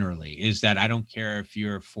generally, is that I don't care if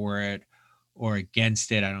you're for it or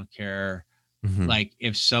against it. I don't care. Like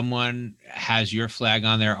if someone has your flag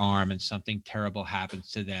on their arm and something terrible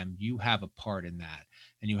happens to them, you have a part in that.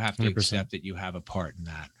 And you have to 100%. Accept that you have a part in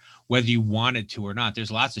that, whether you wanted to or not.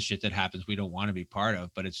 There's lots of shit that happens we don't want to be part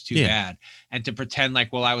of, but it's too bad. And to pretend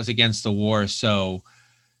like, well, I was against the war, so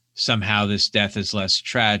somehow this death is less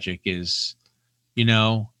tragic is,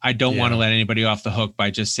 I don't want to let anybody off the hook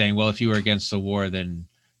by just saying, well, if you were against the war, then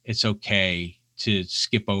it's okay to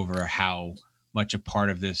skip over how much a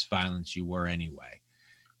part of this violence you were anyway.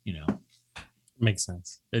 Makes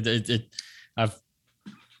sense. I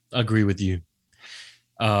agree with you.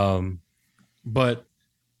 But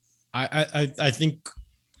I think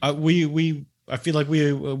I feel like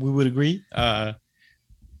we would agree.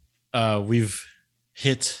 We've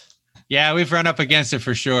hit. Yeah, we've run up against it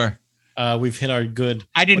for sure. We've hit our good.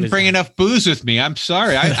 I didn't bring enough booze with me. I'm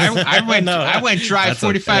sorry. I went. No, I went dry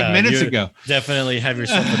 45 minutes ago. Definitely have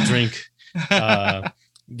yourself a drink.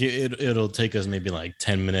 It'll take us maybe like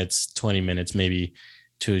 10 minutes, 20 minutes, maybe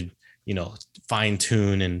to fine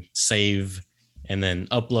tune and save. And then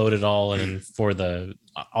upload it all, and then for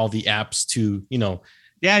all the apps to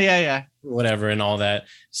whatever and all that.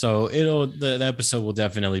 So the episode will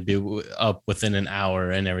definitely be up within an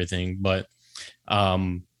hour and everything. But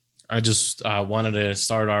I just wanted to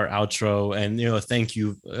start our outro and thank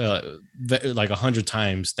you like 100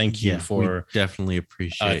 times. Thank you for definitely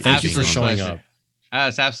appreciate. Thank you for showing up.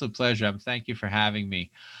 It's an absolute pleasure. Thank you for having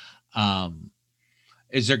me.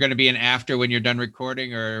 Is there going to be an after when you're done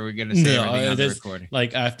recording, or are we going to say everything on the recording?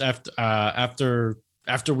 Like after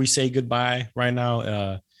we say goodbye right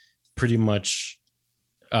now, pretty much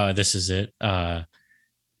this is it. Okay,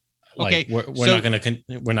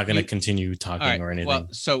 we're not gonna continue talking or anything. Well,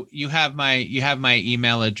 so you have my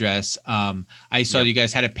email address. I saw you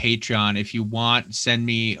guys had a Patreon. If you want, send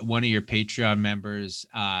me one of your Patreon members'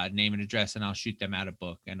 name and address, and I'll shoot them out a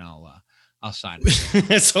book, and I'll sign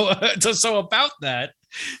it. So about that.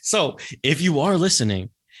 So if you are listening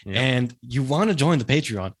and you want to join the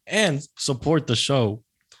Patreon and support the show,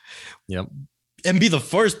 and be the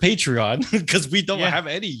first Patreon because we don't Yeah. have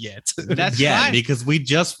any yet. That's Yeah, fine. because we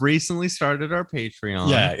just recently started our Patreon.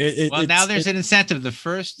 Yeah. Well, now there's an incentive. The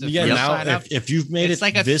first yeah. first Now, sign up, if you've made it's it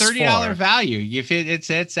like a this $30 far, value. If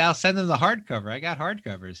it's, I'll send them the hardcover. I got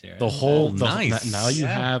hardcovers here. the whole nice. now you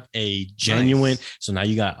Yeah. have a genuine. Nice. So now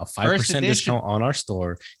you got a 5% edition. discount on our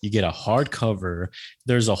store. You get a hardcover.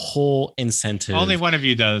 There's a whole incentive. Only one of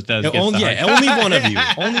you does. Yeah, gets only, the yeah, hardcover. only one of you.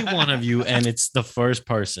 Only one of you, and it's the first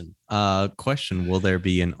person. Question: will there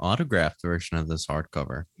be an autographed version of this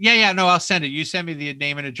hardcover? Yeah. No, I'll send it. You send me the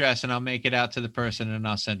name and address, and I'll make it out to the person, and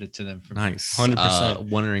I'll send it to them. Nice. 100%.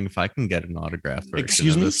 Wondering if I can get an autographed version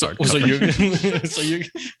Excuse of me. this So, hardcover.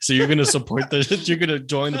 you're gonna support the you're gonna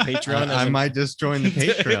join the Patreon. I might just join the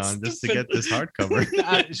Patreon just to get this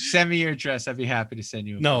hardcover. Send me your address. I'd be happy to send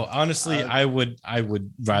you. No, honestly, I would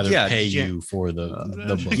rather yeah, pay yeah. you for the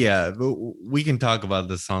book. Yeah, but we can talk about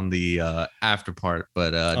this on the after part,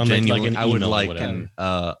 but On genuinely, an I would email or like whatever.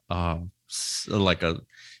 like a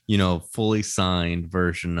fully signed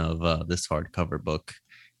version of this hardcover book,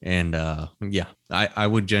 and yeah, I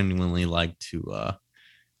would genuinely like to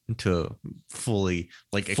fully Fully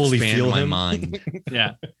expand feel my him. mind.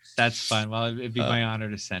 Yeah, that's fine. Well, it'd be my honor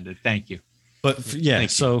to send it. Thank you. But yeah,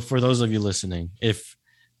 Thank you. so for those of you listening, if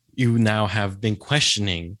you now have been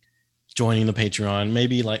questioning joining the Patreon,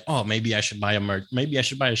 maybe like, oh, maybe I should buy a merch, maybe I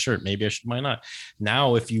should buy a shirt, maybe I should buy not.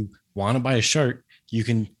 Now, if you want to buy a shirt, you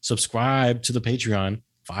can subscribe to the Patreon.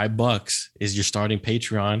 $5 is your starting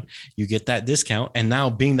Patreon. You get that discount. And now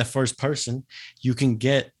being the first person, you can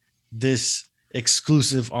get this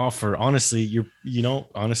exclusive offer. Honestly,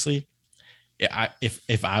 honestly,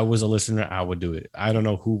 if I was a listener, I would do it. I don't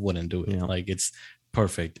know who wouldn't do it. Yeah. Like, it's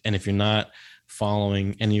perfect. And if you're not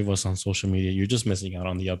following any of us on social media, you're just missing out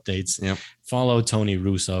on the updates. Yep. Follow Tony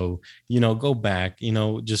Russo, go back,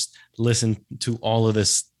 just listen to all of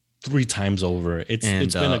this 3 times over. It's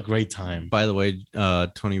been a great time. By the way,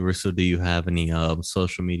 Tony Russo, do you have any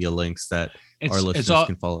social media links that our It's listeners all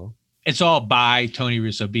can follow? it's all by Tony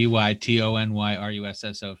Russo,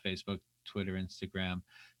 BYTONYRUSSO, Facebook, Twitter, Instagram.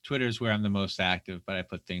 Twitter is where I'm the most active, but I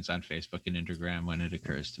put things on Facebook and Instagram when it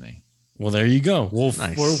occurs to me. Well, there you go. We'll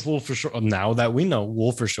for sure, now that we know,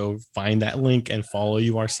 we'll for sure find that link and follow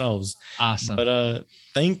you ourselves. Awesome. But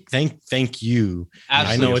thank you. Absolute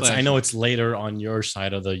I know pleasure. it's later on your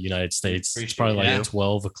side of the United States. It's probably like it.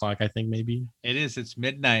 12 o'clock, I think, maybe. It is. It's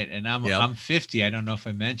midnight, and I'm Yep. I'm 50. I don't know if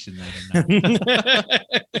I mentioned that or not.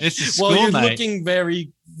 It's a school Well, you're night.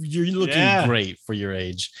 you're looking Yeah. great for your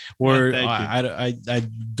age. Where thank I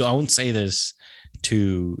don't say this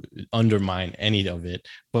to undermine any of it,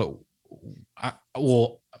 but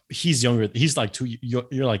he's younger. He's like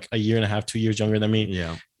you're like a year and a half, 2 years younger than me.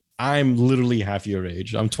 Yeah. I'm literally half your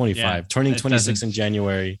age. I'm 25, Yeah, turning it 26 in doesn't-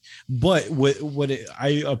 January. But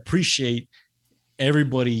I appreciate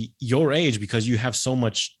everybody your age because you have so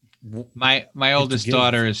much. My oldest give.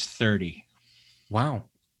 daughter is 30. Wow.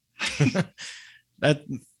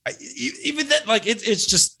 Even that, like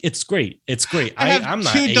it's great. It's great. I have I'm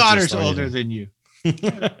not 2 ageist daughters or older anything. than you. 2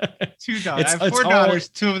 daughters. I It's have 4 all- daughters.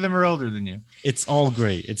 2 of them are older than you. It's all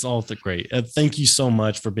great. It's all great. Thank you so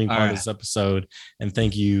much for being All part right. of this episode, and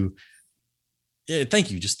thank you. Yeah,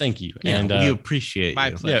 thank you. Just thank you. Yeah, And we appreciate My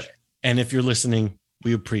you. pleasure. and if you're listening,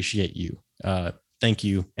 we appreciate you. Thank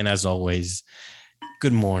you. And as always,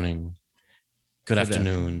 good morning, good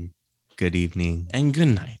afternoon, Good evening. and good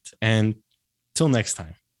night. And till next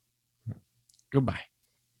time, goodbye.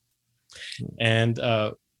 And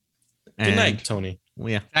good night, Tony.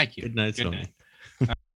 Well, yeah. Thank you. Good night, Good Tony. night.